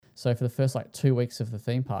So for the first 2 weeks of the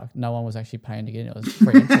theme park, no one was actually paying to get in. It was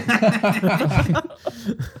free entry.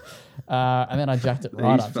 And then I jacked it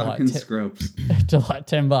right up to scrubs. to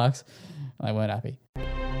 $10, and they weren't happy.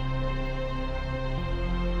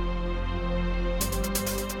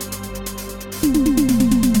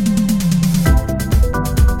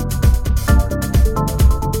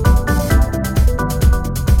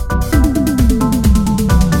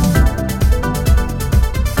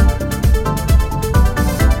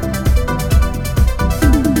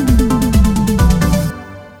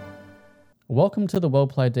 Welcome to the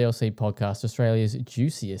WellPlayed DLC podcast, Australia's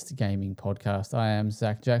juiciest gaming podcast. I am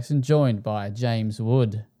Zach Jackson, joined by James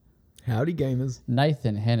Wood. Howdy, gamers.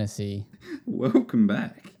 Nathan Hennessy. Welcome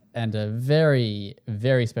back. And a very,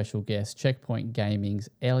 very special guest, Checkpoint Gaming's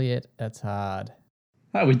Elliot Attard.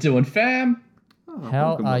 How we doing, fam?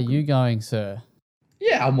 How are you going, sir?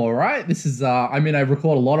 Yeah, I'm all right. This is, I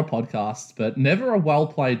record a lot of podcasts, but never a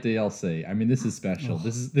well-played DLC. I mean, this is special.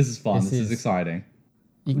 This is fun. This is exciting.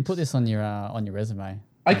 You can put this on your resume.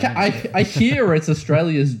 I hear it's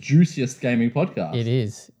Australia's juiciest gaming podcast. It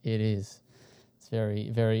is. It's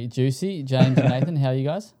very, very juicy. James and Nathan, how are you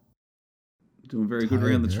guys? Doing very good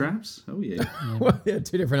around the traps. Oh, yeah. Well, yeah,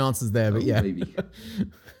 two different answers there, but yeah. Baby.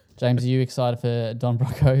 James, are you excited for Don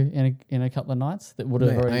Brocco in a couple of nights? That would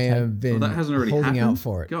have already I have been that hasn't already holding happened. out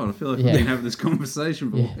for it. God, I feel like we've been having this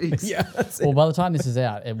conversation for weeks. Yeah, that's it. Well, by the time this is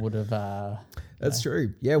out, it would have... That's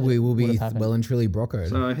true. Yeah, we will be well and truly Brocco.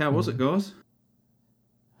 So how was it, guys?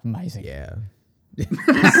 Amazing. Yeah.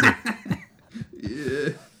 Yeah.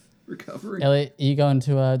 Recovering. Elliot, are you going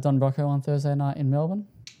to Don Brocco on Thursday night in Melbourne?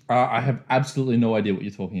 I have absolutely no idea what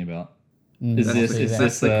you're talking about.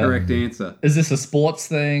 That's the correct answer. Is this a sports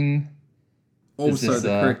thing? Also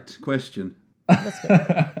the correct question. Let's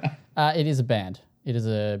go. It is a band. It is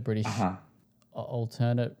a British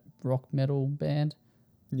alternate rock metal band.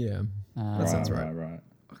 Yeah. That sounds right.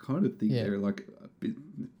 I kind of think they're like a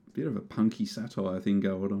bit of a punky satire thing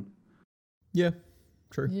going on. Yeah,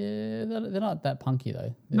 true. Yeah, they're not that punky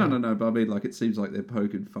though. No, but I mean, like, it seems like they're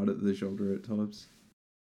poking fun at the genre at times.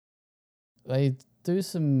 They do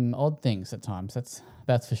some odd things at times.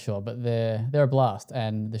 That's for sure. But they're a blast,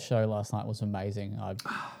 and the show last night was amazing. I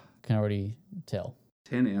can already tell.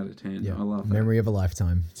 10 out of 10. Yeah. I love that. Memory of a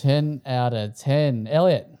lifetime. 10 out of 10.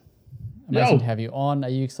 Elliot, amazing to have you on. Are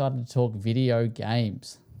you excited to talk video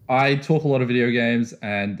games? I talk a lot of video games,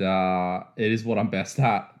 and it is what I'm best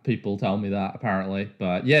at. People tell me that, apparently.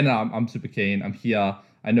 But yeah, no, I'm super keen. I'm here.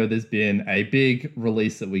 I know there's been a big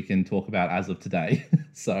release that we can talk about as of today.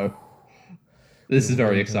 So this is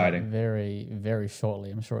very exciting. Very, very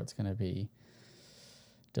shortly. I'm sure it's going to be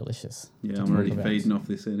delicious. Yeah, I'm already feeding off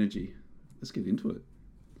this energy. Let's get into it.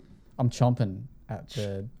 I'm chomping at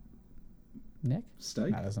the neck. Steak?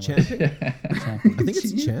 No, Champing? I think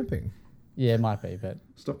it's champing. Yeah, it might be, but...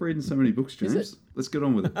 Stop reading so many books, James. Let's get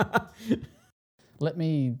on with it. Let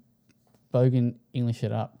me bogan English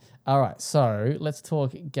it up. All right, so let's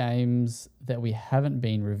talk games that we haven't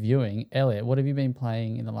been reviewing. Elliot, what have you been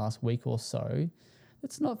playing in the last week or so?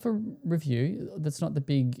 That's not for review. That's not the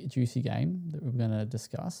big juicy game that we're going to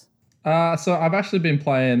discuss. So I've actually been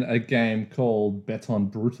playing a game called Bet on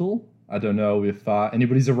Brutal. I don't know if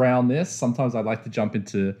anybody's around this. Sometimes I like to jump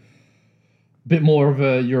into a bit more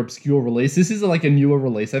of your obscure release. This is like a newer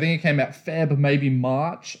release. I think it came out Feb, maybe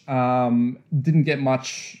March. Didn't get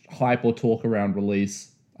much hype or talk around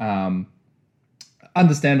release.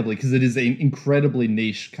 Understandably, because it is an incredibly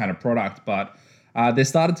niche kind of product, but there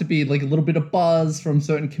started to be like a little bit of buzz from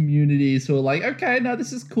certain communities who are like, okay, no,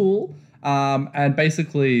 this is cool. And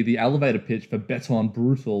basically the elevator pitch for Bet on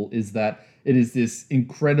Brutal is that it is this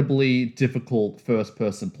incredibly difficult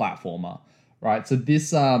first-person platformer, right? So this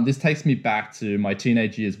takes me back to my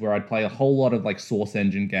teenage years where I'd play a whole lot of like Source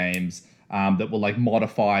Engine games that were like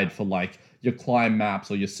modified for like your climb maps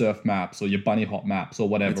or your surf maps or your bunny hop maps or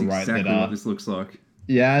whatever. That's right? Exactly what this looks like.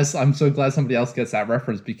 Yes, I'm so glad somebody else gets that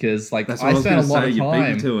reference because like that's what I spent a lot of time. You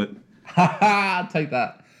beat me to it. Take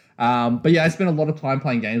that. But yeah, I spent a lot of time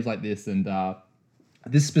playing games like this, and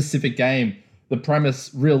this specific game, the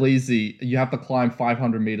premise, real easy. You have to climb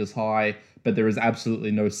 500 meters high, but there is absolutely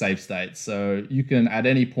no save state. So you can, at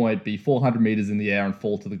any point, be 400 meters in the air and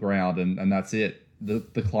fall to the ground, and that's it.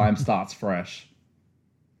 The climb starts fresh.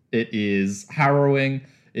 It is harrowing.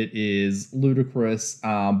 It is ludicrous,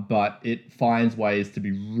 but it finds ways to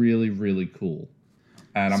be really, really cool.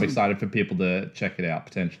 And I'm excited for people to check it out,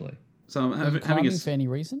 potentially. So I'm having for any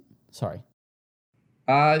reason? Sorry.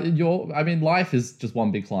 Life is just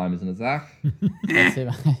one big climb, isn't it, Zach?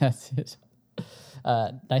 That's it.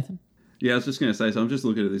 Nathan? Yeah, I was just going to say, so I'm just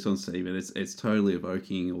looking at this on Steam, and it's totally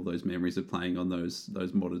evoking all those memories of playing on those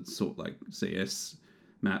modded sort like CS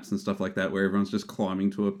maps and stuff like that, where everyone's just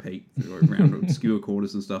climbing to a peak or around obscure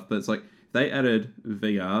corners and stuff. But it's like, if they added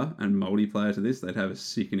VR and multiplayer to this, they'd have a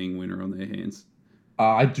sickening winner on their hands.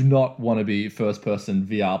 I do not want to be first-person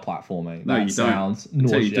VR platforming. No, that you sounds don't.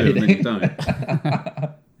 nauseating. Until you do, and then you don't.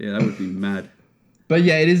 Yeah, that would be mad. But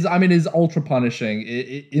yeah, it is. I mean, it is ultra punishing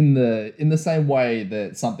in the same way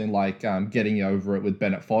that something like Getting Over It with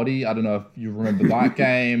Bennett Foddy. I don't know if you remember that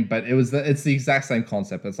game, but it's the exact same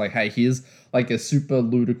concept. It's like, hey, here's like a super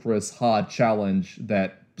ludicrous hard challenge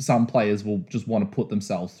that some players will just want to put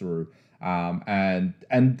themselves through. And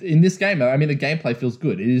in this game, I mean, the gameplay feels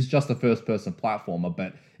good. It is just a first-person platformer,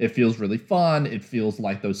 but it feels really fun. It feels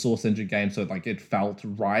like those Source Engine games, so like it felt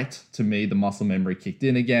right to me. The muscle memory kicked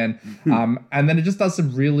in again, and then it just does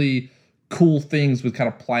some really cool things with kind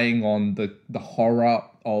of playing on the horror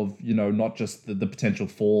of, you know, not just the potential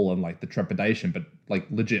fall and like the trepidation, but like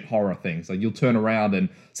legit horror things. Like you'll turn around and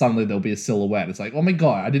suddenly there'll be a silhouette. It's like, oh my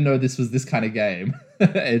god, I didn't know this was this kind of game.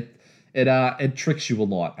 It tricks you a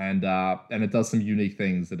lot, and it does some unique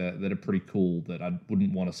things that are pretty cool that I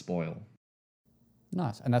wouldn't want to spoil.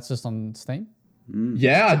 Nice, and that's just on Steam.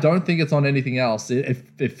 Yeah, I don't think it's on anything else.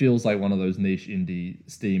 It feels like one of those niche indie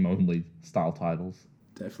Steam only style titles.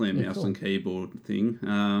 Definitely a mouse and keyboard thing.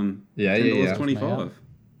 Yeah. $10.25.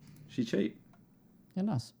 She's cheap. Yeah,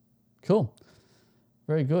 nice, cool,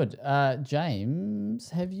 very good. James,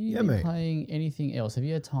 have you been playing anything else? Have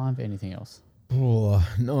you had time for anything else? Oh,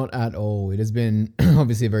 not at all. It has been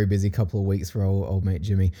obviously a very busy couple of weeks for old mate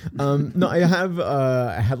Jimmy. No,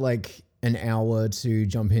 I had like an hour to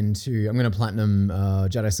jump into. I'm going to platinum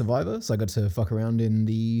Jedi Survivor, so I got to fuck around in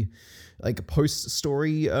the like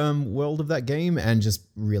post-story world of that game, and just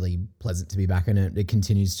really pleasant to be back in it. It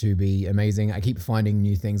continues to be amazing. I keep finding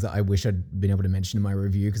new things that I wish I'd been able to mention in my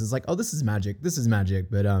review, because it's like, oh, this is magic,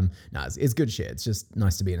 but no, it's good shit. It's just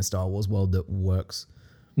nice to be in a Star Wars world that works.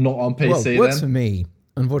 Not on PC, well, works for me.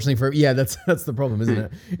 Unfortunately that's the problem, isn't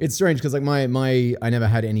it? It's strange because like my I never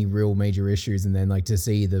had any real major issues, and then like to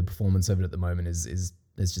see the performance of it at the moment is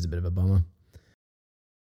just a bit of a bummer.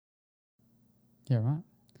 Yeah, right.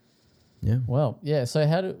 Yeah. Well, yeah. So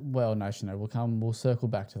we'll circle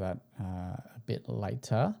back to that a bit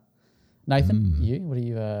later. Nathan, what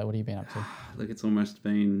have you been up to? Look, it's almost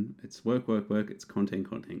been, it's work. It's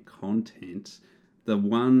content. The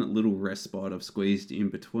one little respite I've squeezed in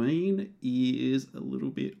between is a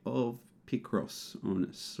little bit of Picross on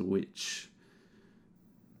Switch.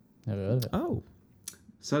 Never heard of it. Oh.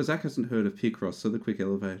 So Zach hasn't heard of Picross, so the quick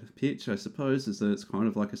elevator pitch, I suppose, is that it's kind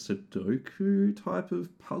of like a Sudoku type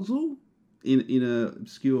of puzzle in an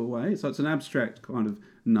obscure way. So it's an abstract kind of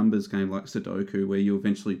numbers game like Sudoku, where you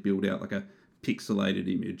eventually build out like a pixelated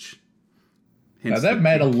image. Now, they've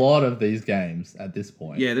made a lot of these games at this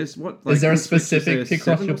point. Yeah, there's what? Like, is there a specific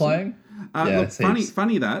Picross you're playing? Look,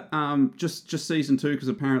 funny that. Just season 2, because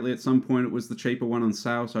apparently at some point it was the cheaper one on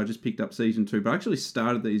sale, so I just picked up season 2. But I actually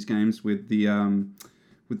started these games with the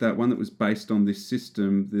with that one that was based on this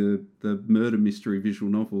system, the murder mystery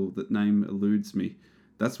visual novel that name eludes me.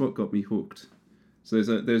 That's what got me hooked. So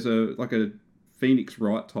there's a like a Phoenix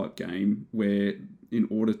Wright type game where, in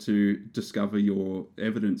order to discover your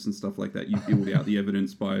evidence and stuff like that, you build out the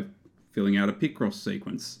evidence by filling out a Picross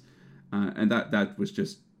sequence, and that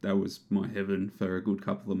was my heaven for a good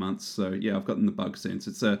couple of months. So yeah, I've gotten the bug sense.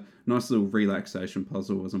 It's a nice little relaxation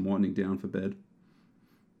puzzle as I'm winding down for bed.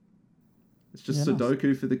 It's just Sudoku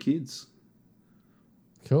nice. For the kids.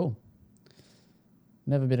 Cool.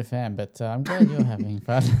 Never been a fan, but I'm glad you're having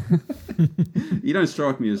fun. You don't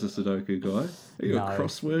strike me as a Sudoku guy. Are you a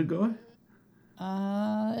crossword guy?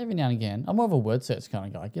 Every now and again. I'm more of a word search kind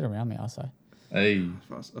of guy. Get around me, I say. Hey.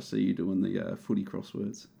 I see you doing the footy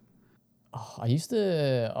crosswords. Oh, I used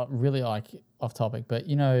to really like off topic, but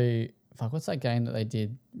you know, what's that game that they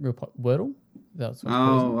did? Wordle?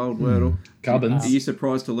 Old Wordle. Gubbins. Are you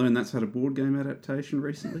surprised to learn that's had a board game adaptation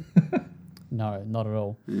recently? No, not at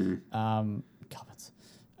all. Yeah. Gubbins.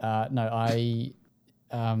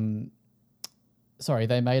 Sorry,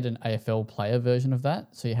 they made an AFL player version of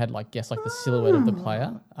that, so you had guess the silhouette of the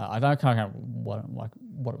player. I don't remember what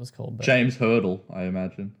it was called. But James Hurdle, I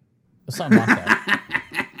imagine. Something like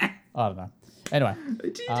that. I don't know. Anyway.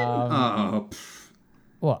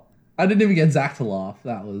 What? I didn't even get Zach to laugh.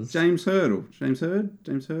 That was James Hurdle. James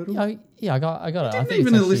Hurdle. Yeah, I got it. I didn't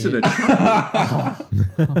even elicit it.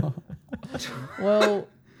 Well,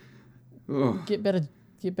 get better.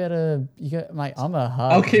 You got, mate. I'm a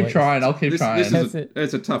hard. I'll keep trying.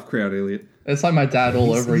 It's a tough crowd, Elliot. It's like my dad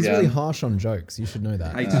all over he's again. He's really harsh on jokes. You should know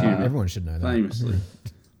that. Hates humor. Everyone should know that. Famously.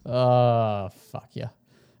 Oh, fuck yeah.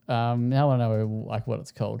 Now I know like what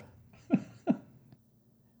it's called.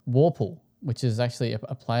 Warple, which is actually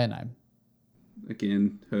a player name.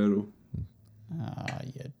 Again, hurdle.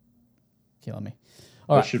 You're killing me.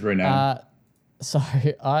 I should rename. So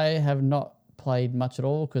I have not played much at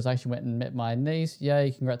all because I actually went and met my niece.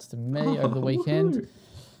 Yay, congrats to me over the weekend.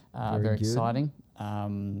 Very exciting.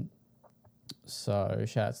 So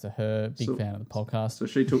shout outs to her, big fan of the podcast. So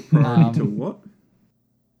she took priority to what?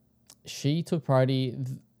 She took priority,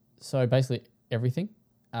 so basically everything.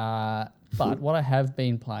 But what I have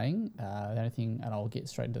been playing, the only thing, and I'll get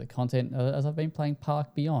straight into the content, as I've been playing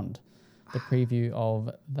Park Beyond, the preview of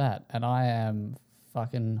that, and I am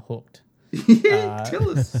fucking hooked.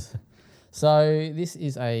 Tell us. So this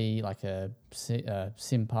is a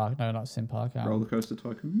sim park, no, not sim park. Roller Coaster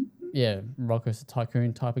Tycoon? Yeah, Roller Coaster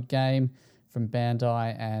Tycoon type of game from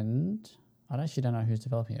Bandai, and I actually don't know who's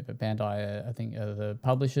developing it, but Bandai, I think, are the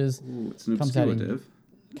publishers. Ooh, it's an obscure dev.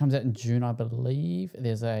 Comes out in June, I believe.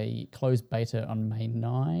 There's a closed beta on May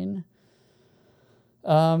 9.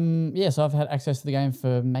 So I've had access to the game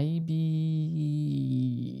for maybe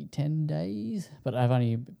 10 days, but I've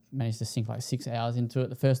only managed to sink like 6 hours into it.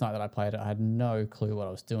 The first night that I played it, I had no clue what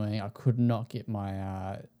I was doing. I could not get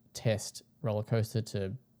my test roller coaster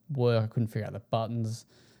to work. I couldn't figure out the buttons.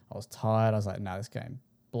 I was tired. I was like, this game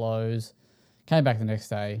blows. Came back the next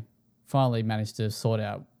day, finally managed to sort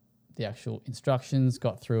out the actual instructions,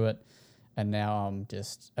 got through it, and now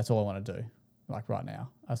that's all I want to do. Like right now,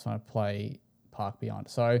 I just want to play Park Beyond.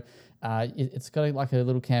 So it's got like a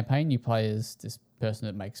little campaign. You play as this person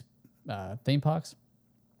that makes theme parks,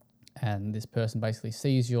 and this person basically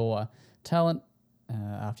sees your talent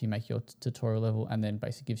after you make your tutorial level, and then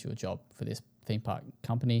basically gives you a job for this theme park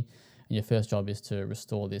company. And your first job is to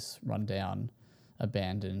restore this rundown,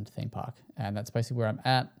 abandoned theme park, and that's basically where I'm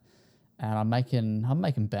at. And I'm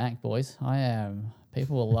making bank, boys. I am.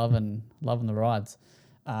 People are loving the rides.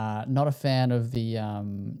 Not a fan of the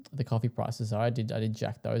coffee prices. So I did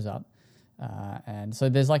jack those up. And so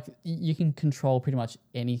there's like you can control pretty much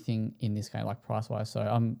anything in this game, like price wise. So I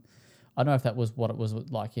don't know if that was what it was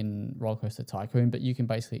like in Roller Coaster Tycoon, but you can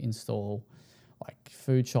basically install like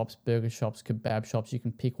food shops, burger shops, kebab shops. You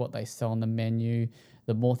can pick what they sell on the menu,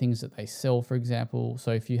 the more things that they sell, for example. So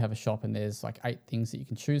if you have a shop and there's like 8 things that you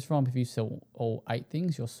can choose from, if you sell all 8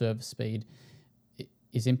 things, your service speed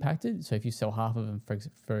is impacted. So if you sell half of them,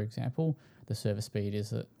 for example, the service speed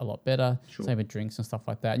is a lot better. Sure. Same with drinks and stuff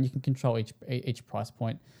like that. And you can control each price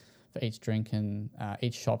point for each drink and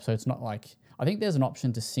each shop. So it's not like, I think there's an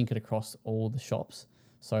option to sync it across all the shops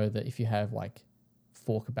so that if you have like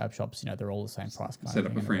 4 kebab shops, they're all the same price. Set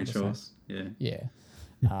up a franchise. Yeah. Yeah.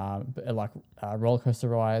 But like roller coaster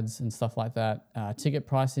rides and stuff like that. Ticket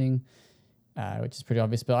pricing, which is pretty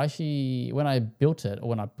obvious. But actually, when I built it or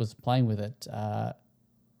when I was playing with it,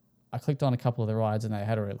 I clicked on a couple of the rides and they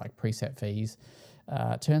had already like preset fees.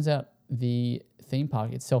 Turns out the theme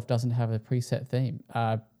park itself doesn't have a preset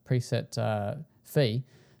fee.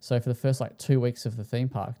 So for the first like 2 weeks of the theme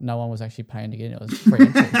park, no one was actually paying to get in. It was free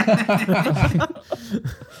entry.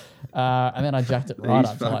 And then I jacked it right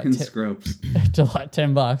up to like scrubs. to like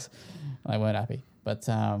 $10. They weren't happy, but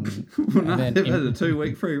they've had a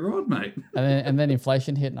 2-week free ride, mate. and then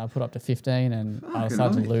inflation hit, and I put up to 15, and I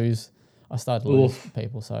started to lose.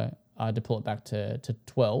 People, so I had to pull it back to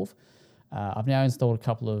 12. I've now installed a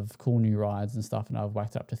couple of cool new rides and stuff, and I've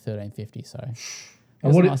whacked it up to $13.50. So,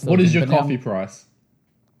 and what is your coffee price?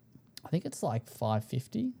 I think it's like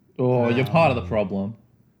 $5.50. Oh, you're part of the problem.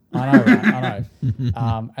 I know, right? I know.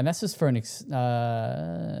 And that's just for an. You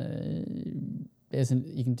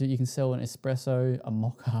can sell an espresso, a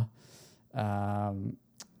mocha,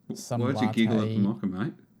 some Why'd latte. you giggle at the mocha,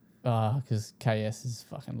 mate? Because KS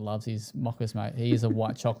loves his mochas, mate. He is a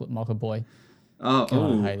white chocolate mocha boy. Oh,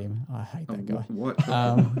 God, I hate him. I hate that guy. White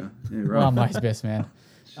chocolate mocha. Yeah, right. Well, I'm his best man.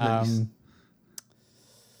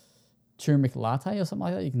 Turmeric latte or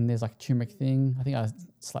something like that. There's like a turmeric thing. I think I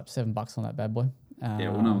slapped $7 on that bad boy. Yeah,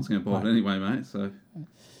 well, no one's going to buy it anyway, mate. So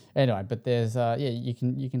anyway, but there's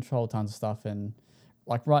you control tons of stuff, and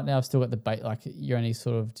like right now I've still got the like you're only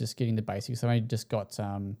sort of just getting the basics. I've only just got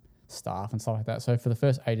staff and stuff like that. So for the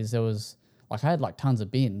first 8 days, there was like I had like tons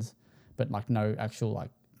of bins, but like no actual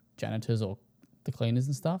like janitors or the cleaners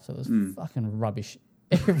and stuff. So it was fucking rubbish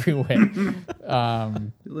everywhere. You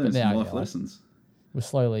learn some life lessons. We're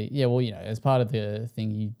slowly, as part of the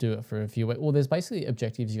thing, you do it for a few weeks. Well, there's basically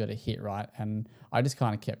objectives you got to hit, right? And I just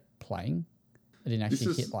kind of kept playing. I didn't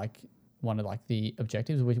actually hit like one of like the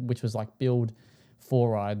objectives, which was like build 4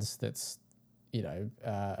 rides that's,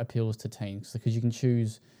 appeals to teens. Because you can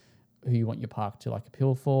choose who you want your park to like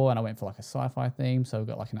appeal for. And I went for like a sci-fi theme, so we've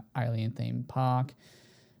got like an alien themed park.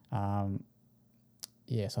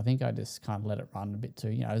 Yeah, so I think I just kind of let it run a bit too.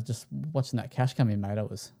 You know, I was just watching that cash come in, mate. I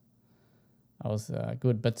was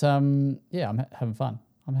good, but yeah, I'm having fun.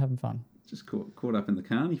 Just caught up in the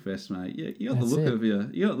Carney Fest, mate. Yeah, you got That's the look it. of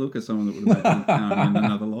you got the look of someone that would have made Carney in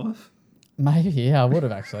another life. Maybe, yeah, I would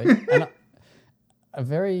have actually. And a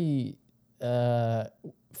very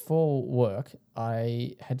for work,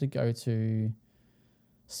 I had to go to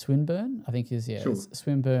Swinburne. I think Sure. it's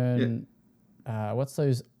Swinburne. What's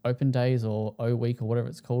those open days or O week or whatever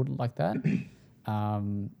it's called like that?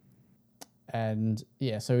 And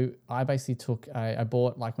yeah, so I basically I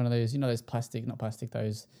bought like one of those, those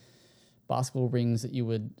those basketball rings that you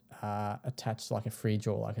would attach to like a fridge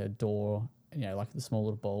or like a door, like the small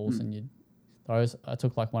little balls, and I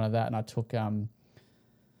took like one of that, and I took some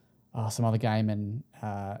other game, and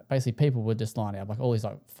basically people were just lining up, like all these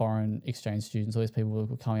like foreign exchange students, all these people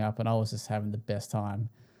were coming up, and I was just having the best time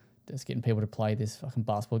just getting people to play this fucking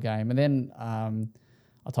basketball game. And then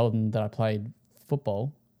I told them that I played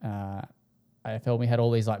football. AFL, we had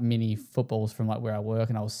all these like mini footballs from like where I work,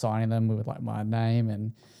 and I was signing them with like my name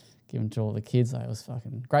and giving them to all the kids. It was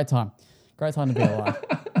fucking great time to be alive.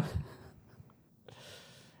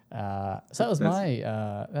 So that was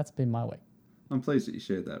that's been my week. I'm pleased that you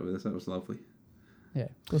shared that with us. That was lovely. Yeah,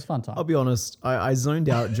 it was a fun time. I'll be honest, I zoned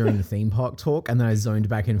out during the theme park talk, and then I zoned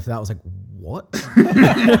back in for that. I was like, what?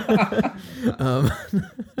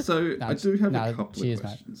 So I do have a couple of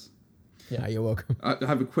questions. Mate. Yeah, you're welcome. I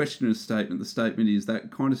have a question and a statement. The statement is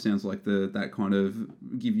that kind of sounds like that kind of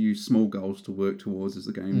give you small goals to work towards as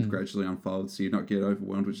the game gradually unfolds, so you not get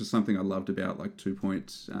overwhelmed, which is something I loved about like 2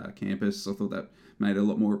 Point Campus. I thought that made it a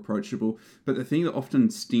lot more approachable. But the thing that often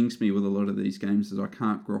stings me with a lot of these games is I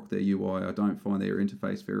can't grok their UI. I don't find their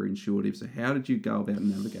interface very intuitive. So how did you go about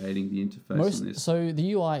navigating the interface on this? So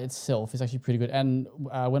the UI itself is actually pretty good. And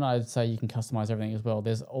when I say you can customize everything as well,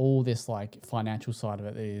 there's all this like financial side of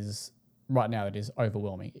it that is... Right now, it is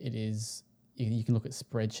overwhelming. It is, you can look at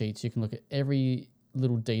spreadsheets, you can look at every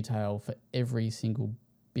little detail for every single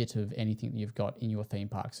bit of anything that you've got in your theme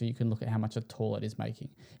park. So you can look at how much a toilet is making,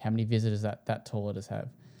 how many visitors that toilet has have,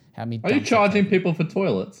 how many... Are you charging people for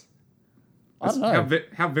toilets? I don't know.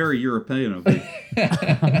 How very European of you.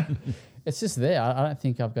 It's just there. I don't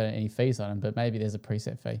think I've got any fees on them, but maybe there's a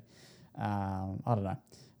preset fee. I don't know.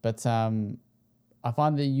 But... I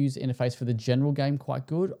find the user interface for the general game quite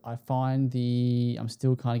good. I find I'm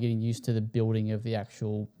still kind of getting used to the building of the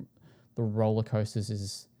roller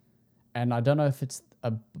coasters and I don't know if it's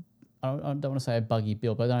I don't want to say a buggy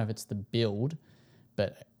build, but I don't know if it's the build,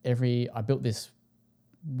 but I built this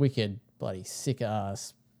wicked bloody sick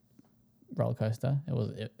ass roller coaster.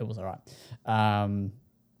 It was all right.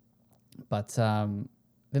 But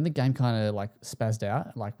then the game kind of like spazzed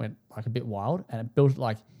out, like went like a bit wild, and it built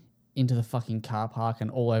like into the fucking car park and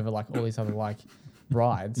all over like all these other like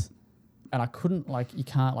rides, and I couldn't you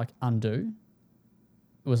can't like undo.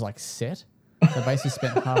 It was like set. So I basically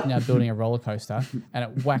spent half an hour building a roller coaster, and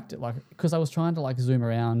it whacked it because I was trying to like zoom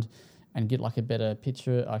around and get like a better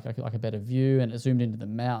picture, like a better view, and it zoomed into the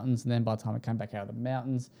mountains, and then by the time I came back out of the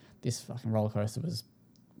mountains, this fucking roller coaster was,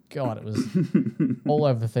 God, it was all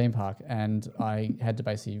over the theme park, and I had to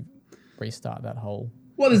basically restart that whole.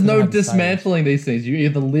 Well, there's no dismantling these things. You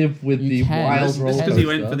either live with the wild roller coaster. Because you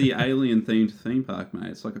went for the alien-themed theme park,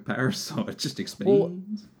 mate. It's like a parasite. It just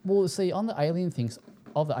expands. Well, see, on the alien things,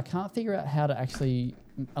 I can't figure out how to actually,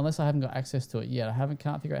 unless I haven't got access to it yet,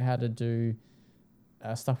 can't figure out how to do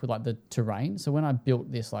stuff with like the terrain. So when I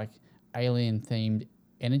built this like alien-themed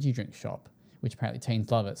energy drink shop, which apparently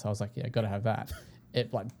teens love it, so I was like, yeah, got to have that.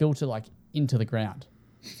 It like built it like into the ground.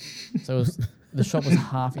 So it was... The shop was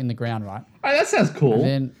half in the ground, right? Hey, that sounds cool. And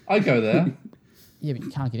then, I'd go there. Yeah, but you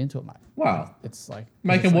can't get into it, mate. Wow. It's like...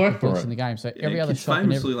 Make them work for it. In the game. So every other shop...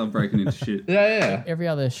 famously love breaking into shit. Yeah. Every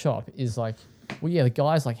other shop is like... Well, yeah, the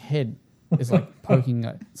guy's like head is like poking...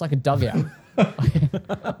 It's like a dugout.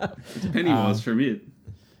 It's Pennywise from it.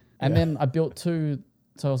 And then I built two...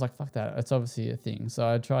 So I was like, fuck that. It's obviously a thing. So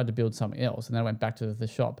I tried to build something else, and then I went back to the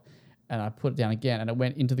shop, and I put it down again, and it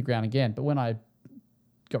went into the ground again. But when I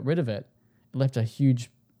got rid of it, left a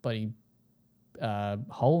huge bloody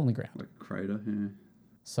hole in the ground. Like a crater, yeah.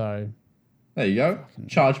 So... There you go.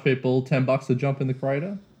 Charge people $10 to jump in the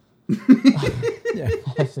crater. Yeah.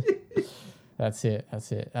 That's it.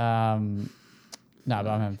 No, but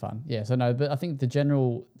I'm having fun. Yeah, so no, but I think the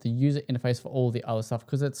user interface for all the other stuff,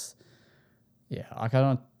 because it's... Yeah, I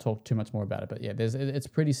don't talk too much more about it, but yeah, it's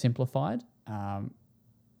pretty simplified.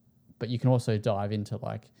 But you can also dive into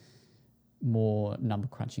like... more number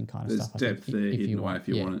crunching kind of There's stuff. depth there hidden away if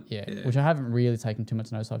you want it. Yeah, which I haven't really taken too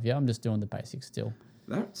much notice of yet. I'm just doing the basics still.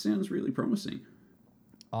 That sounds really promising.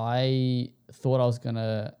 I thought I was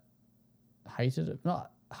gonna hate it.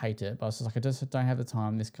 Not hate it, but I was just like, I just don't have the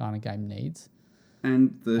time this kind of game needs.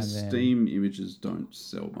 And Steam images don't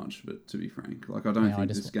sell much of it, to be frank. Like, I don't think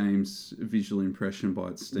this game's visual impression by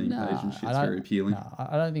its Steam page and shit's very appealing. No,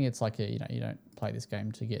 I don't think it's like you don't play this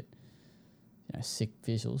game to get sick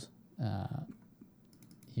visuals.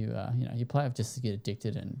 You play it just to get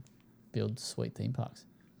addicted and build sweet theme parks.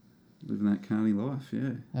 Living that carny life,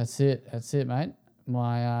 yeah. That's it, mate.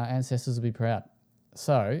 My ancestors will be proud.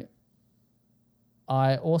 So,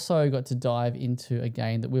 I also got to dive into a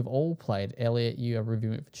game that we've all played. Elliot, you are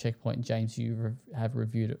reviewing it for Checkpoint. James, you have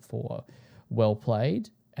reviewed it for WellPlayed,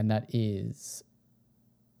 and that is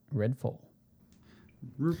Redfall.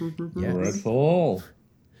 Yes. Redfall.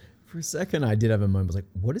 For a second, I did have a moment. I was like,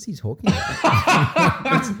 what is he talking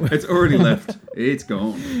about? It's already left. It's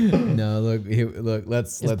gone. No, look,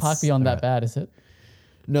 let's... Is Park Beyond that bad, is it?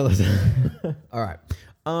 No, let's... All right.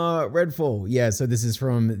 Redfall. Yeah, so this is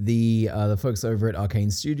from the folks over at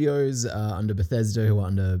Arcane Studios under Bethesda, who are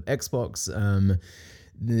under Xbox.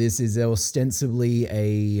 This is ostensibly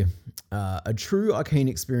a true Arcane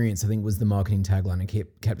experience, I think was the marketing tagline I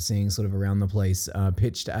kept seeing sort of around the place,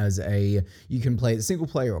 pitched as you can play it single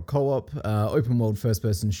player or co-op, open world first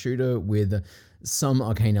person shooter with some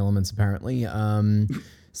Arcane elements apparently.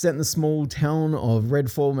 Set in the small town of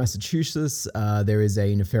Redfall, Massachusetts, there is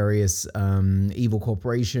a nefarious evil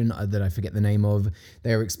corporation that I forget the name of.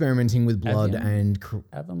 They're experimenting with blood and...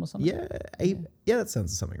 Avon or something? Yeah, that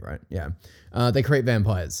sounds something, right? Yeah. They create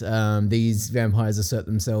vampires. These vampires assert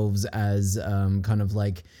themselves as kind of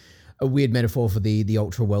like a weird metaphor for the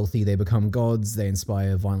ultra wealthy. They become gods, they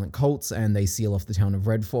inspire violent cults, and they seal off the town of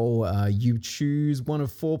Redfall. You choose one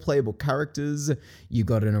of 4 playable characters. You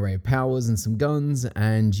got an array of powers and some guns,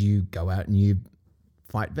 and you go out and you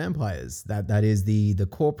fight vampires. That is the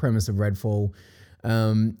core premise of Redfall.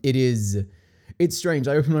 It's strange.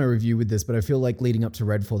 I opened my review with this, but I feel like leading up to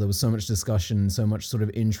Redfall, there was so much discussion, so much sort of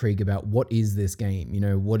intrigue about what is this game?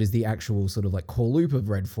 What is the actual sort of like core loop of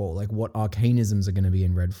Redfall? Like what arcanisms are going to be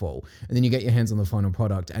in Redfall? And then you get your hands on the final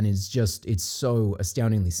product, and it's so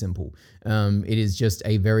astoundingly simple. It is just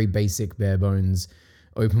a very basic, bare bones,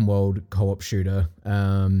 open world co-op shooter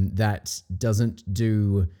that doesn't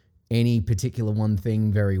do any particular one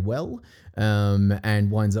thing very well, and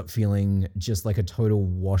winds up feeling just like a total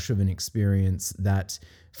wash of an experience that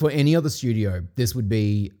for any other studio, this would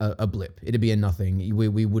be a blip. It'd be a nothing.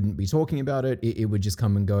 We wouldn't be talking about it. It would just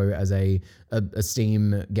come and go as a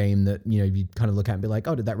Steam game that, you kind of look at and be like,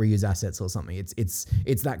 oh, did that reuse assets or something? It's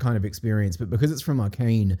that kind of experience. But because it's from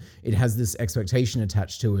Arcane, it has this expectation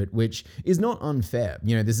attached to it, which is not unfair.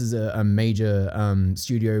 This is a major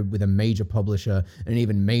studio with a major publisher and an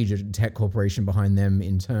even major tech corporation behind them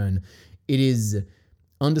in turn. It is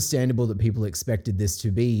understandable that people expected this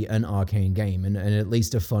to be an Arcane game and at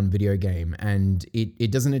least a fun video game, and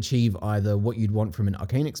it doesn't achieve either what you'd want from an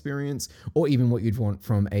Arcane experience or even what you'd want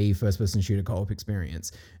from a first-person shooter co-op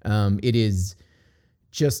experience. It is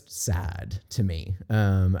just sad to me,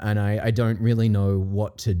 and I don't really know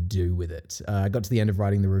what to do with it. I got to the end of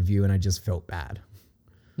writing the review and I just felt bad.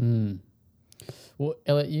 Well,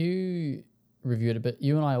 Elliot, you reviewed it, but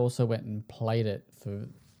you and I also went and played it for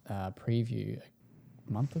preview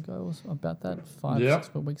month ago or so, about that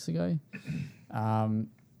 6 weeks ago, and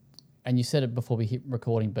you said it before we hit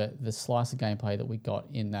recording, but the slice of gameplay that we got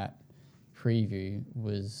in that preview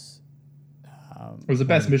was it was the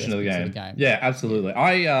best mission of the game. Yeah, absolutely.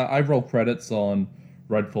 I rolled credits on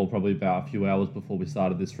Redfall probably about a few hours before we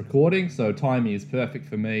started this recording, so timing is perfect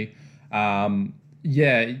for me.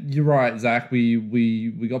 Yeah, you're right, Zach.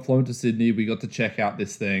 We got flown to Sydney. We got to check out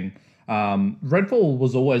this thing. Redfall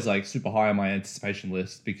was always like super high on my anticipation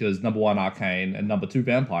list because number 1, Arcane, and number 2,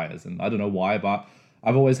 vampires. And I don't know why, but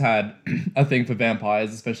I've always had a thing for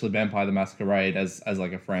vampires, especially Vampire the Masquerade as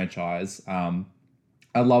like a franchise.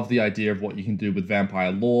 I love the idea of what you can do with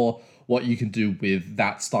vampire lore, what you can do with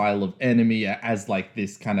that style of enemy as like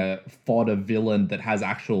this kind of fodder villain that has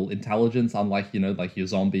actual intelligence, unlike, like your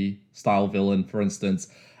zombie style villain, for instance.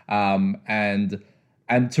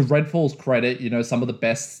 And to Redfall's credit, some of the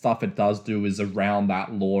best stuff it does do is around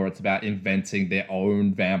that lore. It's about inventing their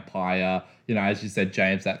own vampire. As you said,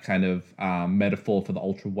 James, that kind of metaphor for the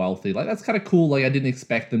ultra wealthy. Like, that's kind of cool. Like, I didn't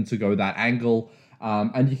expect them to go that angle.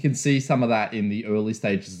 And you can see some of that in the early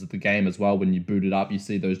stages of the game as well. When you boot it up, you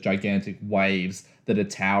see those gigantic waves that are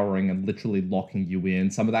towering and literally locking you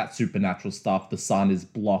in. Some of that supernatural stuff. The sun is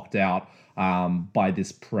blocked out by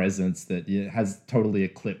this presence that has totally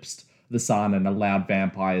eclipsed the sun and allowed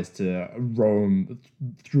vampires to roam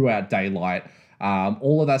throughout daylight.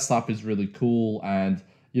 All of that stuff is really cool, and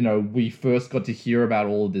we first got to hear about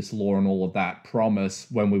all of this lore and all of that promise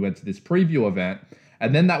when we went to this preview event.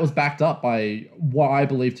 And then that was backed up by what I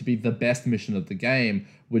believe to be the best mission of the game,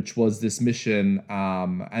 which was this mission,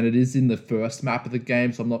 and it is in the first map of the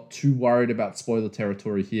game, so I'm not too worried about spoiler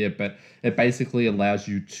territory here, but it basically allows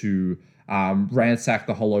you to ransack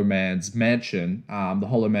the Hollow Man's mansion, the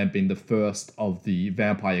Hollow Man being the first of the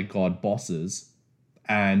vampire god bosses.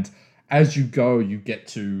 And as you go, you get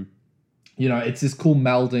to... it's this cool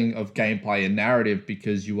melding of gameplay and narrative,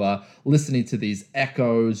 because you are listening to these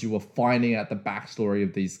echoes, you are finding out the backstory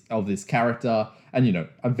of this character, and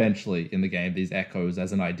eventually in the game these echoes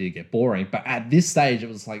as an idea get boring. But at this stage, it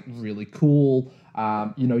was like really cool.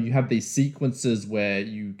 You have these sequences where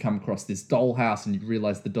you come across this dollhouse and you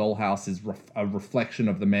realize the dollhouse is a reflection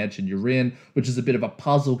of the mansion you're in, which is a bit of a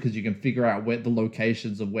puzzle because you can figure out where the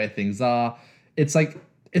locations of where things are. It's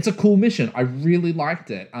a cool mission. I really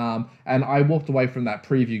liked it. And I walked away from that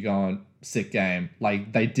preview going, sick game.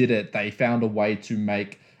 Like, they did it. They found a way to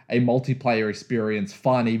make a multiplayer experience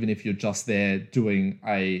fun, even if you're just there doing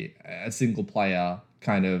a single player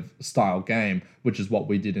kind of style game, which is what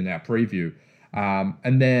we did in our preview.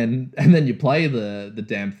 And then you play the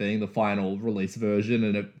damn thing, the final release version,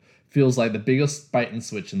 and it feels like the biggest bait and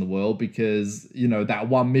switch in the world, because that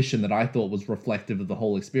one mission that I thought was reflective of the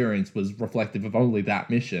whole experience was reflective of only that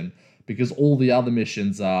mission, because all the other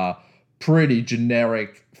missions are pretty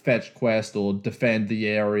generic fetch quest or defend the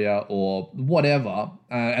area or whatever,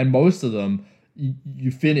 and most of them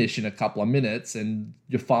you finish in a couple of minutes and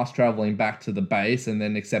you're fast traveling back to the base and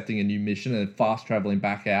then accepting a new mission and then fast traveling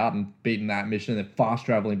back out and beating that mission and then fast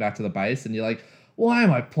traveling back to the base, and you're like, why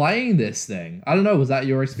am I playing this thing? I don't know. Was that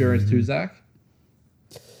your experience too, Zach?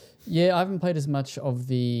 Yeah, I haven't played as much of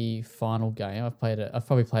the final game. I've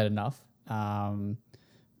probably played enough.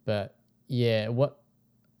 But yeah,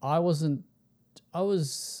 I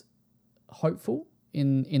was hopeful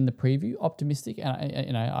in the preview, optimistic,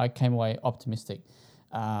 and I came away optimistic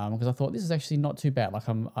because I thought this is actually not too bad. Like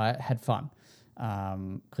I had fun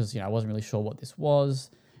because I wasn't really sure what this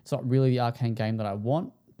was. It's not really the Arcane game that I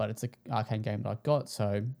want, but it's an Arcane game that I got,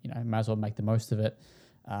 so might as well make the most of it.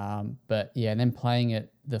 But yeah, and then playing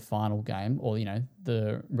it, the final game, or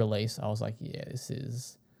the release, I was like, yeah, this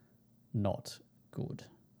is not good,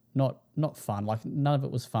 not fun. Like, none of it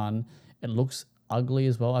was fun. It looks ugly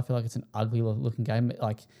as well. I feel like it's an ugly looking game.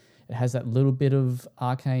 Like, it has that little bit of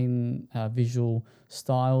Arcane visual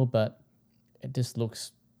style, but it just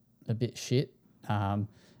looks a bit shit.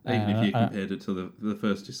 Even if you compared it to the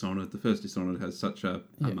first Dishonored, has such a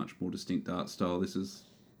much more distinct art style. This is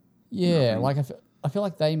nothing. Like I feel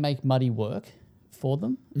like they make muddy work for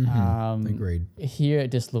them. Agreed. Here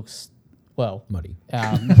it just looks muddy.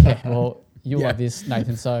 Well, you like this,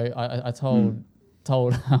 Nathan. So I told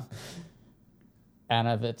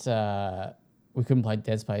Anna that we couldn't play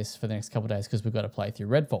Dead Space for the next couple of days because we've got to play through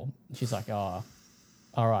Redfall. She's like, oh,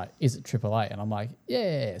 all right, is it AAA? And I'm like, yeah,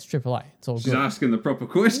 it's AAA. It's all good. She's asking the proper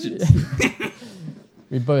questions.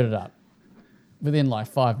 We booted up. Within like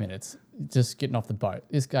 5 minutes, just getting off the boat.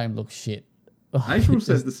 This game looks shit. April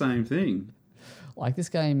says the same thing. Like, this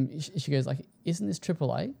game, she goes like, isn't this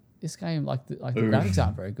AAA? This game, like the graphics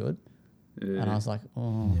aren't very good. Yeah. And I was like,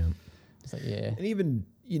 oh. Yeah. It's like, yeah. And even,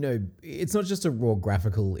 it's not just a raw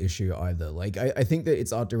graphical issue either. Like, I think that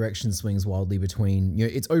its art direction swings wildly between,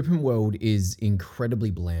 its open world is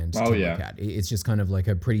incredibly bland to look at. It's just kind of like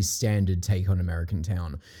a pretty standard take on American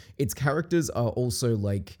Town. Its characters are also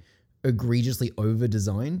like egregiously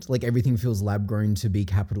over-designed. Like, everything feels lab-grown to be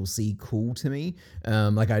capital C cool to me.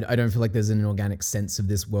 Like, I don't feel like there's an organic sense of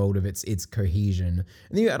this world, of its cohesion.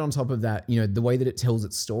 And then you add on top of that, the way that it tells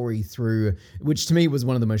its story through, which to me was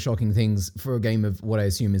one of the most shocking things for a game of what I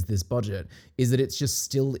assume is this budget, is that it's just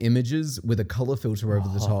still images with a color filter over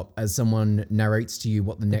the top as someone narrates to you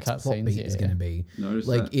what the next plot beat is going to be. Notice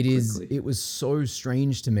like, that it was so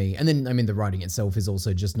strange to me. And then, I mean, the writing itself is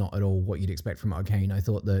also just not at all what you'd expect from Arcane. I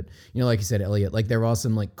thought that, like you said, Elliot, like, there are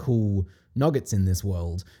some like cool nuggets in this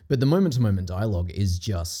world, but the moment-to-moment dialogue is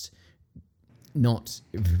just not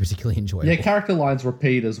particularly enjoyable. Yeah, character lines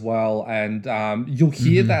repeat as well, and you'll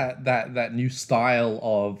hear that new style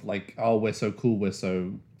of like, oh, we're so cool, we're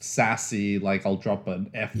so sassy, like, I'll drop an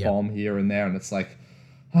F-bomb here and there, and it's like,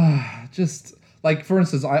 just like, for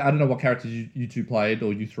instance, I don't know what characters you two played,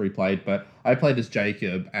 or you three played, but I played as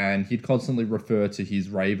Jacob, and he'd constantly refer to his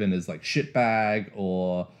Raven as like shitbag,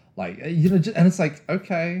 or like, and it's like,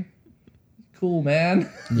 okay, cool,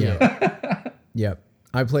 man. Yeah. Yep.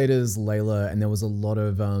 I played as Layla, and there was a lot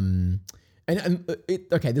of and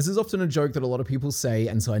Okay, this is often a joke that a lot of people say,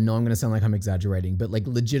 and so I know I'm going to sound like I'm exaggerating, but like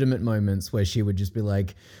legitimate moments where she would just be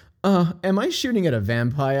like, am I shooting at a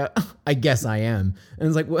vampire? I guess I am. And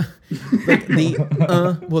it's like, what? Like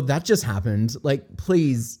well, that just happened. Like,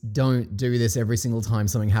 please don't do this every single time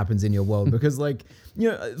something happens in your world, because like,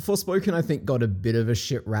 Forspoken, I think, got a bit of a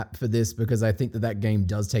shit rap for this, because I think that game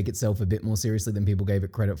does take itself a bit more seriously than people gave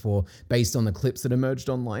it credit for based on the clips that emerged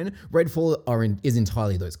online. Redfall is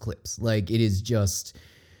entirely those clips. Like, it is just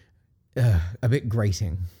a bit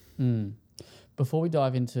grating. Before we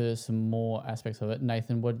dive into some more aspects of it,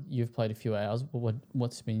 Nathan, you've played a few hours.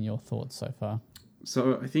 What's been your thoughts so far?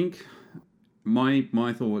 So I think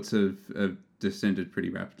my thoughts have descended pretty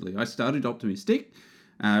rapidly. I started optimistic.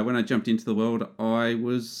 When I jumped into the world, I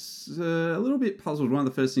was a little bit puzzled. One of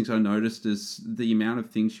the first things I noticed is the amount of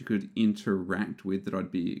things you could interact with that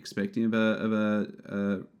I'd be expecting of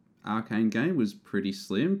a arcane game was pretty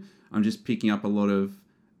slim. I'm just picking up a lot of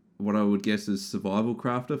what I would guess is survival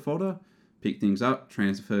crafter fodder. Pick things up,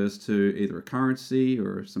 transfers to either a currency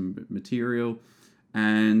or some material,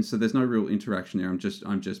 and so there's no real interaction there. I'm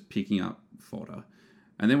just picking up fodder,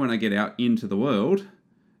 and then when I get out into the world,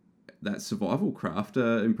 that survival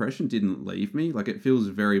crafter impression didn't leave me. Like, it feels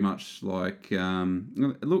very much like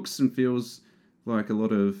it looks and feels like a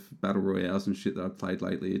lot of battle royales and shit that I've played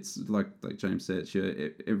lately. It's like James said, it's your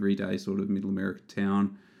everyday sort of middle America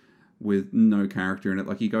town with no character in it.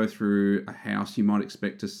 Like, you go through a house, you might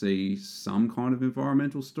expect to see some kind of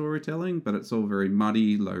environmental storytelling, but it's all very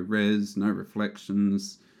muddy, low res, no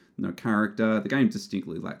reflections, no character. The game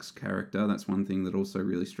distinctly lacks character. That's one thing that also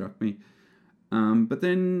really struck me. But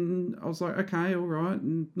then I was like, okay, all right,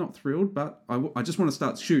 not thrilled, but I just want to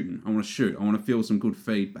start shooting. I want to shoot. I want to feel some good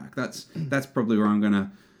feedback. That's probably where I'm going to,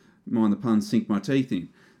 mind the pun, sink my teeth in.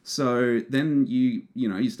 So then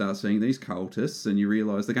you start seeing these cultists, and you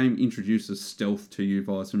realise the game introduces stealth to you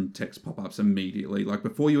via some text pop-ups immediately. Like,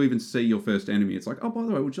 before you even see your first enemy, it's like, oh, by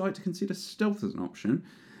the way, would you like to consider stealth as an option?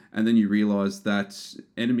 And then you realise that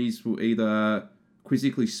enemies will either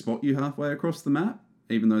quizzically spot you halfway across the map,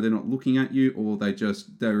 even though they're not looking at you, or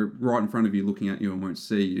they're right in front of you looking at you and won't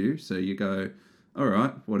see you. So you go, all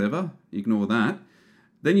right, whatever, ignore that.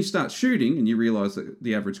 Then you start shooting, and you realise that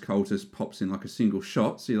the average cultist pops in like a single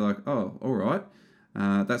shot. So you're like, oh, all right,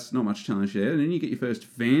 that's not much challenge there. And then you get your first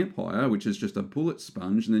vampire, which is just a bullet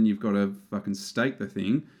sponge, and then you've got to fucking stake the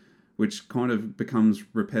thing, which kind of becomes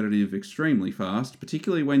repetitive extremely fast,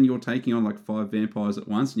 particularly when you're taking on like 5 vampires at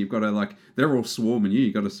once, and you've got to, like, they're all swarming you.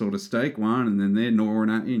 You've got to sort of stake one, and then they're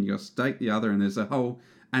gnawing at you, and you've got to stake the other, and there's a whole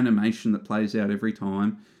animation that plays out every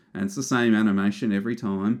time, and it's the same animation every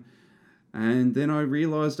time. And then I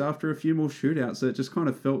realised after a few more shootouts that it just kind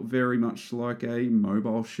of felt very much like a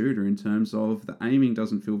mobile shooter in terms of the aiming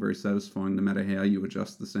doesn't feel very satisfying no matter how you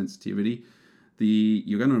adjust the sensitivity.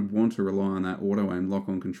 You're going to want to rely on that auto-aim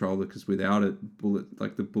lock-on controller, because without it,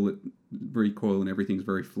 the bullet recoil and everything's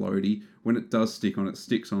very floaty. When it does stick on, it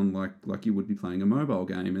sticks on like you would be playing a mobile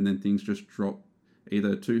game, and then things just drop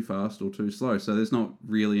either too fast or too slow. So there's not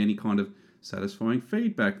really any kind of satisfying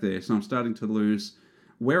feedback there. So I'm starting to lose...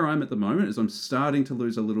 Where I'm at the moment is I'm starting to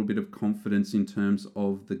lose a little bit of confidence in terms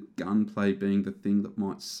of the gunplay being the thing that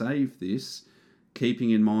might save this,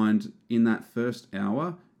 keeping in mind in that first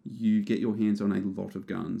hour, you get your hands on a lot of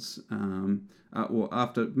guns. Or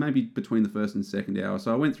after, maybe between the first and second hour.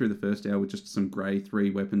 So I went through the first hour with just some grey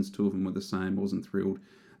 3 weapons, 2 of them were the same, wasn't thrilled.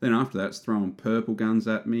 Then after that, it's throwing purple guns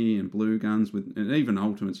at me and blue guns, and even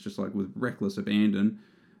ultimates just like with reckless abandon,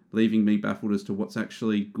 leaving me baffled as to what's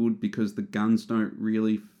actually good, because the guns don't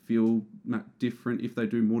really feel different if they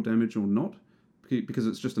do more damage or not, because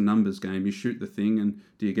it's just a numbers game. You shoot the thing, and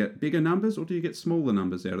do you get bigger numbers or do you get smaller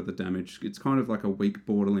numbers out of the damage? It's kind of like a weak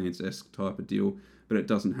Borderlands-esque type of deal, but it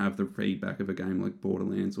doesn't have the feedback of a game like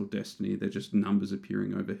Borderlands or Destiny. They're just numbers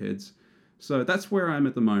appearing over heads. So that's where I am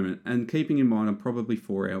at the moment, and keeping in mind I'm probably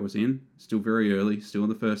 4 hours in, still very early, still in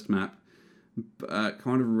the first map, but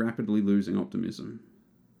kind of rapidly losing optimism.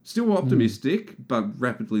 Still optimistic, but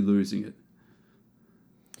rapidly losing it.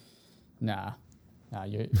 Nah,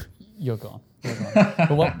 you're gone. You're gone.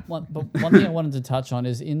 But one thing I wanted to touch on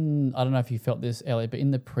is I don't know if you felt this, Elliot, but in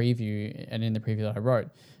the preview that I wrote,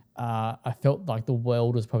 I felt like the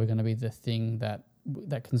world was probably going to be the thing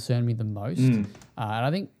that concerned me the most. And I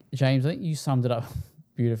think, James, you summed it up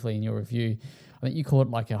beautifully in your review. I think you called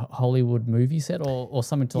it like a Hollywood movie set or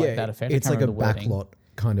something to like that effect. It's like a backlot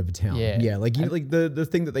kind of a town. Yeah, like like the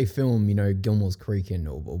thing that they film, Gilmore's Creek in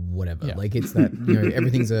or whatever. Yeah. Like it's that,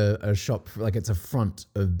 everything's a shop, like it's a front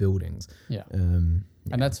of buildings. Yeah. And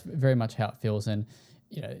that's very much how it feels. And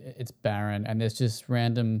it's barren, and there's just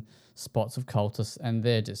random spots of cultists, and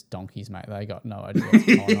they're just donkeys, mate. They got no idea what's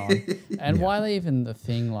going on. And why are they even the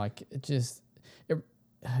thing? Like, it's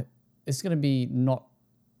going to be a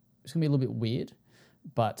little bit weird,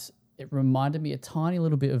 but it reminded me a tiny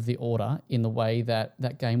little bit of The Order in the way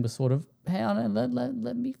that game was sort of, hang on,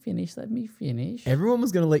 let me finish. Everyone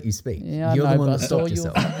was going to let you speak. Yeah, You're I know, the one but that I saw stopped your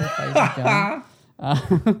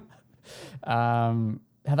yourself.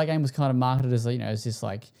 how that game was kind of marketed as, as this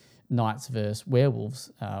like knights versus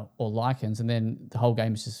werewolves or lycans, and then the whole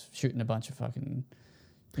game is just shooting a bunch of fucking,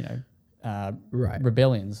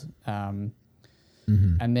 rebellions.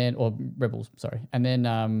 And then, or rebels, sorry. And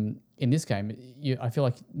then in this game, I feel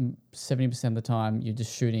like 70% of the time you're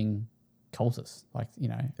just shooting cultists,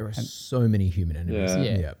 There are so many human enemies.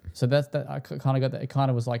 Yeah. So that I kind of got that. It kind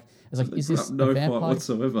of was like, is this no a vampire fight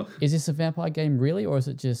whatsoever? Is this a vampire game really, or is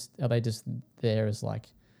it just, are they just there as like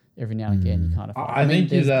every now and again you kind of fight? I think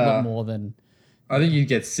there's a lot more than. I think you'd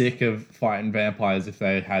get sick of fighting vampires if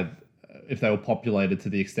they were populated to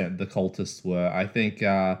the extent the cultists were. I think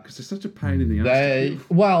because they're such a pain in the ass.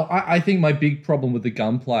 I think my big problem with the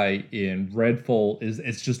gunplay in Redfall is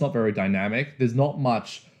it's just not very dynamic. There's not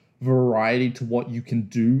much variety to what you can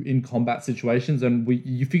do in combat situations, and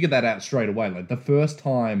you figure that out straight away. Like the first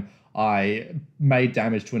time I made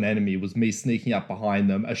damage to an enemy was me sneaking up behind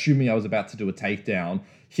them, assuming I was about to do a takedown,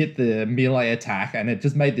 hit the melee attack, and it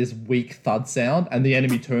just made this weak thud sound, and the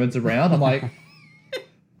enemy turns around. I'm like,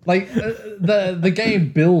 the game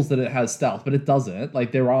bills that it has stealth, but it doesn't.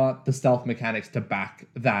 Like, there aren't the stealth mechanics to back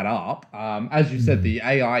that up. As you said, the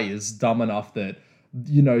AI is dumb enough that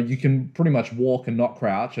you can pretty much walk and not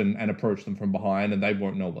crouch and approach them from behind, and they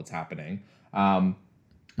won't know what's happening.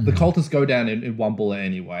 The cultists go down in one bullet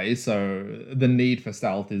anyway, so the need for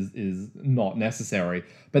stealth is not necessary.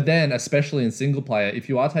 But then, especially in single player, if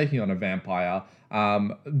you are taking on a vampire,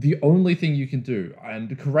 the only thing you can do,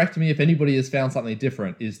 and correct me if anybody has found something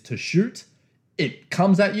different, is to shoot. It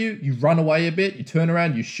comes at you, you run away a bit, you turn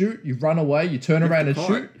around, you shoot, you run away, you turn around and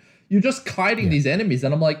shoot. You're just kiting these enemies,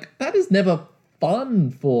 and I'm like, that is never fun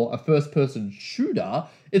for a first-person shooter.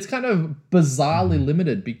 It's kind of bizarrely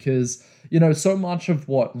limited because, so much of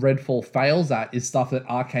what Redfall fails at is stuff that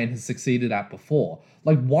Arcane has succeeded at before.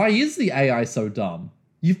 Like, why is the AI so dumb?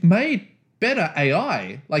 You've made better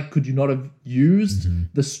AI. Like, could you not have used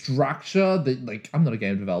the structure that, like, I'm not a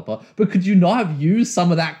game developer, but could you not have used some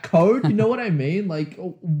of that code? You know what I mean? Like,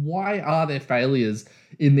 why are there failures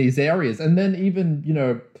in these areas? And then even,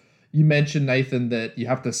 you mentioned, Nathan, that you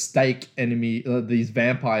have to stake these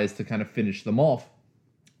vampires to kind of finish them off.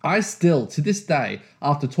 I still, to this day,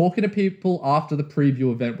 after talking to people after the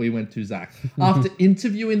preview event we went to, Zach, after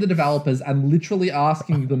interviewing the developers and literally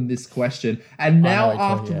asking them this question, and now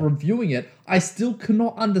after reviewing it, I still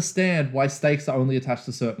cannot understand why stakes are only attached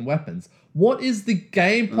to certain weapons. What is the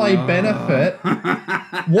gameplay benefit?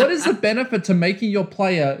 What is the benefit to making your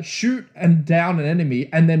player shoot and down an enemy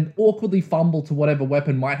and then awkwardly fumble to whatever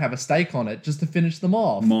weapon might have a stake on it just to finish them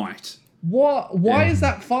off? Might. What? Why is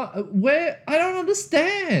that fun? I don't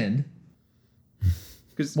understand.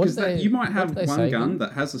 Because you might have one gun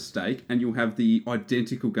that has a stake, and you'll have the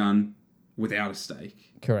identical gun without a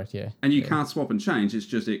stake. Correct. Yeah. And you can't swap and change. It's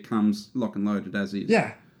just it comes lock and loaded as is.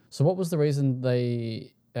 Yeah. So what was the reason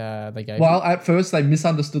they gave? Well, at first they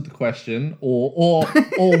misunderstood the question, or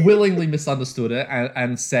willingly misunderstood it,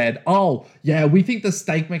 and said, "Oh, yeah, we think the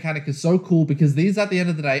stake mechanic is so cool because these, at the end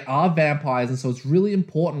of the day, are vampires, and so it's really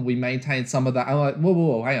important we maintain some of that." I'm like,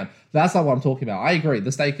 whoa, hang on, that's not what I'm talking about. I agree,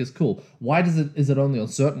 the stake is cool. Why is it only on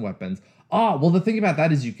certain weapons? Oh, well, the thing about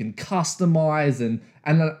that is you can customize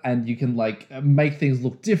and you can like make things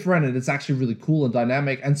look different, and it's actually really cool and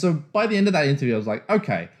dynamic. And so by the end of that interview, I was like,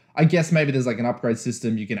 okay, I guess maybe there's like an upgrade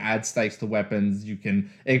system. You can add stakes to weapons.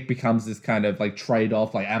 It becomes this kind of like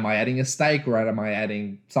trade-off. Like, am I adding a stake or am I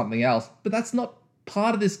adding something else? But that's not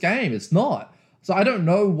part of this game. It's not. So I don't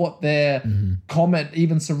know what their comment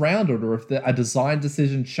even surrounded, or if a design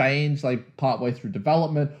decision changed like partway through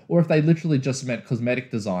development, or if they literally just meant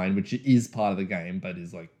cosmetic design, which is part of the game, but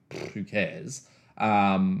is like, who cares?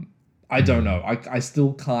 I don't know. I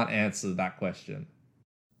still can't answer that question.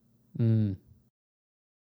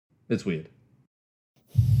 It's weird.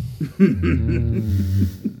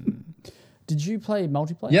 Did you play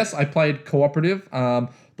multiplayer? Yes, I played cooperative.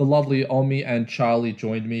 The lovely Omi and Charlie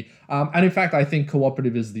joined me. And in fact, I think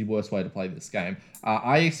cooperative is the worst way to play this game.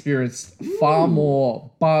 I experienced far more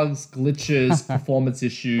bugs, glitches, performance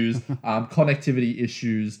issues, connectivity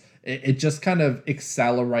issues. It just kind of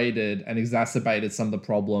accelerated and exacerbated some of the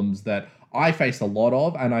problems that I faced a lot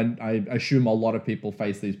of, and I assume a lot of people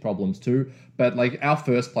face these problems too. But like our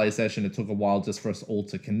first play session, it took a while just for us all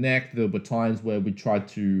to connect. There were times where we tried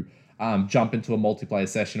to jump into a multiplayer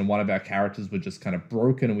session and one of our characters were just kind of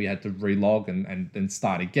broken and we had to relog and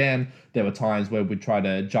start again. There were times where we'd try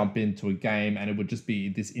to jump into a game and it would just be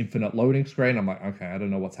this infinite loading screen. I'm like, okay, I don't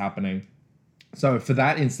know what's happening. So for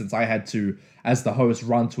that instance, I had to, as the host,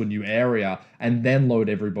 run to a new area and then load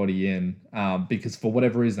everybody in because for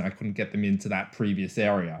whatever reason, I couldn't get them into that previous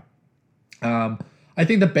area. I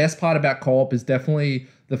think the best part about co-op is definitely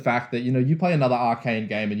the fact that, you know, you play another Arcane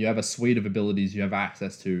game and you have a suite of abilities you have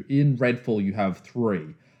access to. In Redfall, you have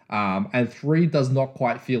 3. And 3 does not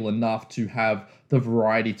quite feel enough to have the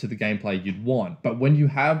variety to the gameplay you'd want. But when you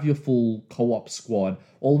have your full co-op squad,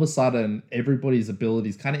 all of a sudden, everybody's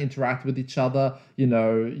abilities kind of interact with each other. You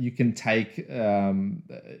know, you can take...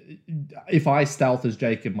 if I stealth as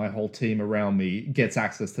Jacob, my whole team around me gets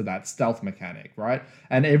access to that stealth mechanic, right?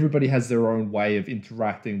 And everybody has their own way of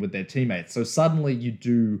interacting with their teammates. So suddenly you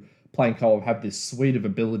do, playing co-op, have this suite of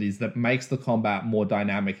abilities that makes the combat more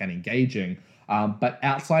dynamic and engaging. But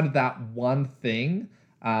outside of that one thing,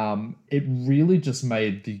 it really just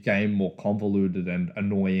made the game more convoluted and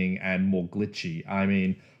annoying and more glitchy. I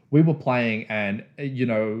mean, we were playing and, you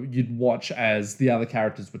know, you'd watch as the other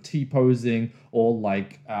characters were T-posing or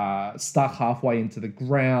like stuck halfway into the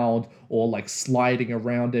ground or like sliding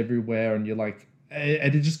around everywhere. And you're like,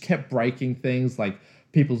 and it just kept breaking things. Like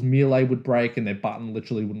people's melee would break and their button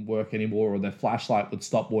literally wouldn't work anymore or their flashlight would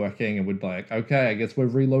stop working and would be like, okay, I guess we're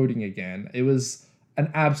reloading again. It was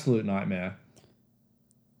an absolute nightmare.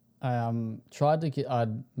 I tried to get,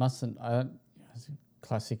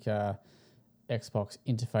 classic Xbox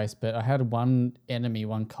interface, but I had one enemy,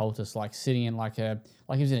 one cultist, like sitting in like he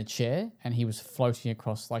was in a chair and he was floating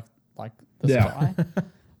across like the sky.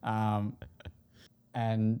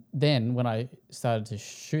 And then when I started to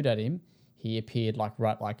shoot at him, he appeared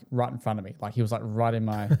right in front of me. Like he was like right in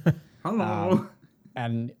my Hello.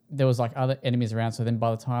 And there was like other enemies around. So then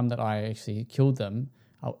by the time that I actually killed them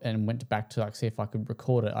and went back to like see if I could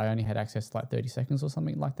record it, I only had access to like 30 seconds or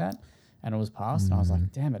something like that. And it was past. And I was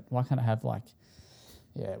like, damn it, why can't I have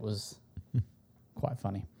it was quite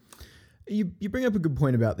funny. You bring up a good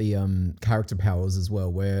point about the character powers as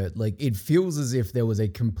well, where like it feels as if there was a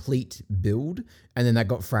complete build and then that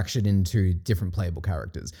got fractured into different playable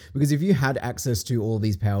characters. Because if you had access to all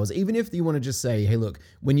these powers, even if you want to just say, hey, look,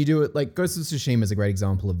 when you do it, like Ghost of Tsushima is a great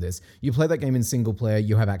example of this. You play that game in single player,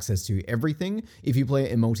 you have access to everything. If you play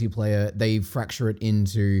it in multiplayer, they fracture it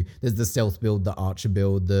into, there's the stealth build, the archer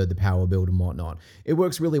build, the power build and whatnot. It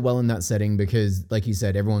works really well in that setting because, like you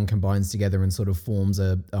said, everyone combines together and sort of forms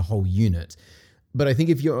a whole unit. But I think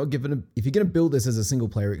if you're going to build this as a single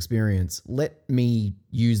player experience, let me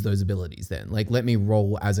use those abilities then. Like, let me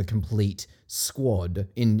roll as a complete squad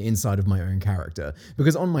inside of my own character.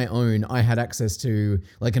 Because on my own, I had access to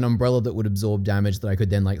like an umbrella that would absorb damage that I could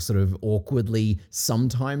then like sort of awkwardly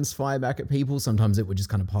sometimes fire back at people. Sometimes it would just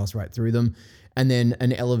kind of pass right through them. And then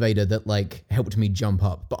an elevator that like helped me jump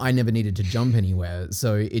up, but I never needed to jump anywhere.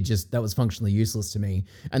 So that was functionally useless to me.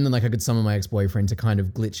 And then like I could summon my ex-boyfriend to kind of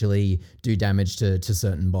glitchily do damage to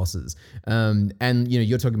certain bosses. And you know,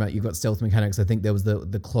 you're talking about, you've got stealth mechanics. I think there was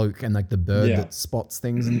the cloak and like the bird that spots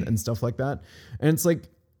things and stuff like that. And it's like,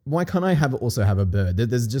 why can't I also have a bird?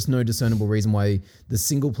 There's just no discernible reason why the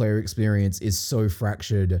single player experience is so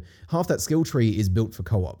fractured. Half that skill tree is built for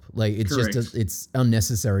co-op. Like it's Correct. just, it's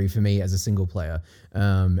unnecessary for me as a single player.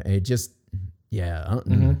 It just, yeah. I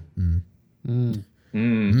mean,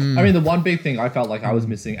 the one big thing I felt like I was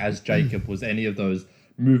missing as Jacob was any of those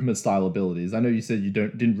movement style abilities. I know you said you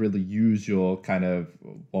didn't really use your kind of,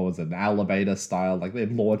 what was it, an elevator style, like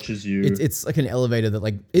it launches you. It's like an elevator that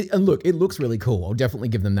like, and look, it looks really cool. I'll definitely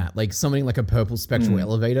give them that. Like summoning like a purple spectral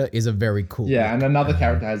elevator is a very cool look. And another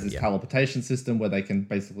character has this teleportation system where they can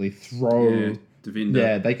basically throw.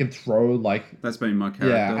 They can throw like. That's been my character.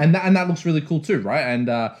 Yeah, and that looks really cool too, right?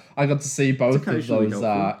 And I got to see both of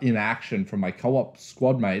those in action from my co-op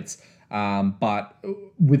squad mates, but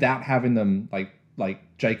without having them like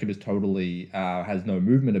Jacob is totally has no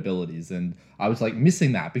movement abilities, and I was like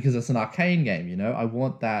missing that because it's an Arcane game, you know. I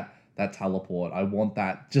want that teleport. I want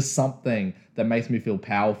that just something that makes me feel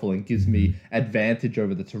powerful and gives me advantage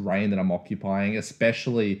over the terrain that I'm occupying,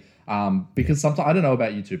 especially because sometimes, I don't know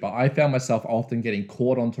about you two, but I found myself often getting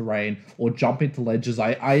caught on terrain or jumping to ledges.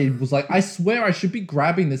 I was like, I swear I should be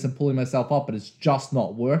grabbing this and pulling myself up, but it's just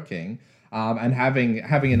not working. And having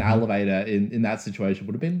an elevator in that situation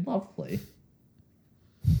would have been lovely.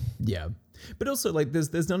 Yeah. But also like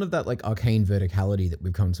there's none of that like Arcane verticality that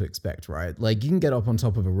we've come to expect, right? Like you can get up on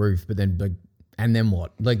top of a roof, but then like and then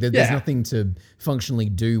what? Like there's nothing to functionally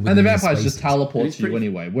do. And the within these vampires just spaces. teleport to you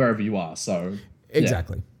anyway, wherever you are. So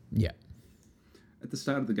Exactly. Yeah. At the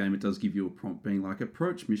start of the game, it does give you a prompt being like,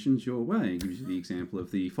 approach missions your way. It gives you the example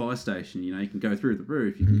of the fire station. You know, you can go through the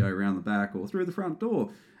roof, you can go around the back or through the front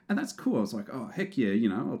door. And that's cool. I was like, oh, heck yeah, you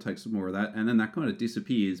know, I'll take some more of that. And then that kind of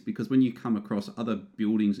disappears because when you come across other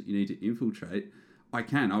buildings that you need to infiltrate,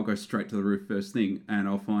 I'll go straight to the roof first thing and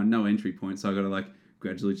I'll find no entry point. So I got to like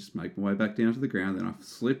gradually just make my way back down to the ground. Then I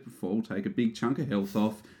slip, fall, take a big chunk of health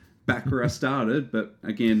off, back where I started. But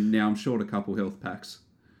again, now I'm short a couple health packs.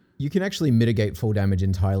 You can actually mitigate fall damage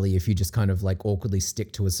entirely if you just kind of like awkwardly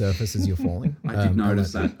stick to a surface as you're falling. I did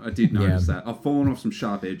notice that. I've fallen off some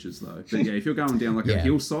sharp edges though. But yeah, if you're going down like a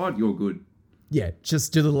hillside, you're good. Yeah,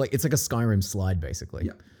 just do it's like a Skyrim slide basically.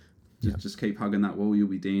 Yeah. Just keep hugging that wall, you'll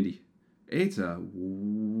be dandy. It's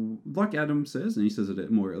like Adam says, and he says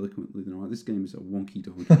it more eloquently than I. This game is a wonky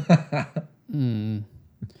donkey.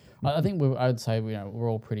 I think I would say we're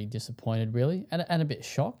all pretty disappointed, really, and a bit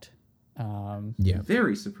shocked.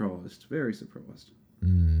 Very surprised. Very surprised.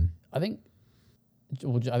 I think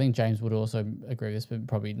James would also agree with this, but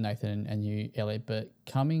probably Nathan and you, Elliot. But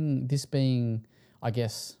this being, I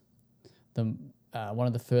guess, the one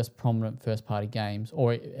of the first prominent first party games,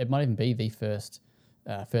 or it might even be the first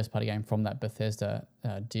party game from that Bethesda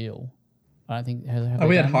deal. I don't think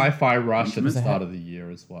we had Hi-Fi Rush at the start of the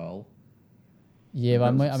year as well. Yeah, but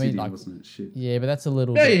I mean, like, wasn't it? Shit. Yeah, but that's a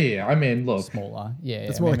little bit yeah. I mean, look, smaller. Yeah,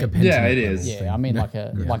 it's more like a Pentiment. Yeah, it is. Yeah, I mean, like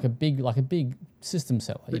a big system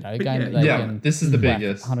seller. You know, a game that they can this is the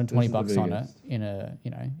biggest. $120 on it in a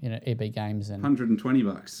EB Games and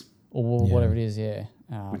 $120 or whatever it is. Yeah,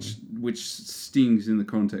 which stings in the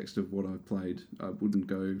context of what I've played. I wouldn't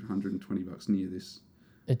go $120 near this.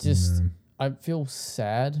 It just I feel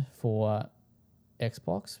sad for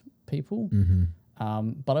Xbox people.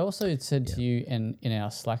 But I also said to you in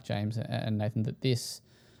our Slack, James and Nathan, that this,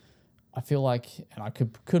 I feel like, and I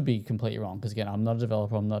could be completely wrong, because again, I'm not a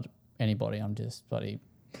developer, I'm not anybody, I'm just bloody...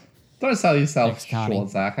 Don't sell yourself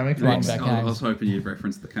short, Zach. I mean, come on. I was hoping you'd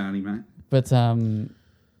reference the Carney, mate. But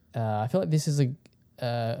I feel like this is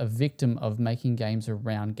a victim of making games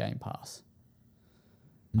around Game Pass.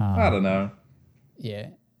 I don't know. Yeah.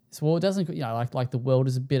 So, well, it doesn't, like the world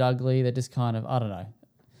is a bit ugly. They're just kind of, I don't know.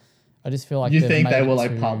 I just feel like you think they were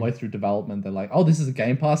like partway through development. They're like, oh, this is a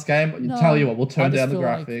Game Pass game. Tell you what, we'll turn down the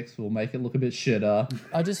graphics. We'll make it look a bit shitter.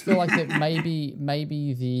 I just feel like that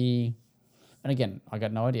maybe and again, I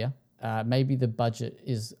got no idea. Maybe the budget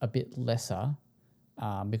is a bit lesser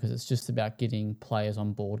because it's just about getting players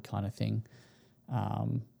on board kind of thing,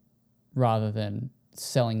 rather than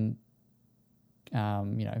selling,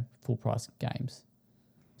 full price games.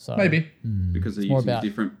 So maybe because they're using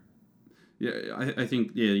different. Yeah, I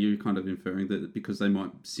think, you're kind of inferring that because they might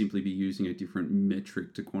simply be using a different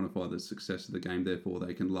metric to quantify the success of the game, therefore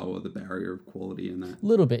they can lower the barrier of quality in that. A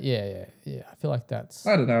little bit, yeah. I feel like that's...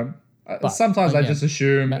 I don't know. Sometimes I just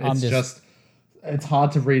assume it's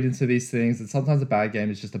hard to read into these things, and sometimes a bad game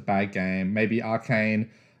is just a bad game. Maybe Arcane,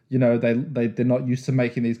 they're not used to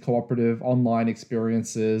making these cooperative online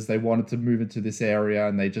experiences. They wanted to move into this area,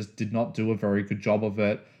 and they just did not do a very good job of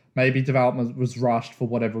it. Maybe development was rushed for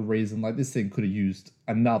whatever reason. Like, this thing could have used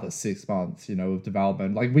another 6 months, of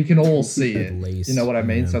development. Like, we can all see it. Least, you know what I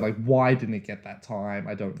mean? So, like, why didn't it get that time?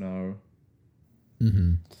 I don't know.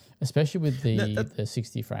 Especially with the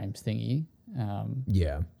 60 frames thingy.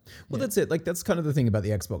 Well, that's it. Like, that's kind of the thing about the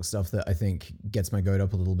Xbox stuff that I think gets my goat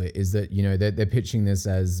up a little bit, is that, they're pitching this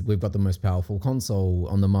as we've got the most powerful console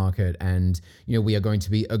on the market, and, we are going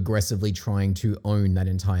to be aggressively trying to own that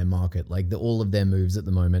entire market. Like, all of their moves at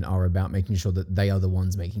the moment are about making sure that they are the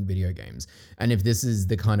ones making video games. And if this is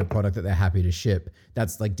the kind of product that they're happy to ship,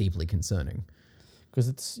 that's like deeply concerning. Because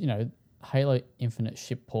it's, Halo Infinite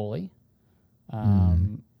shipped poorly. What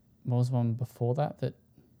was one before that?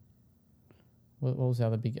 What was the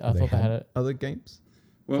other big? I thought they had other games.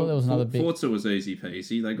 Well, there was another big. Forza was easy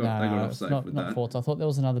peasy. They got off safe with that. Not Forza. I thought there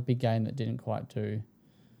was another big game that didn't quite do.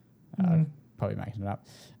 Probably making it up.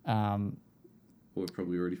 Or we've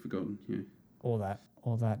probably already forgotten. Yeah. All that.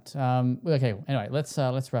 Okay. Anyway, let's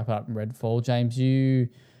wrap up Redfall. James, you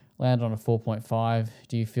landed on a 4.5.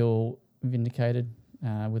 Do you feel vindicated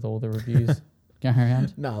with all the reviews going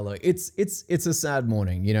around? No, look, it's a sad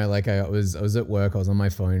morning. Like I was at work, I was on my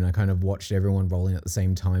phone, I kind of watched everyone rolling at the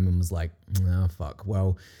same time and was like, oh, fuck.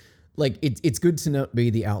 Well, like it's good to not be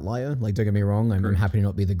the outlier. Like, don't get me wrong, I'm happy to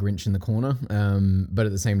not be the Grinch in the corner. But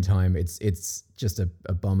at the same time, it's just a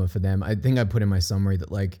bummer for them. I think I put in my summary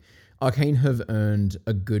that like Arcane have earned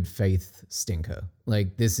a good faith stinker.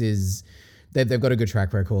 Like, this is they've got a good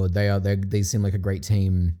track record. They seem like a great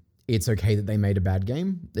team. it's okay that they made a bad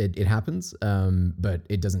game. It happens, but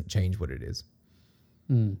it doesn't change what it is.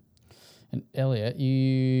 And Elliot,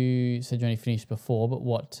 you said you only finished before, but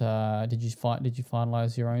what did you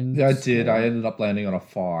finalize your own? Yeah, I did. score? I ended up landing on a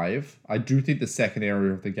 5. I do think the second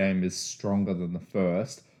area of the game is stronger than the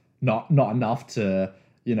first. Not enough to,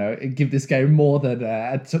 give this game more than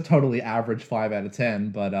a totally average 5 out of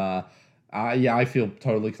 10. But yeah, I feel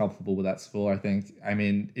totally comfortable with that score. I think. I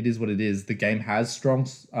mean, it is what it is. The game has strong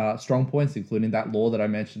points, including that lore that I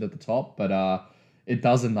mentioned at the top. But it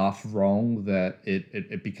does enough wrong that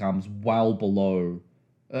it becomes well below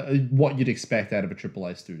what you'd expect out of a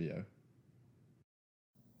AAA studio.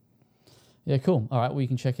 Yeah, cool. All right, well, you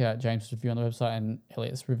can check out James' review on the website, and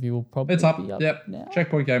Elliot's review will probably It's up. be up Yep. now.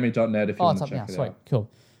 Checkpointgaming.net if you want It's to up check now. it Sweet, out.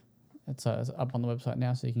 cool. It's up on the website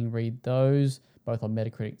now, so you can read those, both on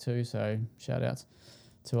Metacritic too, so shout-outs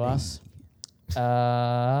to us.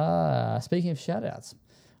 Speaking of shout-outs,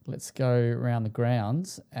 let's go around the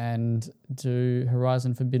grounds and do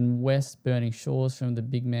Horizon Forbidden West, Burning Shores from the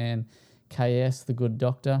big man KS, the good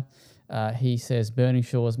doctor. He says Burning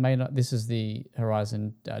Shores may not, this is the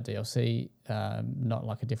Horizon DLC, not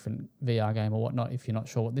like a different VR game or whatnot if you're not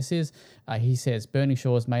sure what this is. He says Burning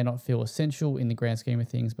Shores may not feel essential in the grand scheme of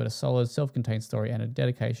things, but a solid self-contained story and a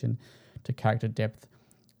dedication to character depth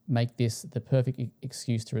make this the perfect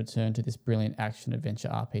excuse to return to this brilliant action-adventure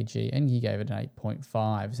RPG, and he gave it an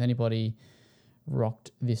 8.5. Has anybody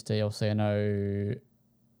rocked this DLC? I know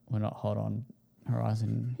we're not hot on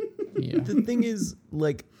Horizon here. The thing is,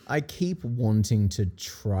 like, I keep wanting to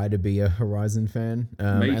try to be a Horizon fan,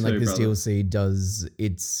 and like too, this brother. DLC does.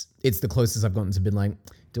 It's the closest I've gotten to being like,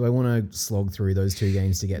 do I want to slog through those 2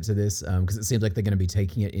 games to get to this? Because it seems like they're going to be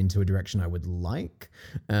taking it into a direction I would like,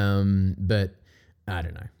 but I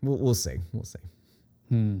don't know. We'll see. We'll see.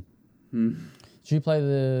 Did you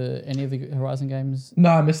play any of the Horizon games? No,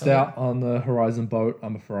 I missed out on the Horizon boat,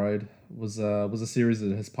 I'm afraid. Was a series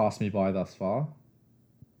that has passed me by thus far.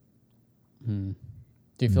 Do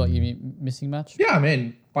you feel like you're missing much? Yeah, I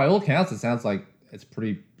mean, by all accounts, it sounds like it's a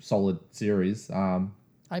pretty solid series.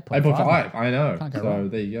 8.5, I know. Can't go So wrong.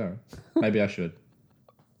 there you go. Maybe I should.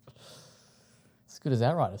 As good as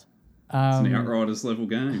Outriders. It's an Outriders level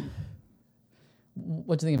game.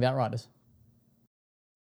 What do you think of Outriders?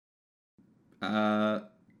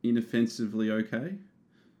 Inoffensively okay.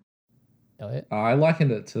 Elliot? I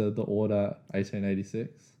likened it to the Order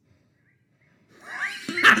 1886.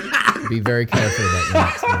 Be very careful about your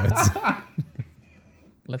next words.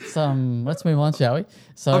 Let's move on, shall we?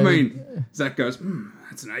 So I mean, Zach goes,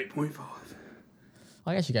 that's an 8.5.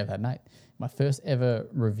 I actually gave that an 8. My first ever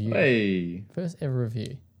review. Hey. First ever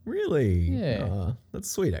review. Really? Yeah. That's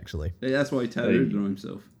sweet, actually. Yeah, that's why he tattooed it on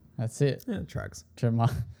himself. That's it. Yeah, it tracks.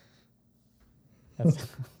 That's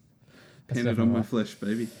Painted on my flesh,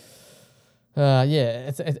 baby.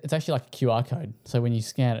 yeah, it's actually like a QR code. So when you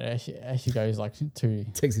scan it, it actually goes like to.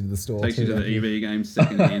 Takes you to the store. Takes you to too. the EV Games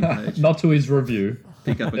second-hand page. Not to his review.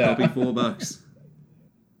 Pick up a copy, $4.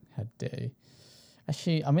 How dare you?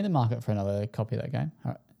 Actually, I'm in the market for another copy of that game.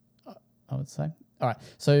 All right, I would say. All right,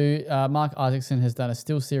 so Mark Isaacson has done a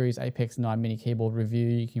SteelSeries Apex 9 mini keyboard review.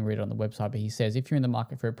 You can read it on the website, but he says if you're in the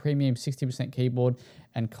market for a premium 60% keyboard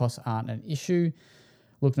and costs aren't an issue,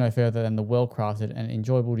 look no further than the well-crafted and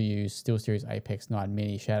enjoyable to use SteelSeries Apex 9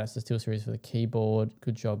 mini. Shout-outs to SteelSeries for the keyboard.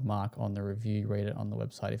 Good job, Mark, on the review. Read it on the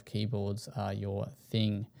website if keyboards are your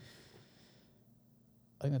thing.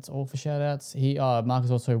 I think that's all for shout-outs. Mark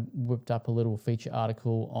has also whipped up a little feature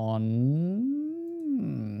article on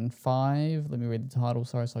 5. Let me read the title,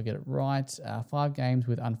 sorry, so I get it right. 5 games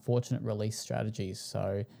with unfortunate release strategies.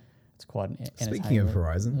 So it's quite an entertaining. Speaking of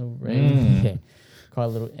Horizon. little read. Yeah, quite a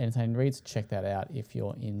little entertaining read. So check that out if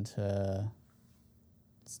you're into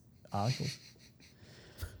articles.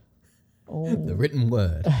 The written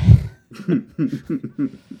word.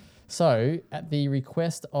 So, at the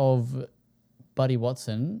request of Buddy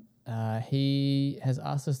Watson, he has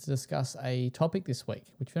asked us to discuss a topic this week,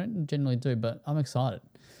 which we don't generally do, but I'm excited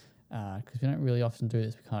because we don't really often do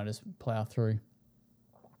this. We kind of just plow through.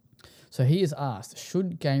 So he has asked,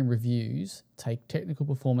 should game reviews take technical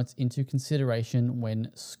performance into consideration when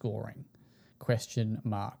scoring? Question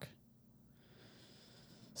mark.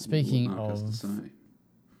 Speaking What Mark has of to say.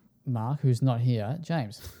 Mark, who's not here,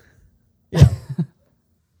 James.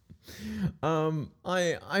 I'm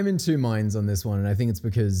in 2 minds on this one, and I think it's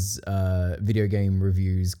because video game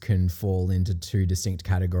reviews can fall into 2 distinct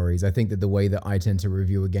categories. I think that the way that I tend to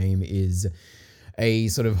review a game is a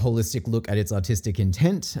sort of holistic look at its artistic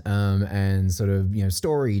intent, and sort of,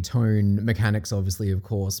 story, tone, mechanics, obviously, of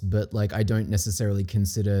course, but like I don't necessarily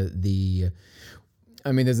consider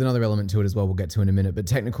I mean, there's another element to it as well. We'll get to in a minute. But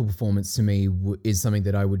technical performance to me is something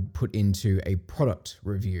that I would put into a product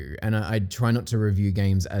review, and I try not to review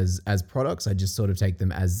games as products. I just sort of take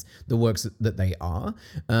them as the works that they are,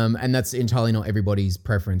 and that's entirely not everybody's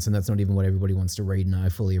preference, and that's not even what everybody wants to read. And I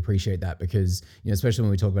fully appreciate that because especially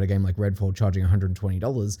when we talk about a game like Redfall charging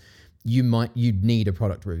 $120. You'd need a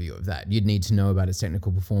product review of that. You'd need to know about its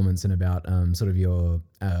technical performance and about sort of your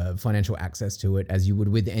financial access to it, as you would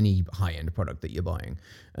with any high-end product that you're buying.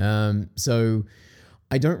 So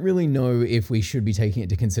I don't really know if we should be taking it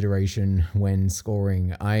into consideration when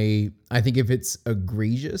scoring. I think if it's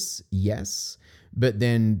egregious, yes. But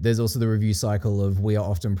then there's also the review cycle of we are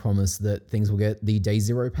often promised that things will get the day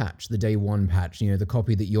 0 patch, the day 1 patch. The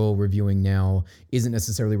copy that you're reviewing now isn't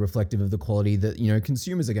necessarily reflective of the quality that,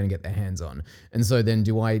 consumers are going to get their hands on. And so then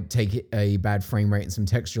do I take a bad frame rate and some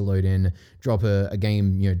texture load in, drop a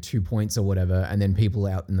game, 2 points or whatever, and then people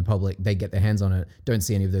out in the public, they get their hands on it, don't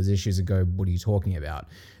see any of those issues and go, what are you talking about?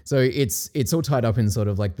 So it's all tied up in sort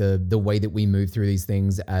of like the way that we move through these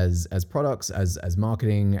things as products, as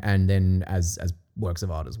marketing, and then as works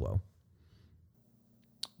of art as well.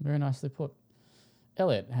 Very nicely put.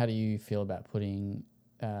 Elliot, how do you feel about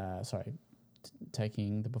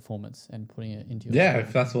taking the performance and putting it into your story?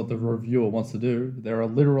 If that's what the reviewer wants to do. There are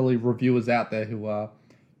literally reviewers out there who are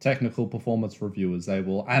technical performance reviewers. They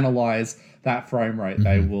will analyze that frame rate. Mm-hmm.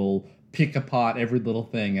 They will pick apart every little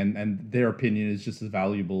thing, and their opinion is just as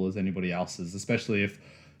valuable as anybody else's, especially if,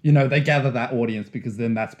 they gather that audience, because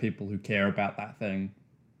then that's people who care about that thing.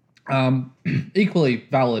 Equally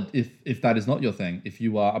valid if that is not your thing, if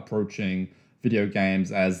you are approaching video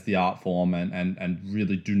games as the art form and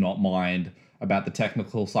really do not mind about the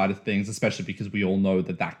technical side of things, especially because we all know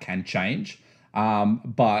that can change.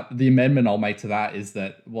 But the amendment I'll make to that is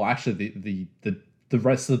that, well, actually the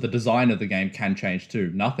rest of the design of the game can change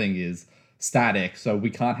too. Nothing is static, so we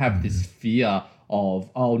can't have this fear of,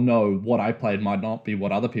 oh no, what I played might not be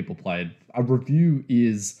what other people played. A review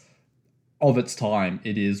is of its time.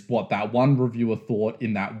 It is what that one reviewer thought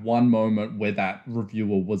in that one moment where that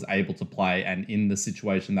reviewer was able to play and in the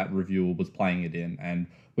situation that reviewer was playing it in. And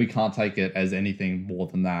we can't take it as anything more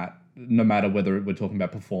than that, no matter whether we're talking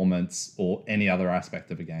about performance or any other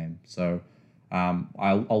aspect of a game. So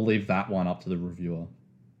I'll leave that one up to the reviewer.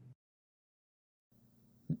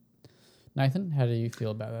 Nathan, how do you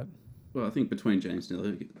feel about that? Well, I think between James and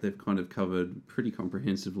Elliot, they've kind of covered pretty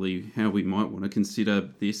comprehensively how we might want to consider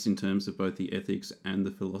this in terms of both the ethics and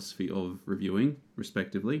the philosophy of reviewing,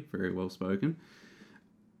 respectively. Very well spoken.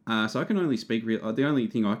 So I can only speak... the only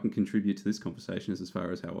thing I can contribute to this conversation is as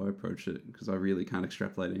far as how I approach it, because I really can't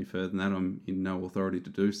extrapolate any further than that. I'm in no authority to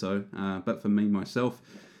do so. But for me, myself,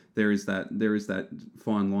 there is that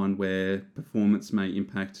fine line where performance may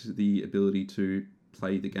impact the ability to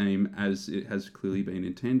play the game as it has clearly been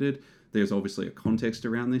intended. There's obviously a context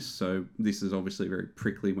around this, so this is obviously very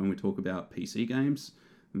prickly when we talk about PC games.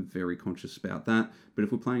 I'm very conscious about that. But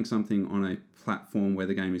if we're playing something on a platform where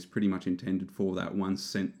the game is pretty much intended for that one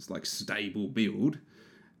sense, like stable build,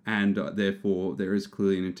 and therefore there is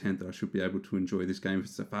clearly an intent that I should be able to enjoy this game. If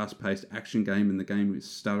it's a fast-paced action game and the game is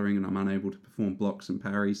stuttering and I'm unable to perform blocks and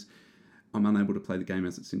parries, I'm unable to play the game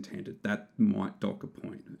as it's intended. That might dock a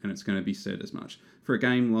point, and it's going to be said as much. For a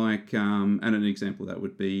game like, and an example that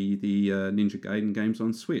would be the Ninja Gaiden games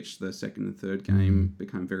on Switch. The second and third game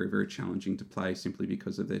become very, very challenging to play simply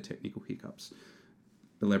because of their technical hiccups.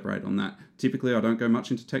 Elaborate on that. Typically, I don't go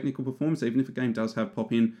much into technical performance, even if a game does have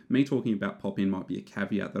pop-in. Me talking about pop-in might be a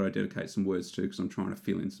caveat that I dedicate some words to because I'm trying to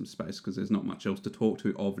fill in some space because there's not much else to talk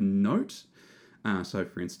to of note. So,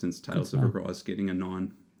 for instance, Tales of Arise getting a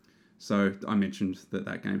 9. So I mentioned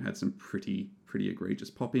that game had some pretty egregious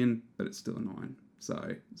pop-in, but it's still a 9.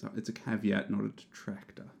 So it's a caveat, not a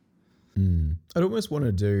detractor. I'd almost want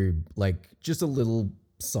to do like just a little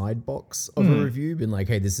side box of a review, being like,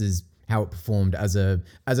 hey, this is how it performed as a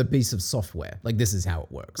piece of software. Like, this is how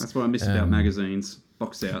it works. That's what I miss about magazines,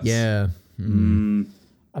 box outs. Yeah.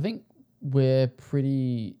 I think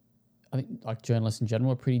like journalists in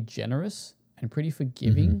general are pretty generous and pretty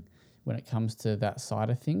forgiving when it comes to that side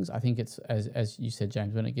of things. I think it's, as you said,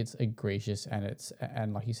 James, when it gets egregious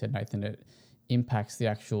and like you said, Nathan, it impacts the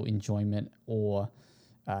actual enjoyment or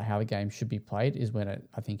how the game should be played is when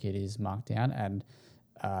I think it is marked down. And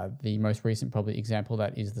the most recent probably example of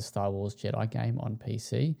that is the Star Wars Jedi game on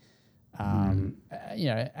PC. And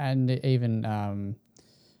even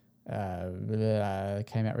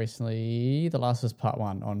came out recently, The Last of Us Part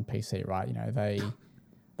 1 on PC, right?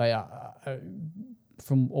 They are...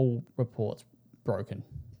 from all reports, broken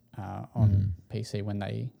on PC when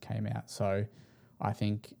they came out. So I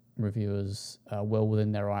think reviewers are well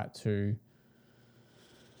within their right to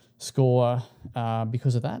score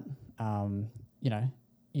because of that. You know,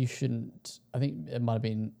 you shouldn't. I think it might have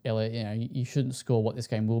been Elliot. You know, you shouldn't score what this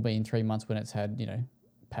game will be in 3 months when it's had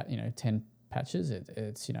 10 patches.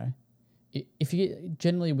 It's if you get,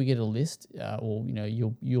 generally we get a list, or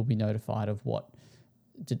you'll be notified of what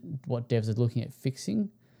devs are looking at fixing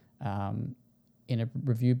in a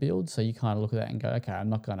review build. So you kind of look at that and go, okay, I'm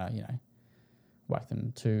not gonna whack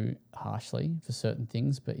them too harshly for certain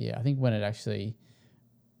things. But yeah, I think when it actually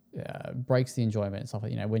breaks the enjoyment and stuff,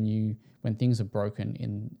 when things are broken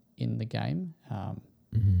in the game,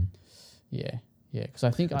 because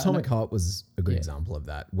I think Atomic Heart was a good example of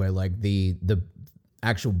that, where like the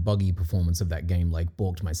actual buggy performance of that game like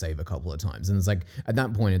balked my save a couple of times, and it's like at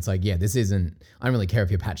that point it's like, this isn't, I don't really care if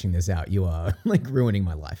you're patching this out, you are like ruining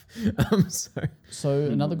my life. So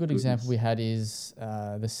another good example we had is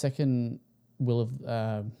the second Will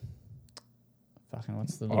of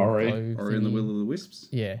what's the Ori and the Will of the Wisps.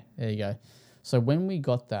 Yeah, there you go. So when we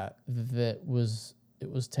got that, it was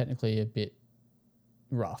technically a bit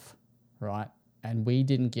rough, right? And we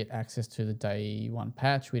didn't get access to the day one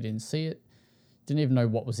patch. We didn't see it. Didn't even know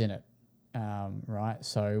what was in it, right?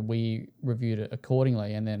 So we reviewed it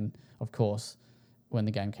accordingly. And then, of course, when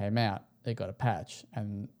the game came out, they got a patch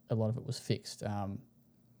and a lot of it was fixed. I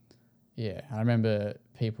remember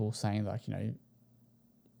people saying like,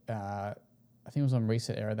 I think it was on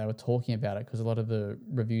Reset Era, they were talking about it because a lot of the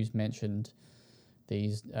reviews mentioned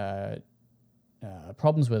these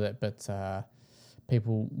problems with it, but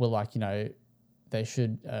people were like, they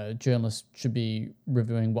should, journalists should be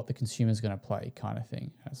reviewing what the consumer's going to play kind of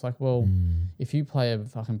thing. And it's like, well, if you play a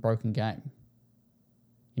fucking broken game,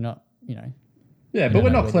 you're not, Yeah, but we're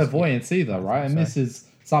not clairvoyants either, right? And this is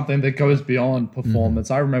something that goes beyond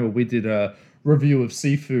performance. I remember we did a review of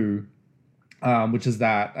Sifu, which is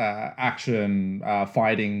that action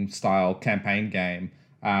fighting style campaign game.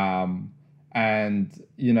 And,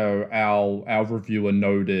 our reviewer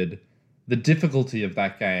noted the difficulty of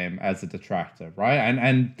that game as a detractor, right?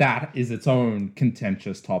 And that is its own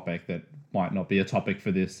contentious topic that might not be a topic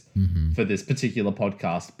for this particular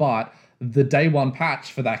podcast. But the day one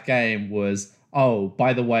patch for that game was, oh,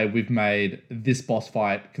 by the way, we've made this boss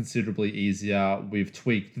fight considerably easier. We've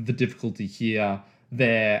tweaked the difficulty here,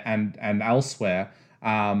 there, and elsewhere.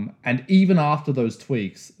 And even after those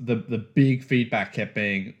tweaks, the big feedback kept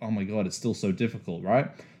being, oh my God, it's still so difficult, right?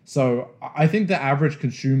 So I think the average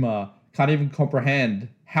consumer can't even comprehend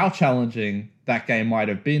how challenging that game might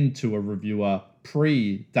have been to a reviewer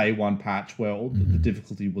pre-day one patch where all the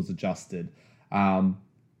difficulty was adjusted. So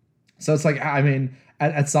it's like, I mean,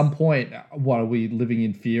 at some point, what are we living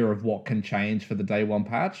in fear of what can change for the day one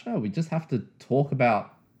patch? No, we just have to talk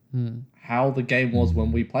about how the game was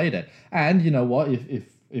when we played it. And you know what?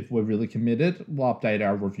 If we're really committed, we'll update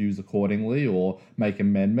our reviews accordingly or make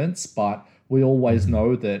amendments. But we always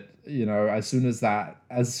know that, as soon as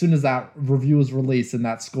that review is released and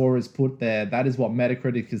that score is put there, that is what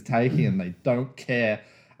Metacritic is taking, and they don't care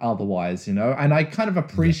otherwise, And I kind of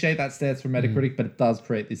appreciate that stance from Metacritic, but it does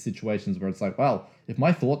create these situations where it's like, well, if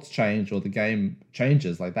my thoughts change or the game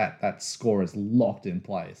changes, like that score is locked in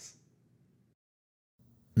place.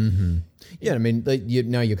 Yeah, I mean,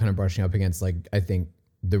 now you're kind of brushing up against, like, I think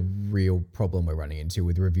the real problem we're running into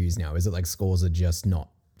with reviews now is that like scores are just not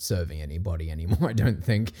serving anybody anymore. I don't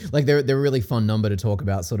think, like, they're a really fun number to talk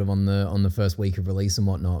about sort of on the first week of release and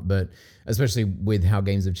whatnot, but especially with how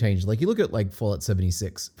games have changed. Like you look at like Fallout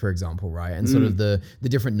 76, for example, right? And sort of the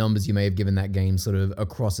different numbers you may have given that game sort of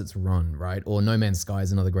across its run, right? Or No Man's Sky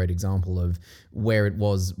is another great example of where it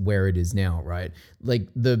was, where it is now, right? Like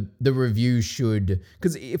the review should,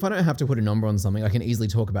 because if I don't have to put a number on something, I can easily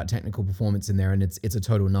talk about technical performance in there and it's a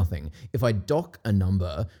total nothing. If I dock a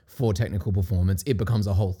number for technical performance, it becomes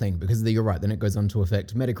a whole thing, because you're right, then it goes on to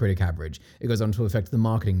affect Metacritic average. It goes on to affect the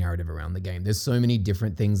marketing narrative around the game. There's so many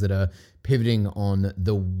different things that are pivoting on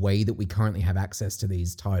the way that we currently have access to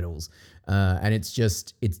these titles. And it's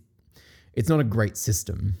not a great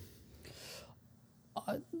system.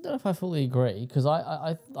 I don't know if I fully agree, because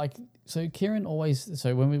I like, so Kieran always,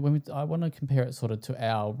 so when we I want to compare it sort of to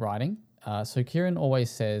our writing. So Kieran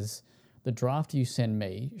always says the draft you send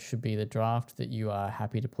me should be the draft that you are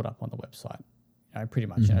happy to put up on the website. Pretty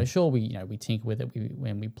much. Sure, we tinker with it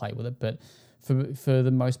when we play with it, but for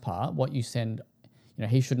the most part, what you send,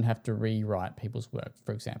 he shouldn't have to rewrite people's work,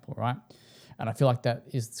 for example, right? And I feel like that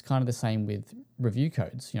is kind of the same with review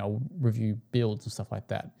codes, review builds and stuff like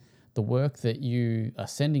that. The work that you are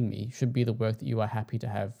sending me should be the work that you are happy to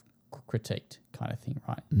have critiqued, kind of thing,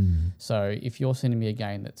 right? So if you're sending me a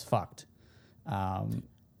game that's fucked,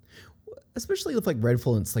 especially with like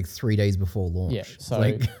Redfall, it's like 3 days before launch. Yeah, so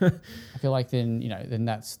like, I feel like then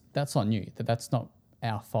that's on you. That's not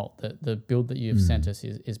our fault. The build that you've sent us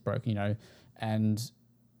is broken, and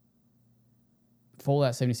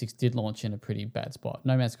Fallout 76 did launch in a pretty bad spot.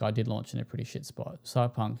 No Man's Sky did launch in a pretty shit spot.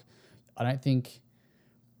 Cyberpunk, I don't think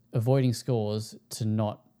avoiding scores to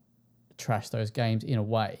not trash those games in a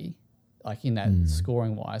way, like in that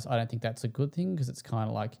scoring wise, I don't think that's a good thing, because it's kind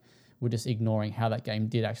of like we're just ignoring how that game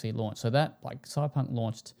did actually launch. So that, like, Cyberpunk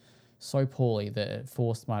launched so poorly that it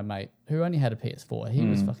forced my mate, who only had a PS4, he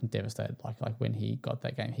was fucking devastated. Like when he got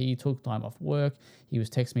that game, he took time off work. He was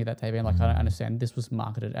texting me that day being like, I don't understand. This was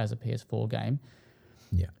marketed as a PS4 game.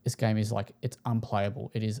 yeah. This game is like, it's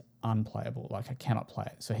unplayable. It is unplayable. Like, I cannot play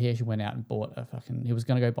it. So he actually went out and bought he was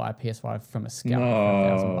going to go buy a PS5 from a scalper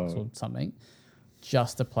for $1,000 or something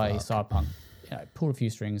just to play Cyberpunk. Pulled a few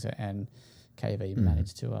strings, and KV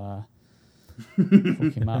managed to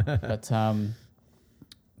hook him up.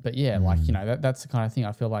 But yeah, like, that's the kind of thing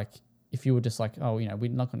I feel like if you were just like, oh, we're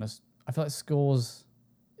not going to, I feel like scores,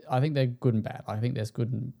 I think they're good and bad. I think there's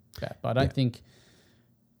good and bad, but I don't think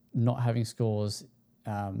not having scores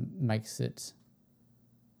makes it,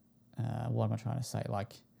 what am I trying to say?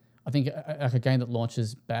 Like, I think a game that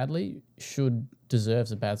launches badly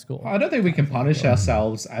deserves a bad score. I don't think we can punish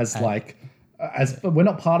ourselves as we're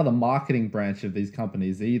not part of the marketing branch of these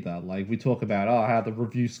companies either. Like, we talk about how the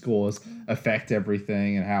review scores affect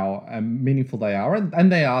everything and how meaningful they are,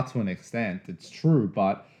 and they are to an extent. It's true,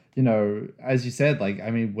 but as you said, like,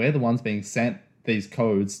 I mean, we're the ones being sent these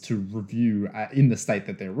codes to review in the state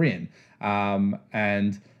that they're in.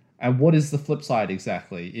 And what is the flip side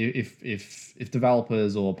exactly? If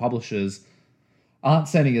developers or publishers aren't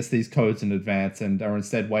sending us these codes in advance and are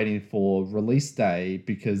instead waiting for release day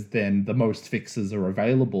because then the most fixes are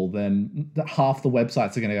available, then half the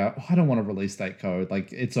websites are going to go, I don't want a release date code.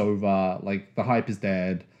 Like, it's over. Like, the hype is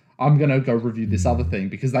dead. I'm going to go review this other thing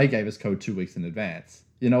because they gave us code 2 weeks in advance.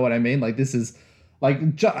 You know what I mean? Like, this is like,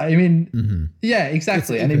 yeah,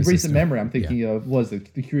 exactly. And in recent memory, I'm thinking of,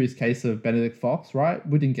 the Curious Case of Benedict Fox, right?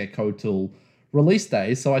 We didn't get code till release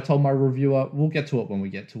day. So I told my reviewer, we'll get to it when we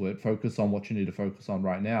get to it. Focus on what you need to focus on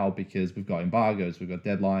right now, because we've got embargoes, we've got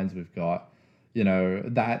deadlines, we've got,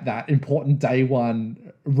 that important day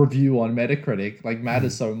one review on Metacritic, like,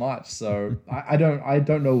 matters so much. So I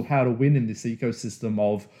don't know how to win in this ecosystem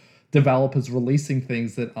of developers releasing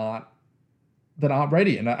things that aren't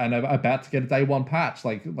ready and are about to get a day one patch,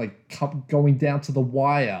 like going down to the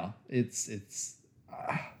wire. It's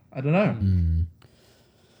I don't know.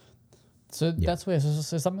 So that's where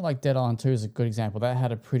so something like Dead Island 2 is a good example. That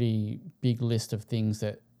had a pretty big list of things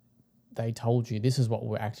that they told you, this is what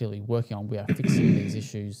we're actually working on. We are fixing these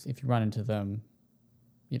issues. If you run into them,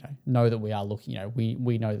 know that we are looking.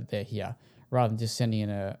 We know that they're here, rather than just sending in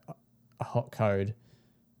a hot code,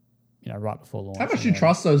 right before launch. How much do you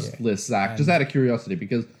trust those lists, Zach? Just out of curiosity,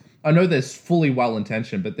 because I know they're fully well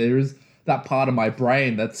intentioned, but there is that part of my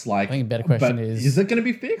brain that's like, I think a better question is it going to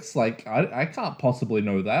be fixed? Like, I can't possibly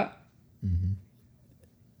know that. Mm-hmm.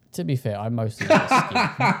 To be fair, I mostly just skip.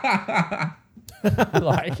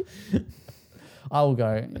 Like, I will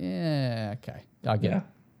go, yeah, okay, I get it.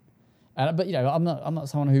 But I'm not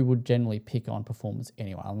someone who would generally pick on performance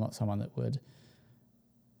anyway. I'm not someone that would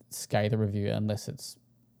scathe the review unless it's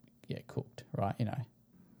cooked, right?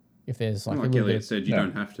 If there's like Elliot said, you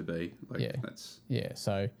don't have to be. Like, that's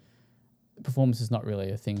so performance is not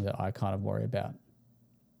really a thing that I kind of worry about,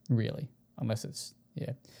 really, unless it's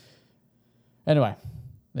Anyway,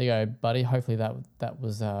 there you go, buddy. Hopefully that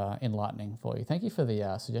was enlightening for you. Thank you for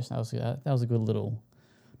the suggestion. That was a good little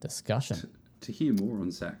discussion. To hear more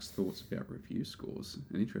on Zach's thoughts about review scores,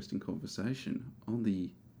 an interesting conversation on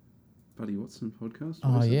the Buddy Watson podcast.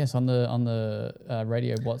 Oh yes, on the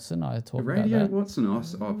Radio Watson, I talked about that. Radio Watson. I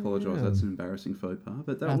apologise. That's an embarrassing faux pas,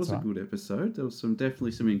 but that was a good episode. There was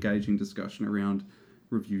definitely some engaging discussion around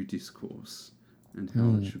review discourse and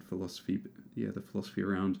how it should the philosophy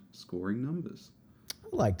around scoring numbers.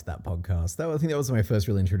 I liked that podcast. I think that was my first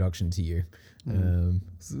real introduction to you.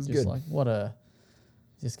 This is good. Like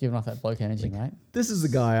just giving off that bloke energy, mate. This is the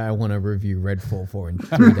guy I want to review Redfall for in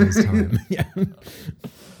 3 days' time.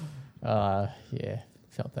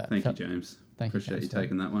 Felt that. Thank you, James. Appreciate you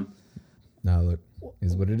taking that one. No, look,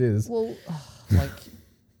 is what it is. Well,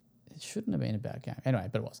 it shouldn't have been a bad game. Anyway,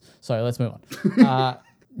 but it was. So let's move on.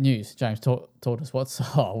 News, James. Talk told us what's.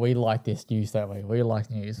 Oh, we like this news, don't we? We like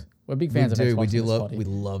news. We're big fans of Xbox. We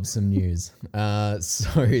love some news.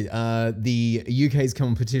 The UK's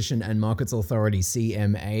Competition and Markets Authority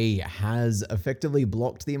 (CMA) has effectively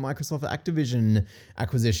blocked the Microsoft Activision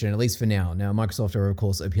acquisition, at least for now. Now, Microsoft are of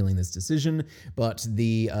course appealing this decision, but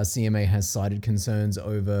the CMA has cited concerns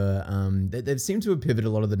over. They've seemed to have pivoted a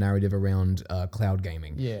lot of the narrative around cloud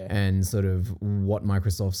gaming, and sort of what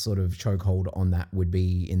Microsoft's sort of chokehold on that would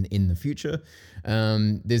be in the future.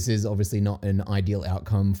 This is obviously not an ideal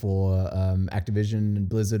outcome for Activision,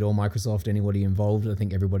 Blizzard, or Microsoft, anybody involved. I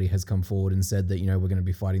think everybody has come forward and said that, we're going to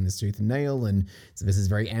be fighting this tooth and nail, and so this is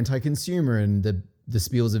very anti-consumer, and the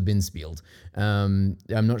spiels have been spieled. I'm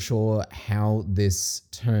not sure how this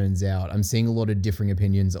turns out. I'm seeing a lot of differing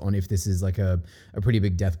opinions on if this is like a pretty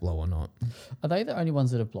big death blow or not. Are they the only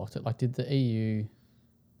ones that have blocked it? Like, did the EU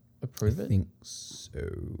approve it? I think so,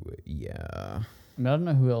 yeah. I mean, I don't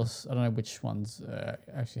know who else. I don't know which ones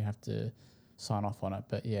actually have to sign off on it,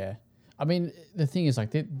 but yeah. I mean, the thing is,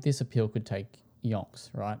 like, this appeal could take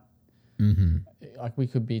yonks, right? Mm-hmm. Like, we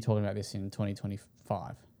could be talking about this in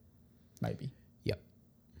 2025, maybe. Yep.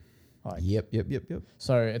 Like, Yep.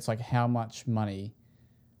 So it's like, how much money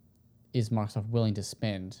is Microsoft willing to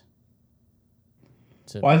spend?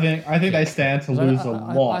 Well, I think they stand to lose a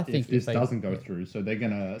lot if this doesn't go through. So they're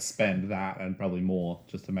going to spend that and probably more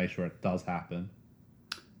just to make sure it does happen.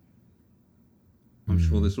 I'm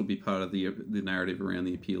sure this will be part of the narrative around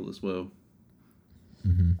the appeal as well.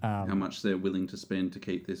 Mm-hmm. How much they're willing to spend to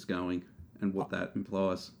keep this going and what that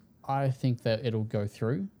implies. I think that it'll go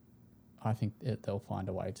through. I think they'll find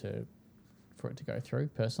a way for it to go through,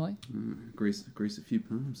 personally. Grease a few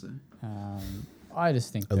palms there. I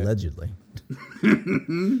just think that... Allegedly.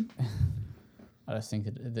 I just think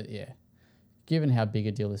that, given how big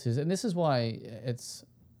a deal this is, and this is why it's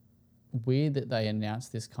weird that they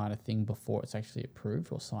announced this kind of thing before it's actually approved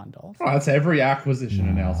or signed off. Oh, that's every acquisition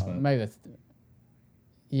announcement. Maybe that's...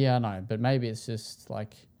 Yeah, I know, but maybe it's just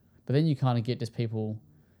like... But then you kind of get just people...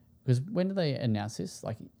 Because when did they announce this?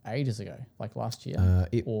 Like ages ago, like last year?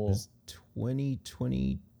 It was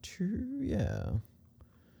 2022, yeah.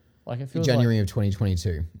 Like it feels January of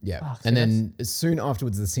 2022, yeah. And then soon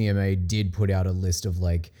afterwards, the CMA did put out a list of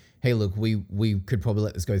like, hey, look, we could probably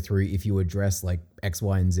let this go through if you address like X,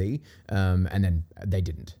 Y, and Z. And then they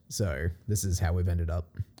didn't. So this is how we've ended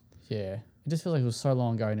up. Yeah. It just feels like it was so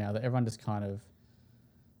long ago now that everyone just kind of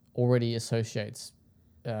already associates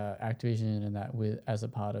Activision and that as a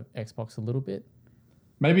part of Xbox a little bit.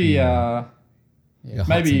 Maybe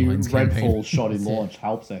maybe Redfall shoddy That's launch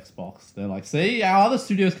helps Xbox. They're like, see, our other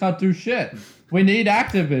studios can't do shit. We need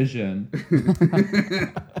Activision.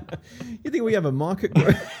 You think we have a market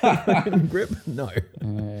grip? No.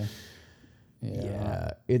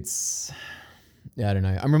 Yeah. It's... Yeah, I don't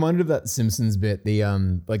know. I'm reminded of that Simpsons bit, the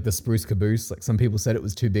like the spruce caboose. Like some people said it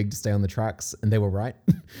was too big to stay on the tracks, and they were right.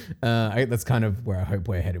 That's kind of where I hope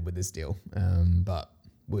we're headed with this deal. But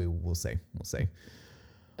we'll see. We'll see.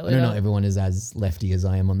 Elliot, I know not everyone is as lefty as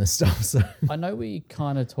I am on this stuff. So I know we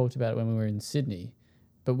kind of talked about it when we were in Sydney,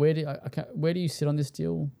 but where do you sit on this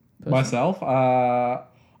deal? Personally? Myself, I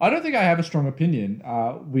don't think I have a strong opinion.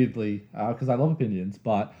 Weirdly, because I love opinions,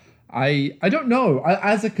 but I don't know.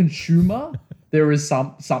 As a consumer. There is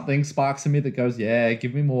something sparks in me that goes, yeah,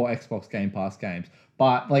 give me more Xbox Game Pass games.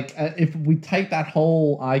 But like, if we take that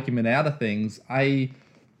whole argument out of things, I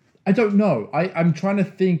don't know. I'm trying to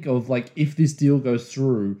think of like, if this deal goes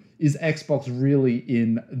through, is Xbox really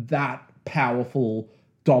in that powerful,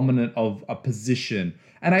 dominant of a position?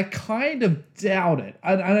 And I kind of doubt it.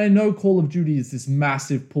 And I know Call of Duty is this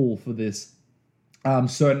massive pull for this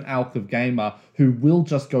certain alk of gamer who will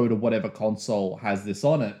just go to whatever console has this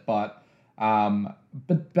on it, but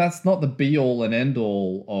that's not the be all and end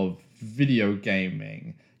all of video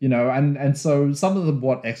gaming, and so some of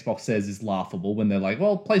what Xbox says is laughable when they're like,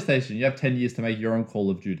 well, PlayStation, you have 10 years to make your own Call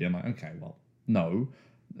of Duty. I'm like, okay, well, no,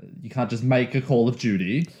 you can't just make a Call of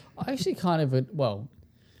Duty. I actually kind of, I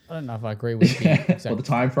don't know if I agree with the exact or the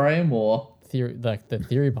time frame or theory, like the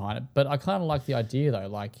theory behind it, but I kind of like the idea though,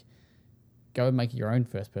 like, go and make your own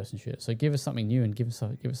first-person shooter. So give us something new and give us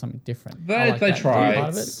something different. They tried.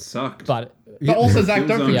 It sucked. But also, Zach,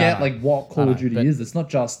 don't forget like what Call of Duty is. It's not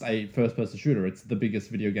just a first-person shooter. It's the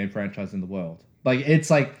biggest video game franchise in the world. Like it's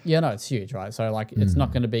like it's huge, right? So like it's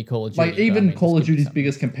not going to be Call of Duty. Like even Call of Duty's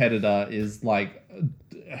biggest competitor is like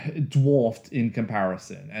dwarfed in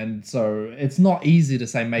comparison, and so it's not easy to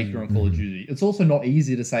say make your own Call of Duty. It's also not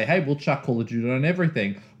easy to say, hey, we'll chuck Call of Duty on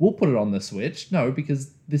everything. We'll put it on the Switch. No,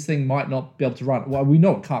 because this thing might not be able to run. Well, we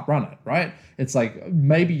know it can't run it, right? It's like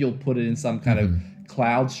maybe you'll put it in some kind of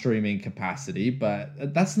cloud streaming capacity,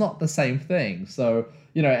 but that's not the same thing. So,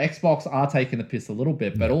 Xbox are taking the piss a little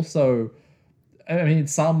bit, but also, I mean,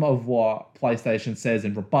 some of what PlayStation says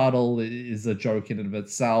in rebuttal is a joke in and of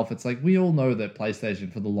itself. It's like, we all know that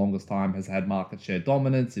PlayStation for the longest time has had market share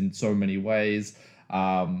dominance in so many ways.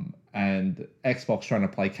 And Xbox trying to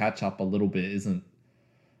play catch up a little bit isn't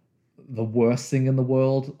the worst thing in the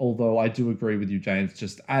world. Although I do agree with you, James,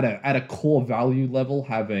 just at a core value level,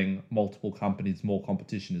 having multiple companies, more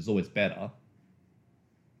competition is always better.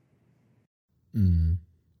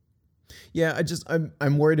 Yeah,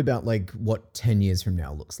 I'm worried about like what 10 years from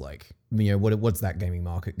now looks like. What's that gaming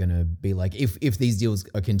market gonna be like if these deals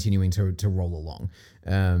are continuing to roll along?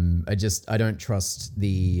 I don't trust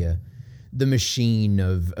the machine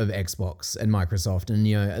of Xbox and Microsoft.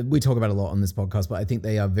 And, we talk about it a lot on this podcast, but I think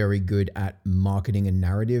they are very good at marketing a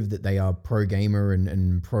narrative that they are pro gamer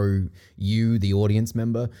and pro you, the audience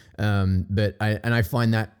member. But I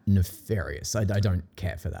find that nefarious. I don't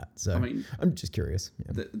care for that. So I'm just curious.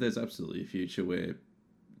 Yeah. There's absolutely a future where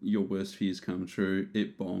your worst fears come true.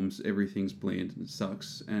 It bombs, everything's bland and it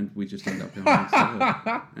sucks, and we just end up behind the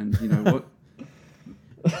server. And you know what?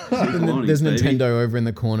 There's Nintendo over in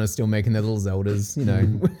the corner still making their little Zeldas,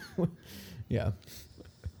 Yeah.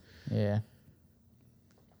 Yeah.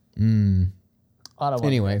 I don't want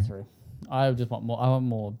Anyway. to go through. I just want more. I want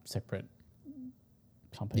more separate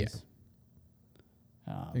companies.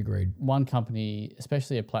 Agreed. One company,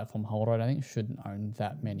 especially a platform holder, I don't think shouldn't own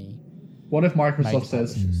that many. What if Microsoft Major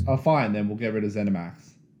says, "Oh, fine, then we'll get rid of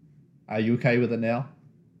ZeniMax"? Are you okay with it now?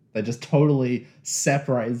 They just totally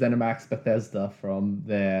separate ZeniMax Bethesda from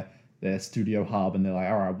their studio hub, and they're like,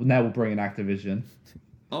 all right, well, now we'll bring in Activision.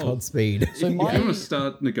 Godspeed. So if you want to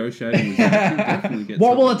start negotiating with that, definitely get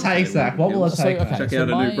what will it take, Zach? What will it take? Check out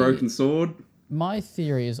a new broken sword. My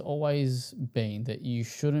theory has always been that you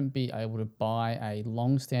shouldn't be able to buy a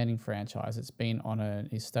long-standing franchise that's been on an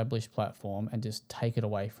established platform and just take it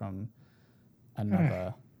away from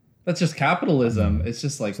another... That's just capitalism. It's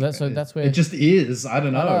just like so that's where it just is. I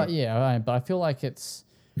don't know. But I feel like it's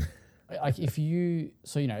like if you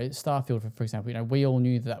Starfield for example, we all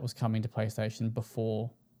knew that was coming to PlayStation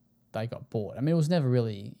before they got bought. I mean, it was never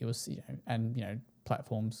really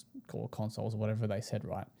platforms or consoles or whatever they said,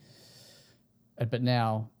 right? But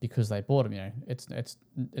now because they bought them,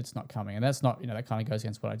 it's not coming, and that's not that kind of goes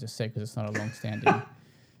against what I just said because it's not a long-standing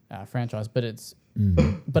franchise, but it's.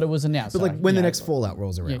 But it was announced. But when the next Fallout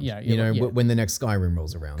rolls around, when the next Skyrim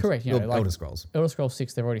rolls around, correct. Elder Scrolls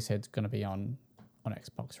 6, they've already said it's going to be on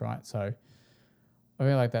Xbox, right? So I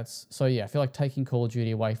feel like that's I feel like taking Call of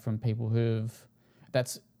Duty away from people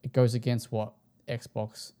it goes against what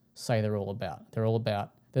Xbox say they're all about. They're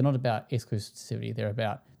not about exclusivity. They're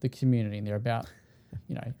about the community, and they're about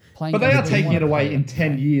playing. But they are taking it away in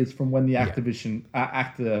 10 years from when the Activision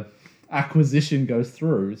acquisition goes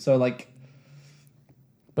through. So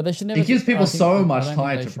but they should never. It gives people so much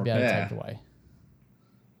time to Be able prepare. to take it away.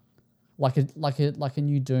 Like a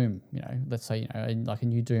new Doom, let's say like a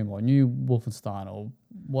new Doom or a new Wolfenstein or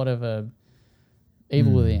whatever.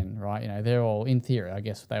 Evil Within, right? They're all in theory. I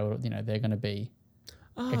guess they were. They're going to be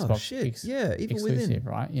Xbox Evil exclusive, Within.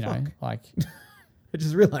 right? I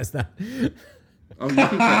just realized that. Oh, you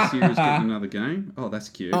think that series getting another game? Oh, that's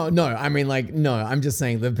cute. Oh no, I mean no. I'm just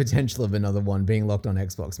saying the potential of another one being locked on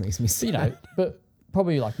Xbox makes me sad. But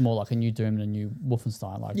probably more like a new Doom and a new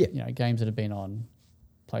Wolfenstein, games that have been on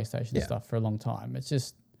PlayStation and stuff for a long time.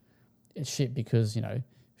 It's shit because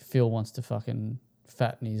Phil wants to fucking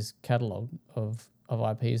fatten his catalog of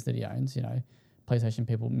IPs that he owns. PlayStation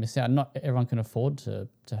people miss out. Not everyone can afford to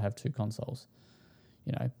have two consoles.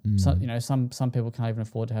 Some people can't even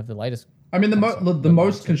afford to have the latest. I mean, the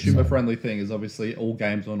most consumer friendly thing is obviously all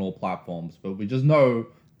games on all platforms, but we just know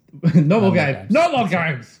no more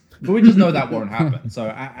games. But we just know that won't happen. So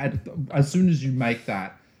as soon as you make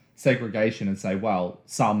that segregation and say, well,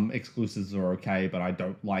 some exclusives are okay, but I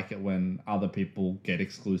don't like it when other people get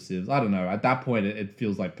exclusives. I don't know. At that point, it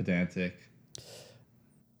feels like pedantic.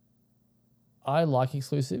 I like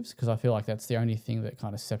exclusives because I feel like that's the only thing that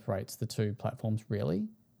kind of separates the two platforms really.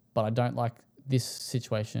 But I don't like this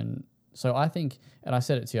situation. So I think, and I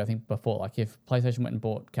said it to you, I think before, like if PlayStation went and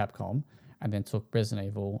bought Capcom and then took Resident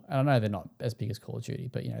Evil, and I know they're not as big as Call of Duty,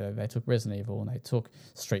 but they took Resident Evil and they took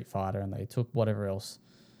Street Fighter and they took whatever else,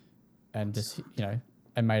 and just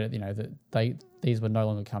and made it that these were no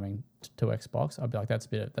longer coming to Xbox. I'd be like,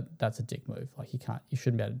 that's a dick move. Like you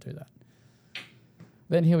shouldn't be able to do that.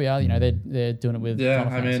 Then here we are, they're doing it with Final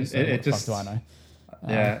Fantasy, so what the fuck do I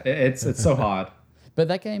know? It's so hard. But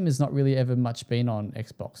that game has not really ever much been on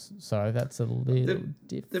Xbox, so that's a little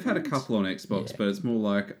different. They've had a couple on Xbox, but it's more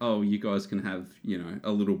like, oh, you guys can have,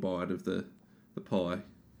 a little bite of the pie.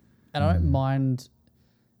 And I don't mind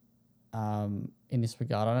in this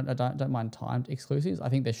regard. I don't mind timed exclusives. I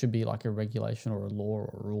think there should be like a regulation or a law or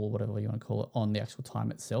a rule, whatever you want to call it, on the actual time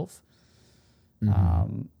itself.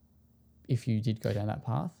 If you did go down that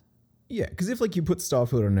path. Yeah, because if like you put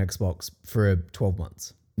Starfield on Xbox for 12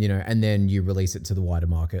 months, and then you release it to the wider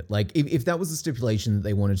market, like if that was a stipulation that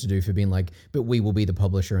they wanted to do for being like, but we will be the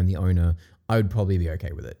publisher and the owner, I would probably be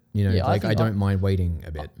okay with it. I don't mind waiting a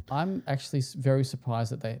bit. I'm actually very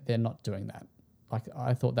surprised that they're not doing that. Like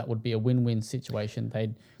I thought that would be a win-win situation.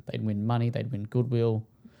 They'd win money, they'd win goodwill.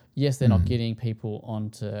 Yes, they're not getting people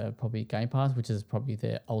onto probably Game Pass, which is probably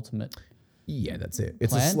their ultimate. Yeah, that's it.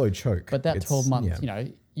 It's plan. A slow choke. But that 12 months,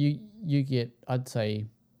 you get, I'd say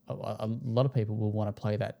a lot of people will want to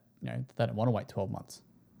play that, they don't want to wait 12 months.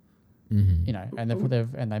 And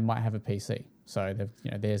they might have a PC. So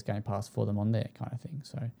there's Game Pass for them on there kind of thing.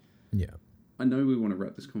 So yeah. I know we want to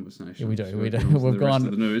wrap this conversation. Yeah, we do. So We've the gone rest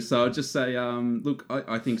of the news. So I'll just say, look,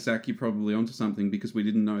 I think Zach, you're probably onto something because we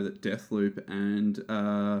didn't know that Deathloop and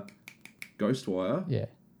Ghostwire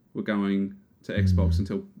were going to Xbox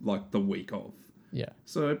until like the week of. Yeah.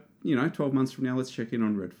 So 12 months from now, let's check in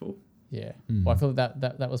on Redfall. Yeah. Well, I feel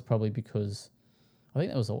that was probably because I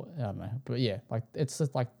think that was all. I don't know, but yeah, like it's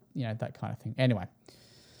just like that kind of thing. Anyway.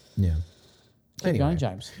 Yeah. Keep going,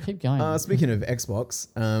 James. Keep going. Speaking of Xbox,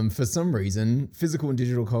 for some reason, physical and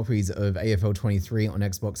digital copies of AFL 23 on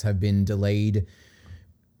Xbox have been delayed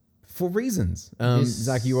for reasons.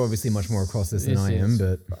 Zach, you're obviously much more across this than I am,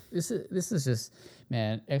 but this is just,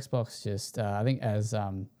 man, Xbox just, I think as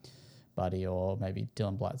Buddy or maybe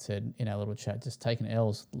Dylan Blight said in our little chat, just taking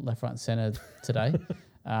L's left, right, and center today.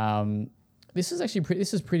 This is actually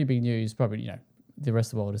this is pretty big news. Probably the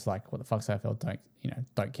rest of the world is like, what the fuck's AFL?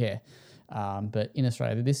 Don't care. But in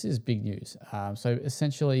Australia, this is big news. So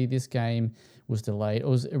essentially, this game was delayed. It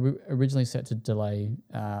was originally set to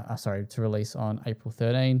release on April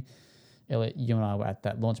 13. Elliot, you and I were at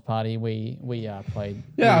that launch party. We played.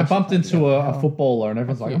 Yeah, I bumped into a footballer, and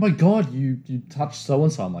everyone's like, "Oh my god, you touched so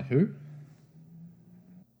and so." I'm like, "Who?"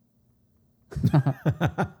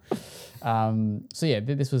 So yeah,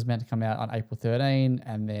 this was meant to come out on April 13,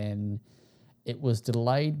 and then it was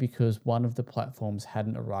delayed because one of the platforms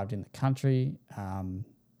hadn't arrived in the country,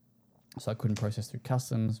 so I couldn't process through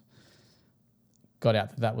customs. Got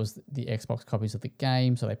out that was the Xbox copies of the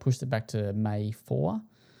game, so they pushed it back to May 4.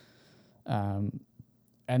 And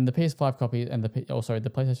the PS5 copy and the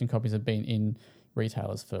PlayStation copies have been in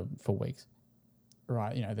retailers for weeks.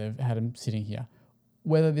 Right, they've had them sitting here.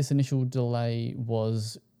 Whether this initial delay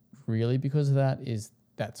was really because of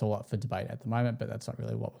that's all up for debate at the moment, but that's not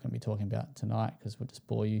really what we're going to be talking about tonight because we'll just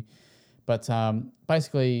bore you. But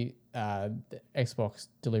basically, the Xbox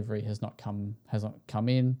delivery has not come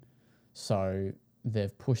in, so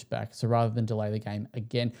they've pushed back. So rather than delay the game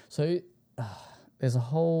again, so there's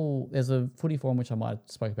a footy forum which I might have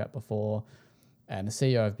spoke about before, and the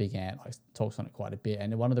CEO of Big Ant talks on it quite a bit.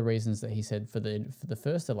 And one of the reasons that he said for the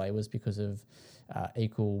first delay was because of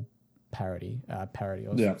equal parity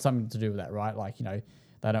or something to do with that, right?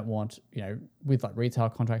 They don't want, with retail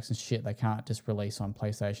contracts and shit, they can't just release on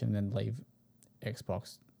PlayStation and then leave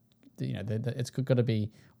Xbox. It's got to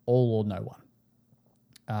be all or no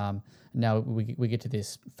one. Now we get to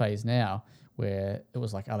this phase now where it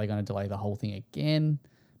was like, are they going to delay the whole thing again?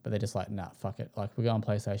 But they're just like, nah, fuck it. We'll go on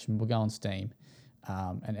PlayStation, we'll go on Steam,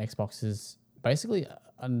 and Xbox is basically,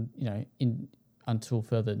 until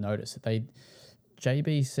further notice.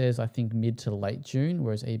 JB says, I think mid to late June,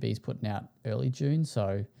 whereas EB's putting out early June.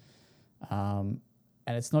 So, and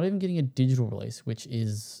it's not even getting a digital release, which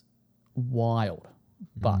is wild,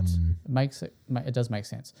 but it does make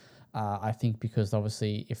sense. I think because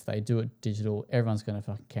obviously if they do it digital, everyone's going to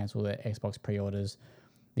fucking cancel their Xbox pre-orders.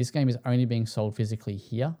 This game is only being sold physically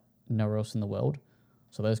here, nowhere else in the world.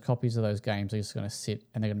 So those copies of those games are just going to sit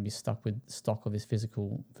and they're going to be stuck with stock of this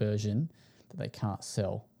physical version that they can't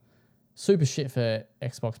sell. Super shit for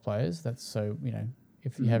Xbox players. That's so,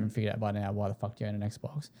 if you haven't figured out by now why the fuck do you own an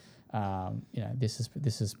Xbox,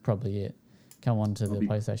 this is probably it. Come on to the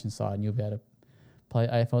PlayStation side and you'll be able to play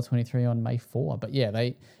AFL 23 on May 4. But yeah,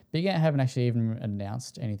 Big Ant haven't actually even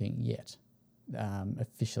announced anything yet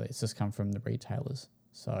officially. It's just come from the retailers.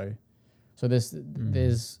 So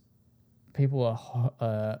there's people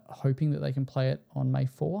are hoping that they can play it on May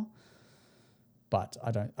 4, but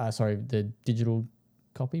the digital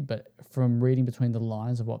copy, but from reading between the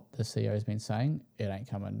lines of what the CEO has been saying, it ain't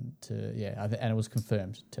coming to, and it was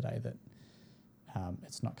confirmed today that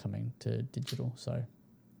it's not coming to digital. So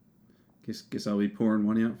Guess I'll be pouring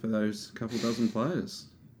one out for those couple dozen players.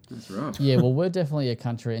 That's right. yeah, well, we're definitely a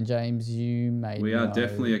country, and James, you may We are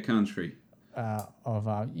definitely a country.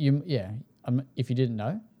 if you didn't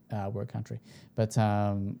know, we're a country, but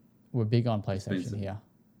we're big on PlayStation here.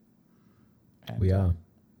 And, We are.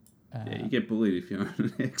 Yeah, you get bullied if you own an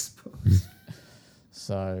Xbox.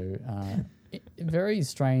 So very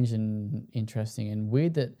strange and interesting and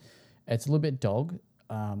weird that it's a little bit dog.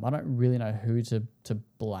 I don't really know who to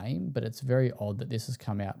blame, but it's very odd that this has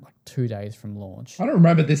come out like 2 days from launch. I don't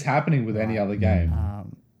remember this happening with any other game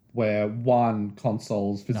where one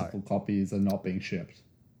console's physical copies are not being shipped.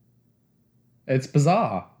 It's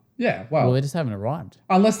bizarre. Yeah, Well, they just haven't arrived.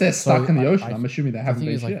 unless they're stuck in the ocean, I'm assuming they haven't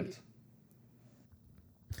been shipped.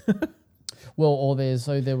 Well, or there's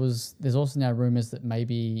also now rumors that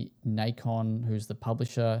maybe Nacon, who's the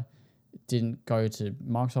publisher, didn't go to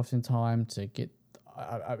Microsoft in time to get.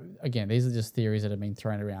 Again, these are just theories that have been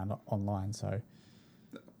thrown around online. So,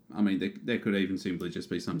 I mean, there could even simply just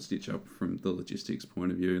be some stitch up from the logistics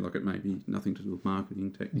point of view. Like it may be nothing to do with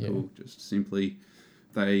marketing, technical, just simply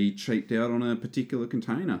they cheaped out on a particular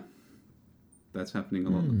container. That's happening a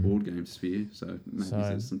lot in the board game sphere. So maybe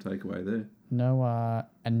there's some takeaway there.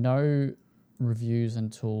 No reviews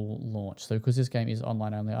until launch. So because this game is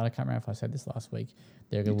online only, I can't remember if I said this last week.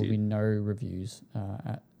 There will be no reviews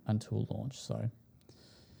until launch. So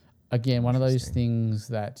again, one of those things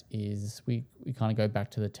that is we kind of go back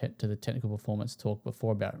to the technical performance talk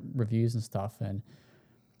before about reviews and stuff, and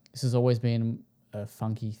this has always been a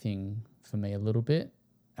funky thing for me a little bit,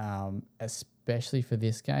 especially for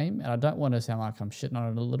this game. And I don't want to sound like I'm shitting on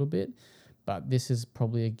it a little bit, but this is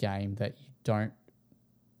probably a game that you don't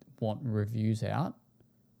want reviews out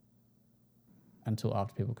until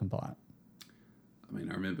after people can buy it. I mean,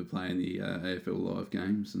 I remember playing the AFL Live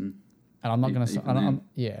games, and I'm not going to.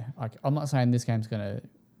 I'm not saying this game's going to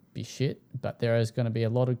be shit, but there is going to be a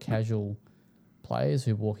lot of casual players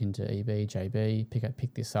who walk into EB, JB,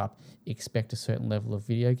 pick this up, expect a certain level of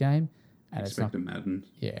video game, and expect a Madden.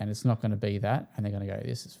 Yeah, and it's not going to be that, and they're going to go,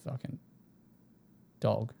 "This is fucking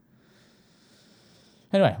dog."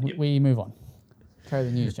 Anyway, we move on. Carry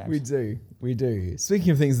the news, James. We do.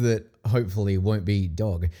 Speaking of things that hopefully won't be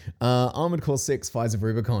dog, Armored Core 6 Fires of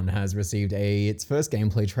Rubicon has received its first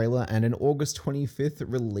gameplay trailer and an August 25th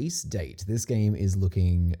release date. This game is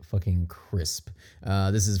looking fucking crisp.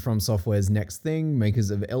 This is from Software's next thing, makers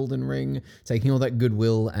of Elden Ring, taking all that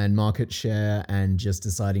goodwill and market share and just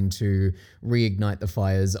deciding to reignite the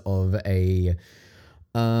fires of a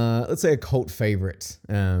let's say a cult favorite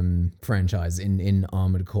franchise in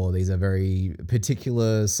Armored Core. These are very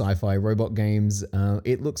particular sci-fi robot games.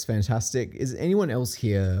 It looks fantastic. Is anyone else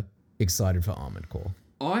here excited for Armored Core?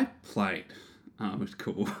 I played Armored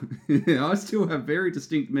Core. I still have very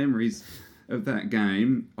distinct memories of that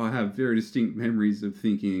game. I have very distinct memories of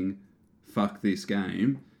thinking, fuck this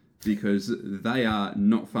game, because they are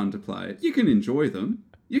not fun to play. You can enjoy them.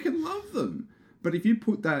 You can love them. But if you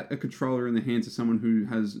put a controller in the hands of someone who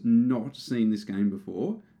has not seen this game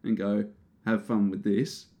before and go, have fun with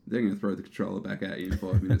this, they're going to throw the controller back at you in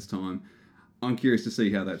 5 minutes' time. I'm curious to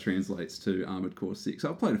see how that translates to Armored Core 6.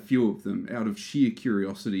 I've played a few of them out of sheer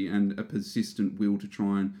curiosity and a persistent will to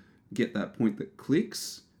try and get that point that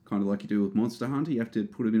clicks, kind of like you do with Monster Hunter. You have to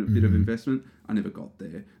put in a bit of investment. I never got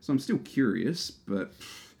there. So I'm still curious, but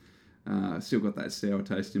still got that sour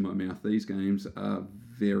taste in my mouth. These games are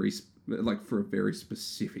for a very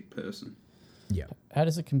specific person. Yeah. How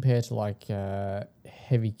does it compare to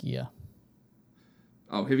Heavy Gear?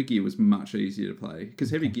 Oh, Heavy Gear was much easier to play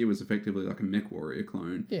because Heavy Gear was effectively like a MechWarrior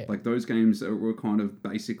clone. Yeah. Like those games were kind of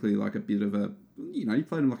basically like a bit of a, you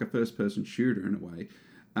played them like a first-person shooter in a way.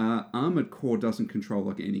 Armored Core doesn't control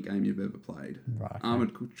like any game you've ever played. Right.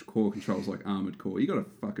 Armored Core controls like Armored Core. You got to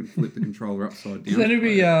fucking flip the controller upside down. Does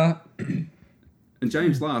anybody... And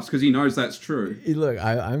James laughs because he knows that's true. Look,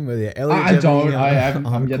 I'm with you. Elliot,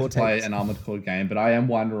 I'm yet to play an Armored Core game, but I am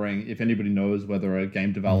wondering if anybody knows whether a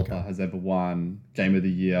game developer has ever won Game of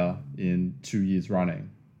the Year in 2 years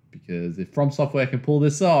running. Because if From Software can pull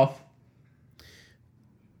this off...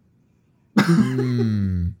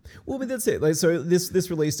 Well, but that's it. Like, so this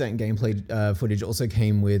release date and gameplay footage also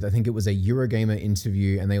came with, I think it was a Eurogamer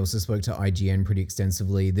interview, and they also spoke to IGN pretty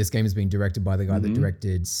extensively. This game has been directed by the guy that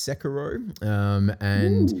directed Sekiro,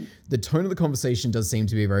 and the tone of the conversation does seem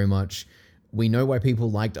to be very much, we know why people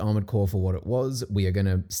liked Armored Core for what it was. We are going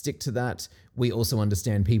to stick to that. We also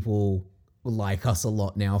understand people like us a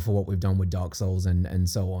lot now for what we've done with Dark Souls and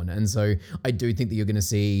so on. And so I do think that you're going to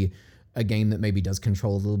see a game that maybe does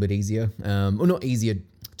control a little bit easier, or not easier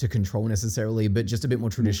to control necessarily, but just a bit more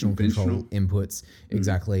traditional control inputs.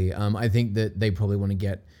 Exactly. I think that they probably want to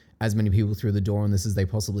get as many people through the door on this as they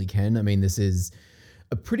possibly can. I mean, this is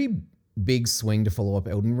a pretty big swing to follow up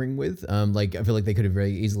Elden Ring with. Like, I feel like they could have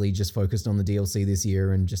very easily just focused on the DLC this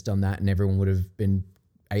year and just done that, and everyone would have been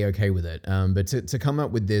A-okay with it. But to come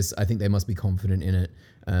up with this, I think they must be confident in it.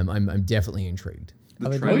 I'm definitely intrigued. Are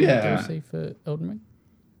they doing DLC for Elden Ring?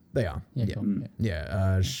 They are. Yeah. Cool.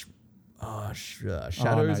 Yeah.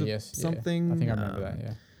 Shadows of something. Yeah. I think I remember that.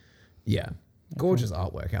 Yeah. Yeah. Gorgeous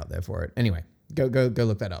artwork out there for it. Anyway, go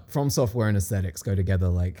look that up. From Software and aesthetics go together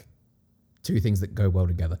like two things that go well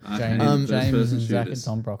together. James and Zach and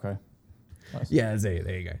Tom Brocco. Nice. Yeah,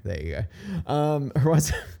 there you go.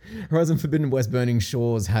 Horizon Forbidden West Burning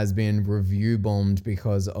Shores has been review bombed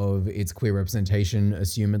because of its queer representation,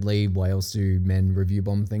 assumedly. Why else do men review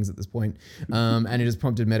bomb things at this point? And it has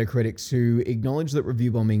prompted Metacritic to acknowledge that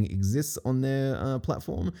review bombing exists on their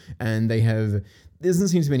platform, and there doesn't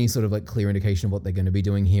seem to be any sort of like clear indication of what they're going to be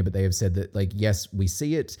doing here, but they have said that, like, yes, we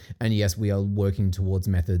see it, and yes, we are working towards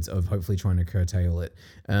methods of hopefully trying to curtail it.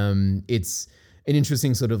 It's an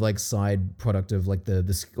interesting sort of like side product of like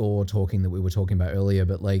the score talking that we were talking about earlier,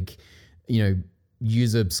 but like, you know,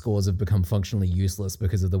 user scores have become functionally useless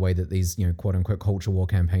because of the way that these, you know, quote unquote culture war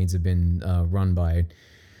campaigns have been run by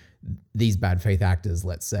these bad faith actors,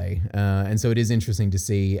 let's say. And so it is interesting to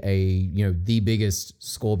see the biggest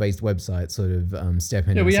score-based website sort of step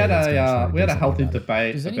in. Yeah, we had a healthy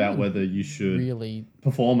debate about whether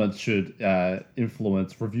performance should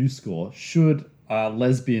influence review score. Should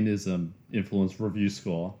lesbianism influence review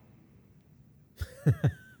score?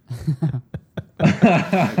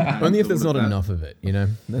 Only if there's not enough of it, you know.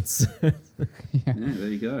 That's yeah, there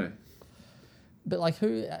you go. But like,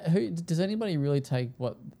 who does anybody really take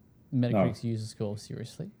what Metacritic's user score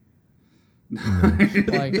seriously?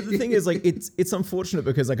 Like, but the thing is, like, it's unfortunate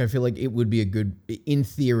because, like, I feel like it would be in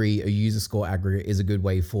theory, a user score aggregate is a good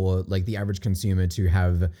way for like the average consumer to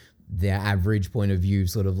have their average point of view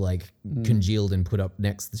sort of like congealed and put up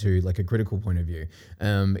next to like a critical point of view.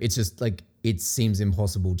 It's just like, it seems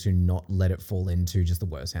impossible to not let it fall into just the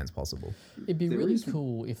worst hands possible. It'd be really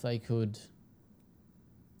cool if they could,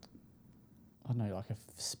 I don't know, like a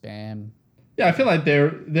spam. Yeah, I feel like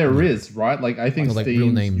there is, right? Like, I think like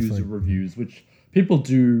Steam's user reviews, which people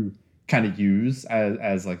do kind of use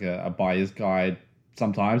as like a buyer's guide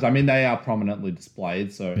sometimes. I mean, they are prominently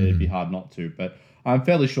displayed, so it'd be hard not to, but I'm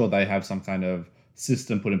fairly sure they have some kind of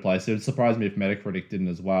system put in place. It would surprise me if Metacritic didn't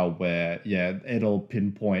as well, where, yeah, it'll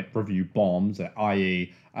pinpoint review bombs,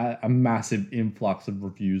 i.e. a massive influx of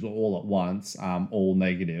reviews all at once, all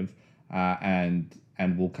negative, and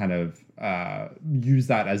we'll kind of use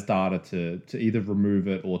that as data to either remove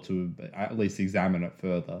it or to at least examine it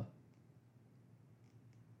further.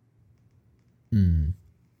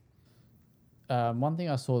 One thing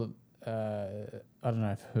I saw, I don't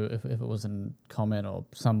know if it was a comment or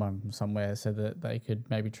someone somewhere said that they could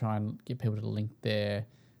maybe try and get people to link their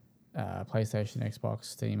PlayStation, Xbox,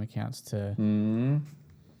 Steam accounts to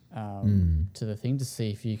the thing to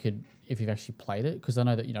see if you've actually played it, because I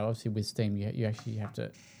know that, you know, obviously with Steam you actually have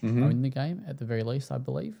to own the game at the very least, I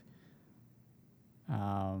believe.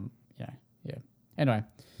 Yeah. Anyway.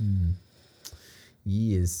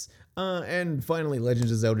 Yes. And finally, Legend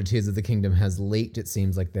of Zelda Tears of the Kingdom has leaked. It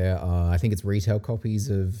seems like there are, I think it's retail copies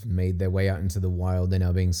have made their way out into the wild. They're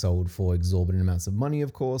now being sold for exorbitant amounts of money,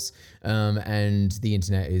 of course. And the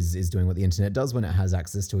internet is doing what the internet does when it has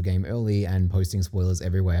access to a game early and posting spoilers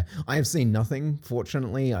everywhere. I have seen nothing,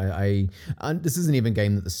 fortunately. This isn't even a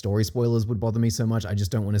game that the story spoilers would bother me so much. I just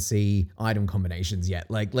don't want to see item combinations yet.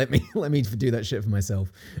 Like, let me do that shit for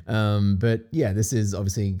myself. But yeah, this is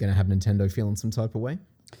obviously going to have Nintendo feeling some type of way.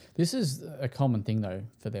 This is a common thing, though,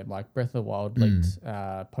 for them. Like, Breath of the Wild leaked,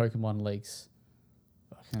 Pokemon leaks.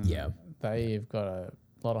 They've got a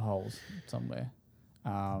lot of holes somewhere.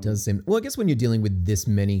 Does seem... Well, I guess when you're dealing with this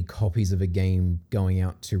many copies of a game going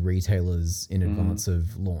out to retailers in advance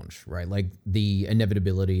of launch, right? Like, the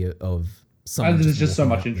inevitability of someone... There's just so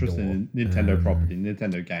much interest in Nintendo property,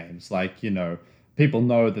 Nintendo games. Like, you know, people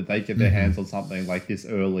know that they get their hands on something like this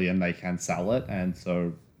early and they can sell it, and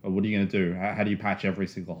so... What are you going to do? How do you patch every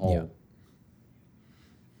single hole?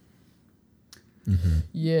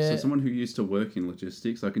 Yeah. So someone who used to work in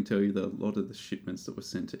logistics, I can tell you that a lot of the shipments that were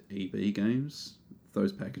sent to EB games,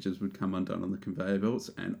 those packages would come undone on the conveyor belts,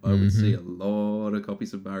 and I would see a lot of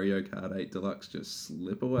copies of Mario Kart 8 Deluxe just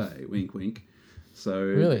slip away. Wink, wink. So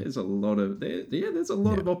there's a lot of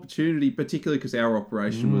of opportunity, particularly because our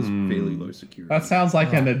operation was fairly low security. That sounds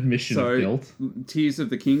like an admission of guilt. Tears of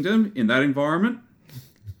the Kingdom in that environment.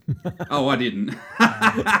 Oh, I didn't.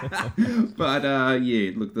 But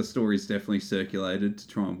yeah, look, the story's definitely circulated to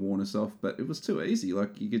try and warn us off, but it was too easy.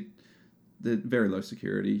 Like, you could, the very low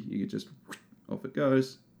security, you could just, off it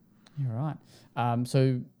goes. You're right.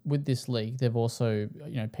 So with this leak, they've also,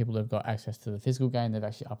 people that have got access to the physical game, they've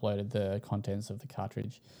actually uploaded the contents of the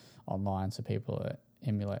cartridge online, so people are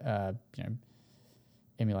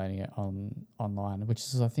emulating it online, which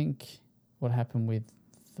is, I think, what happened with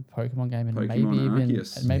the Pokemon game and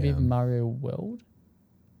maybe even Mario World.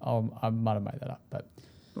 Oh, I might have made that up, but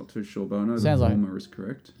not too sure. But I know the former is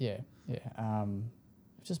correct. Yeah. It's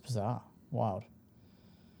just bizarre, wild.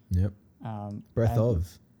 Yep. Breath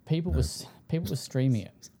of. People were streaming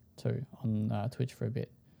it too on Twitch for a bit.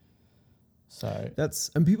 So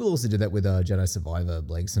and people also did that with Jedi Survivor.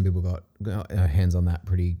 Like, some people got hands on that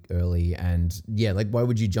pretty early, and yeah, like, why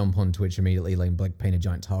would you jump on Twitch immediately, like paint a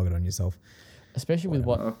giant target on yourself? Especially with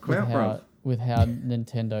how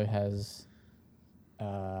Nintendo has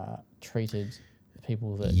treated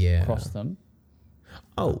people that cross them.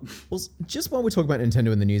 Oh, well, just while we're talking about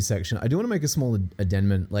Nintendo in the news section, I do want to make a small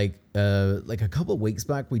addendum. Like a couple of weeks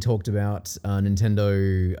back, we talked about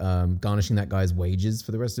Nintendo garnishing that guy's wages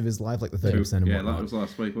for the rest of his life, like the 30% and whatnot. Yeah, that was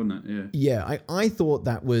last week, wasn't it? Yeah, I thought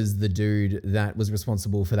that was the dude that was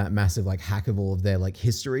responsible for that massive like hack of all of their like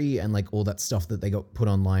history and like all that stuff that they got put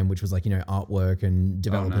online, which was like, artwork and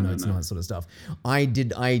developer notes and all that sort of stuff. I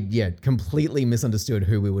completely misunderstood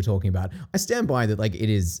who we were talking about. I stand by that, like, it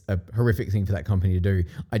is a horrific thing for that company to do.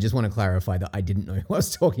 I just want to clarify that I didn't know who I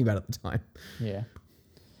was talking about at the time. Yeah.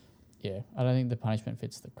 I don't think the punishment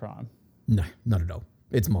fits the crime. No, not at all.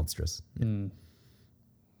 It's monstrous. Mm.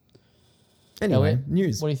 Anyway, Elliot,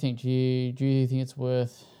 news. What do you think? Do you think it's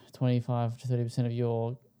worth 25 to 30% of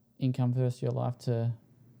your income for the rest of your life to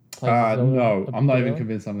play Zelda? No, I'm not even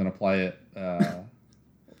convinced I'm going to play it.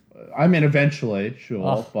 I mean, eventually,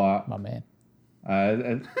 sure, but my man.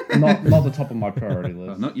 Not the top of my priority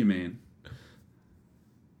list. Not your man.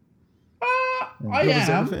 I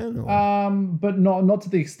am, but not to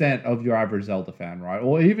the extent of your average Zelda fan, right?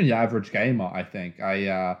 Or even your average gamer, I think.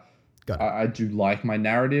 I do like my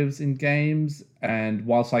narratives in games, and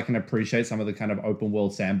whilst I can appreciate some of the kind of open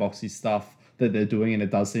world sandboxy stuff that they're doing, and it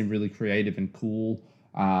does seem really creative and cool,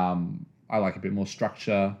 I like a bit more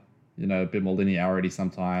structure, a bit more linearity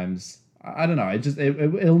sometimes. I don't know.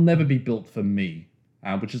 It'll never be built for me,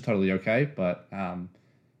 which is totally okay, but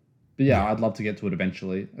yeah, I'd love to get to it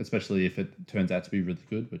eventually, especially if it turns out to be really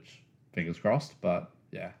good, which fingers crossed, but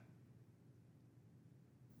yeah.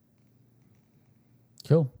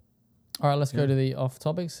 Cool. All right, let's go to the off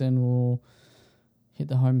topics and we'll hit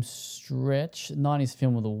the home stretch. 90s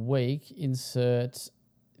film of the week. Insert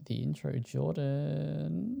the intro,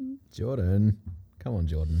 Jordan. Come on,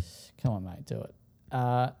 Jordan. Come on, mate, do it.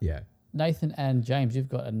 Yeah. Nathan and James, you've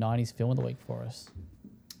got a 90s film of the week for us.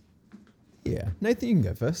 Yeah. Nathan, you can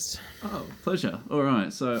go first. Oh, pleasure. All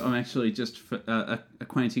right. So I'm actually just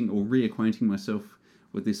reacquainting myself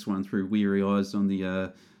with this one through weary eyes on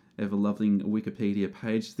the ever-loving Wikipedia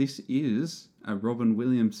page. This is a Robin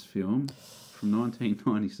Williams film from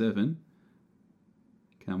 1997.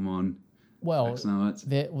 Come on. Well,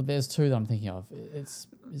 there's two that I'm thinking of. Is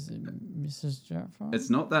it Mrs. Jafar? It's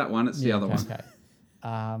not that one. It's the other one. Okay.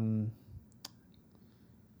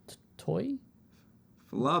 Toy?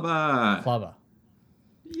 Flubber.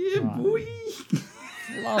 Yeah, right. Boy.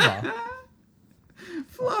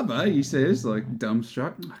 Flubber, he says, like,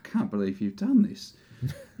 dumbstruck. I can't believe you've done this.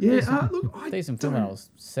 Yeah, decent film when I was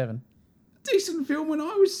 7. Decent film when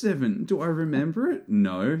I was 7. Do I remember it?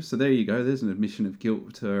 No. So there you go. There's an admission of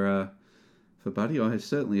guilt for Buddy. I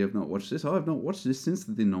certainly have not watched this. I have not watched this since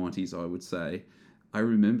the 90s, I would say. I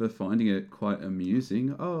remember finding it quite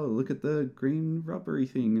amusing. Oh, look at the green rubbery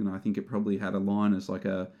thing. And I think it probably had a line as like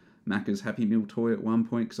a Macca's Happy Meal toy at one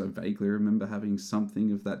point, because I vaguely remember having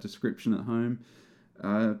something of that description at home.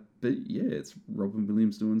 But yeah, it's Robin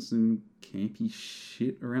Williams doing some campy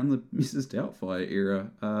shit around the Mrs. Doubtfire era.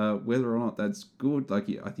 Whether or not that's good, like,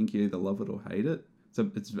 I think you either love it or hate it. So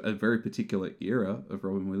it's a very particular era of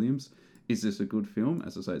Robin Williams. Is this a good film?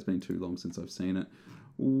 As I say, it's been too long since I've seen it.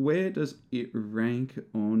 Where does it rank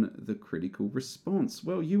on the critical response?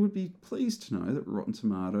 Well, you would be pleased to know that Rotten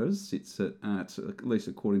Tomatoes sits at least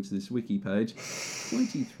according to this wiki page,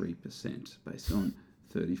 23% based on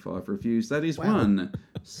 35 reviews. That is one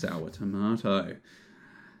sour tomato.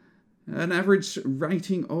 An average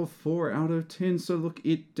rating of 4 out of 10. So look,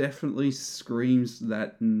 it definitely screams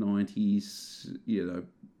that 90s,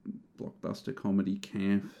 blockbuster comedy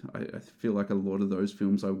camp. I feel like a lot of those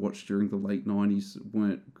films I watched during the late 90s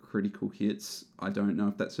weren't critical hits. I don't know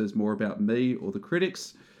if that says more about me or the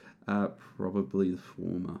critics. Probably the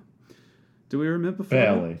former. Do we remember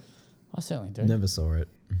Barely. I certainly do. Never saw it.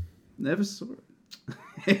 Never saw it.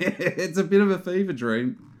 It's a bit of a fever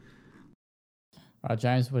dream. All right,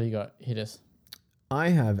 James, what do you got? Hit us. I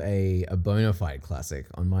have a bona fide classic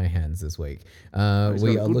on my hands this week. He's got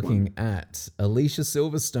We a are good looking one. at Alicia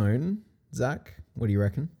Silverstone. Zach, what do you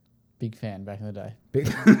reckon? Big fan back in the day. Big,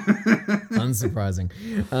 unsurprising.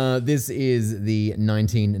 This is the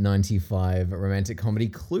 1995 romantic comedy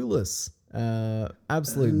Clueless.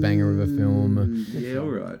 Absolute banger of a film. Yeah, all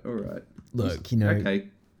right. Look, you know, Okay.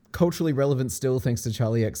 culturally relevant still thanks to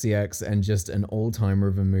Charlie XCX, and just an all-timer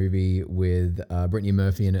of a movie with Brittany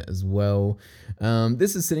Murphy in it as well.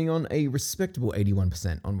 This is sitting on a respectable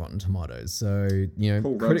 81% on Rotten Tomatoes. So, you know,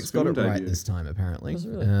 Paul critics Rudd's got it film right debut. this time, apparently. Was it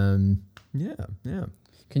really? Yeah.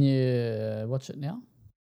 Can you watch it now?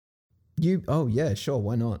 Oh, yeah, sure,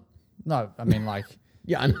 why not? No, I mean like,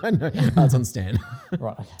 Yeah, I know. It's on Stan.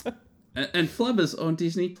 right. Okay. And Flubbers on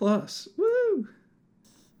Disney Plus. Woo!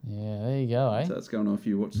 Yeah, there you go, eh? So that's going off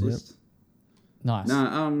your watch list. Nice.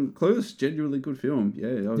 No, Clueless, genuinely good film.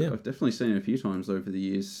 Yeah, Yeah. I've definitely seen it a few times over the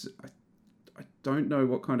years. I don't know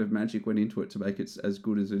what kind of magic went into it to make it as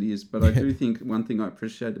good as it is, but I do think one thing I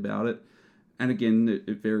appreciate about it, and again,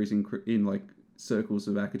 it varies in like circles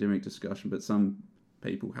of academic discussion, but some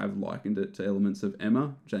people have likened it to elements of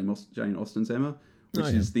Emma, Jane Austen's Emma, which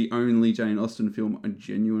is the only Jane Austen film I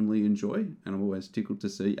genuinely enjoy, and I'm always tickled to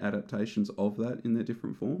see adaptations of that in their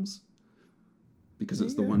different forms. Because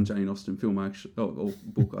it's the one Jane Austen film or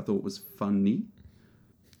book I thought was funny.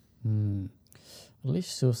 Alicia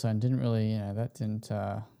Silverstone didn't really, that didn't,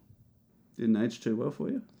 Didn't age too well for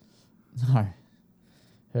you? no.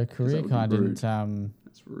 Her career would be kind of rude. didn't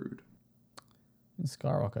That's rude.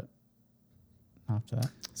 skyrocket after that.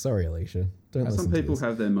 Sorry, Alicia. Don't listen Some to people this.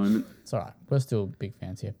 have their moment. It's all right. We're still big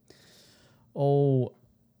fans here. All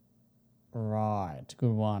right.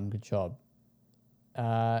 Good one. Good job.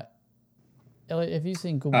 Elliot, have you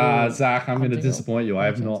seen Good Will Zach, I'm going to Hunting? disappoint you. I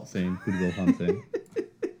have Hunting? not seen Good Will Hunting.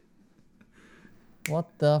 What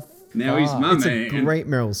the Now he's fuck? my It's man. a great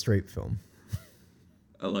Meryl Streep film.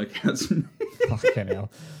 I like how it's Fucking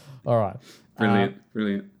hell. All right.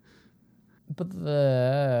 brilliant. But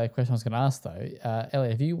the question I was going to ask, though,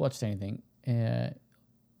 Elliot, have you watched anything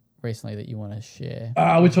recently that you want to share?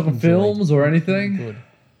 Are we talking films or anything? Good.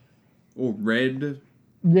 Or red.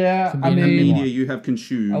 Yeah, I Community mean, Media you have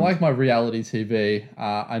consumed. I like my reality TV.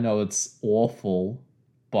 I know it's awful,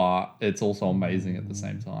 but it's also amazing at the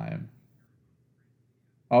same time.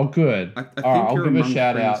 Oh, good. I All think right, I'll you're give a among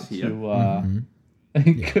shout friends out here. to.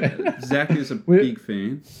 Good. Zach is a We're- big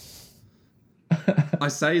fan. I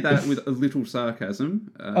say that with a little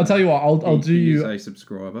sarcasm. I'll tell you what. I'll do he is you. a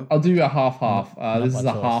subscriber. I'll do you a half. This is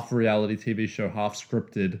my a choice. half reality TV show, half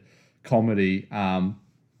scripted comedy.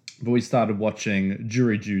 But we started watching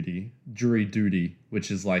Jury Duty, which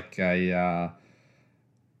is like a.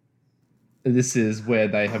 This is where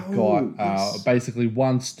they have got yes. basically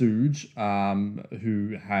one stooge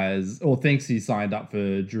who has or thinks he signed up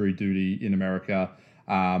for jury duty in America.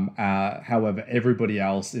 However, everybody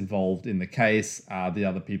else involved in the case, the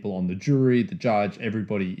other people on the jury, the judge,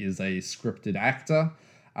 everybody is a scripted actor.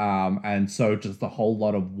 And so just a whole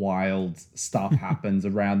lot of wild stuff happens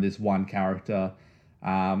around this one character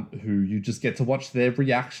who you just get to watch their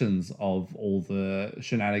reactions of all the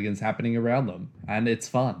shenanigans happening around them. And it's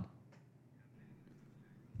fun.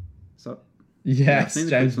 So, Yes, seen the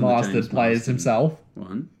James clips on the Marsden James plays Marsden himself.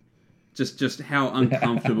 one. Just how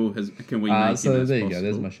uncomfortable can we make him So as there you possible? go.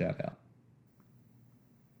 There's my shout out.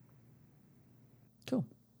 Cool.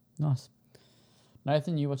 Nice.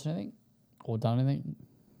 Nathan, you watched anything? Or done anything?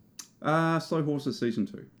 Slow Horses Season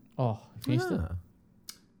 2. Oh, finished it?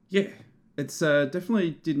 Yeah. It's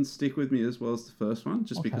definitely didn't stick with me as well as the first one,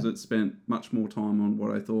 just Okay. because it spent much more time on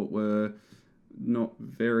what I thought were not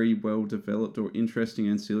very well developed or interesting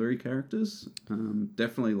ancillary characters.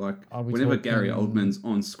 Definitely like Are we whenever Gary talking- Oldman's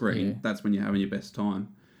on screen, Yeah. that's when you're having your best time.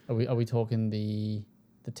 Are we talking the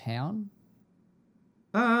town?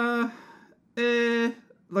 Like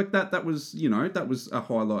that was, that was a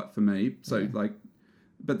highlight for me. So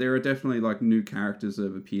but there are definitely like new characters that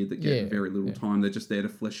have appeared that get Yeah, very little yeah. time. They're just there to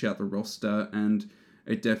flesh out the roster, and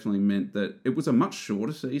it definitely meant that it was a much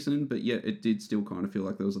shorter season, but yet it did still kind of feel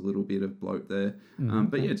like there was a little bit of bloat there.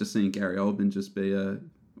 But yeah, just seeing Gary Oldman just be I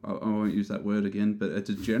won't use that word again, but a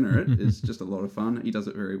degenerate is just a lot of fun. He does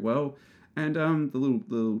it very well. And the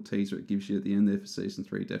little teaser it gives you at the end there for season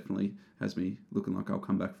 3 definitely has me looking like I'll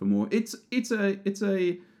come back for more. It's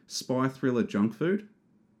a spy thriller junk food.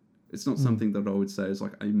 It's not something that I would say is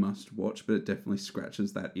like a must watch, but it definitely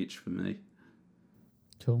scratches that itch for me.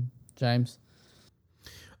 Cool. James?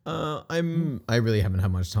 I really haven't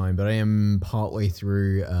had much time, but I am partway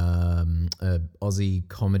through a Aussie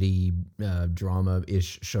comedy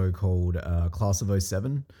drama-ish show called Class of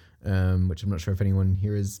 '07, which I'm not sure if anyone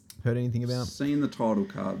here has heard anything about. Seen the title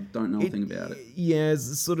card, don't know anything about it. Yeah, it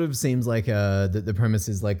sort of seems like the premise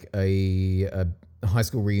is like a high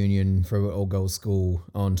school reunion for an all-girls school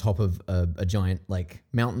on top of a giant like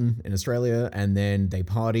mountain in Australia, and then they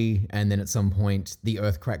party, and then at some point the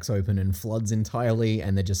earth cracks open and floods entirely,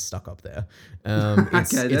 and they're just stuck up there.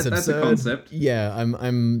 That's a concept. Yeah,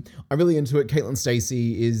 I'm really into it. Caitlin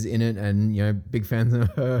Stacey is in it, and big fans of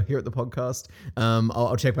her here at the podcast.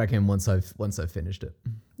 I'll check back in once I've finished it.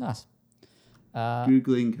 Nice.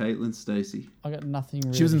 Googling Caitlin Stacey. I got nothing.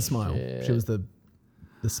 Really She was in Smile. She was the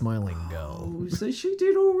smiling girl. Oh, so she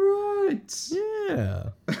did all right. Yeah.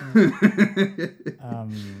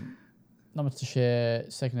 Not much to share.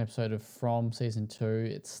 Second episode of From season 2.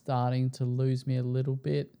 It's starting to lose me a little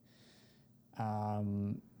bit.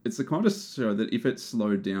 It's the kind of show that if it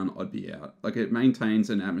slowed down, I'd be out. Like, it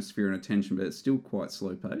maintains an atmosphere and attention, but it's still quite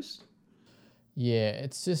slow paced. Yeah,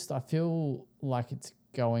 it's just I feel like it's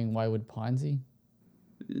going wayward pinesy.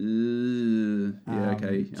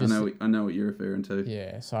 Okay. I know what you're referring to.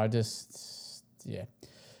 Yeah, so I just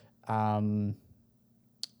other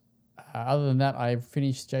than that, I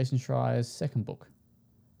finished Jason Schreier's second book.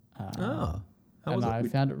 How and was I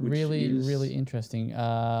it? found it really interesting.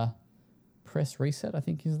 Press Reset, I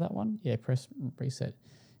think, is that one. Yeah, Press Reset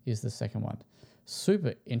is the second one.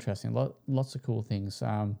 Super interesting. Lots of cool things.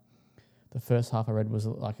 The first half I read was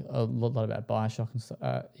like a lot about Bioshock and stuff.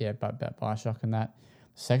 About Bioshock and that.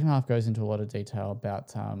 The second half goes into a lot of detail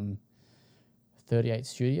about 38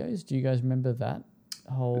 Studios. Do you guys remember that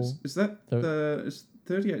whole? Is that is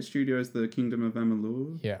 38 Studios the Kingdom of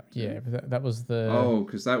Amalur? Yeah. But that was the. Oh,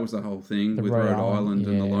 because that was the whole thing with Rhode Rhode Island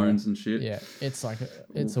and the loans and shit. Yeah, it's like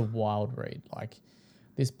it's a wild read. Like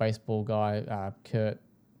this baseball guy, Kurt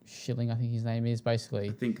Schilling, I think his name is. Basically,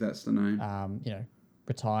 I think that's the name.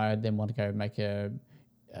 Retired, then wanted to go make a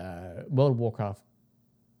World of Warcraft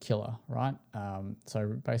killer, right?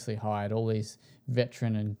 So basically hired all these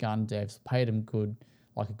veteran and gun devs, paid them good,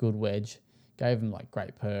 like a good wedge, gave them like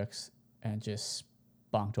great perks, and just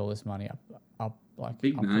spunked all this money up like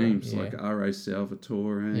big up names like R.A.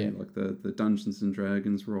 Salvatore, like the Dungeons and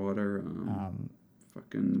Dragons writer,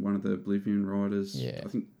 fucking one of the Oblivion writers. Yeah, I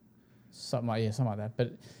think something like that.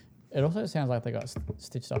 But it also sounds like they got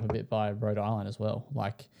stitched up a bit by Rhode Island as well.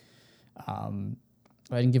 Like, they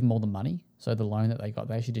didn't give them all the money. So the loan that they got,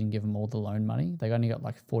 they actually didn't give them all the loan money. They only got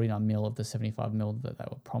like 49 mil of the 75 mil that they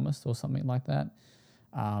were promised or something like that.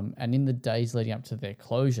 And in the days leading up to their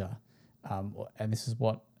closure, and this is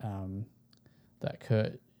what that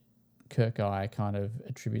Kurt guy kind of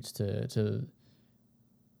attributes to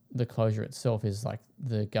the closure itself, is like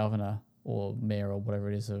the governor or mayor or whatever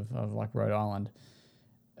it is of like Rhode Island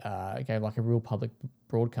gave like a real public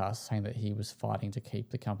broadcast saying that he was fighting to keep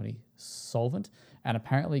the company solvent. And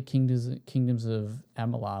apparently Kingdoms of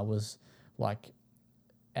Amalur was like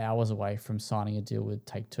hours away from signing a deal with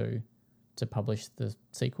Take-Two to publish the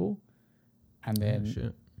sequel. And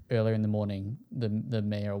then earlier in the morning, the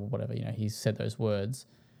mayor or whatever, he said those words,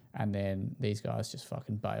 and then these guys just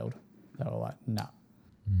fucking bailed. They were like, nah.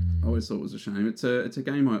 I always thought it was a shame. It's a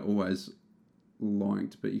game I always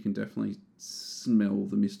liked, but you can definitely smell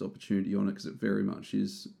the missed opportunity on it because it very much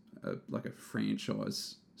is like a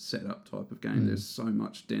franchise setup type of game. There's so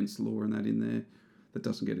much dense lore and that in there that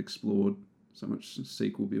doesn't get explored. So much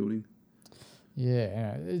sequel building.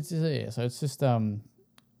 Yeah, it's just, so it's just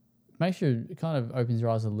makes you, it kind of opens your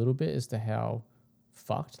eyes a little bit as to how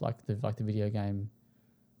fucked like the video game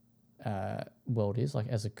world is, like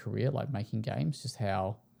as a career, like making games, just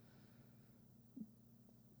how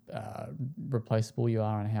replaceable you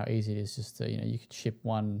are and how easy it is just to, you could ship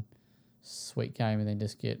one sweet game and then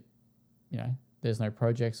just get, there's no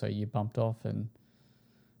project, so you bumped off, and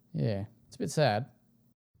yeah, it's a bit sad.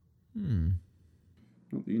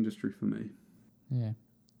 Not the industry for me. Yeah.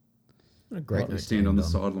 What a great note to stand on the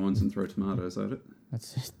sidelines and throw tomatoes at it.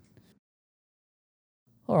 That's it.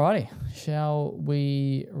 Alrighty, shall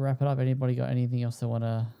we wrap it up? Anybody got anything else they want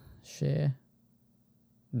to share?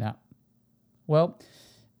 No. Well,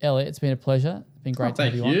 Elliot, it's been a pleasure. It's been great to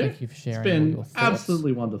have you on. Thank you for sharing all your thoughts. It's been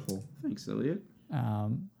absolutely wonderful. Thanks, Elliot.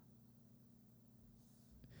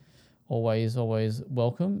 Always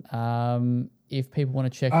welcome. If people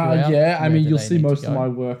want to check you out, you'll see most of my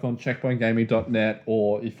work on checkpointgaming.net,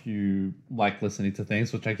 or if you like listening to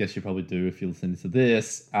things, which I guess you probably do if you're listening to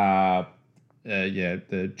this, the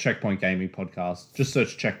Checkpoint Gaming podcast. Just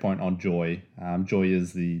search Checkpoint on Joy. Joy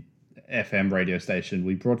is the FM radio station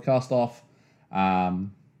we broadcast off.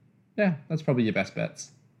 yeah, that's probably your best bets.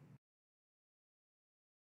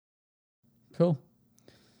 Cool.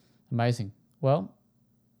 Amazing. Well,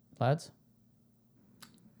 lads,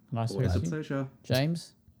 nice to Always a meet you. pleasure.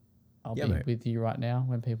 James, I'll be mate. with you right now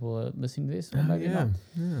when people are listening to this, or maybe not.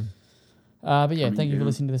 Yeah. But yeah, Coming thank you for down.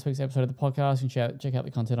 listening to this week's episode of the podcast. You can check out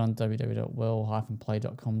the content on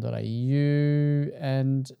www.well-play.com.au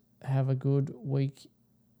and have a good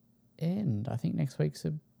weekend. I think next week's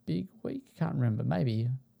a big week. Can't remember. Maybe.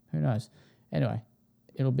 Who knows? Anyway,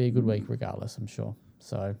 it'll be a good week regardless, I'm sure.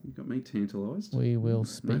 So You got me tantalised. we will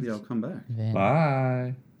speak Maybe I'll come back. then.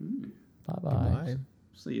 Bye. Bye-bye. Bye.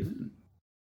 See you then.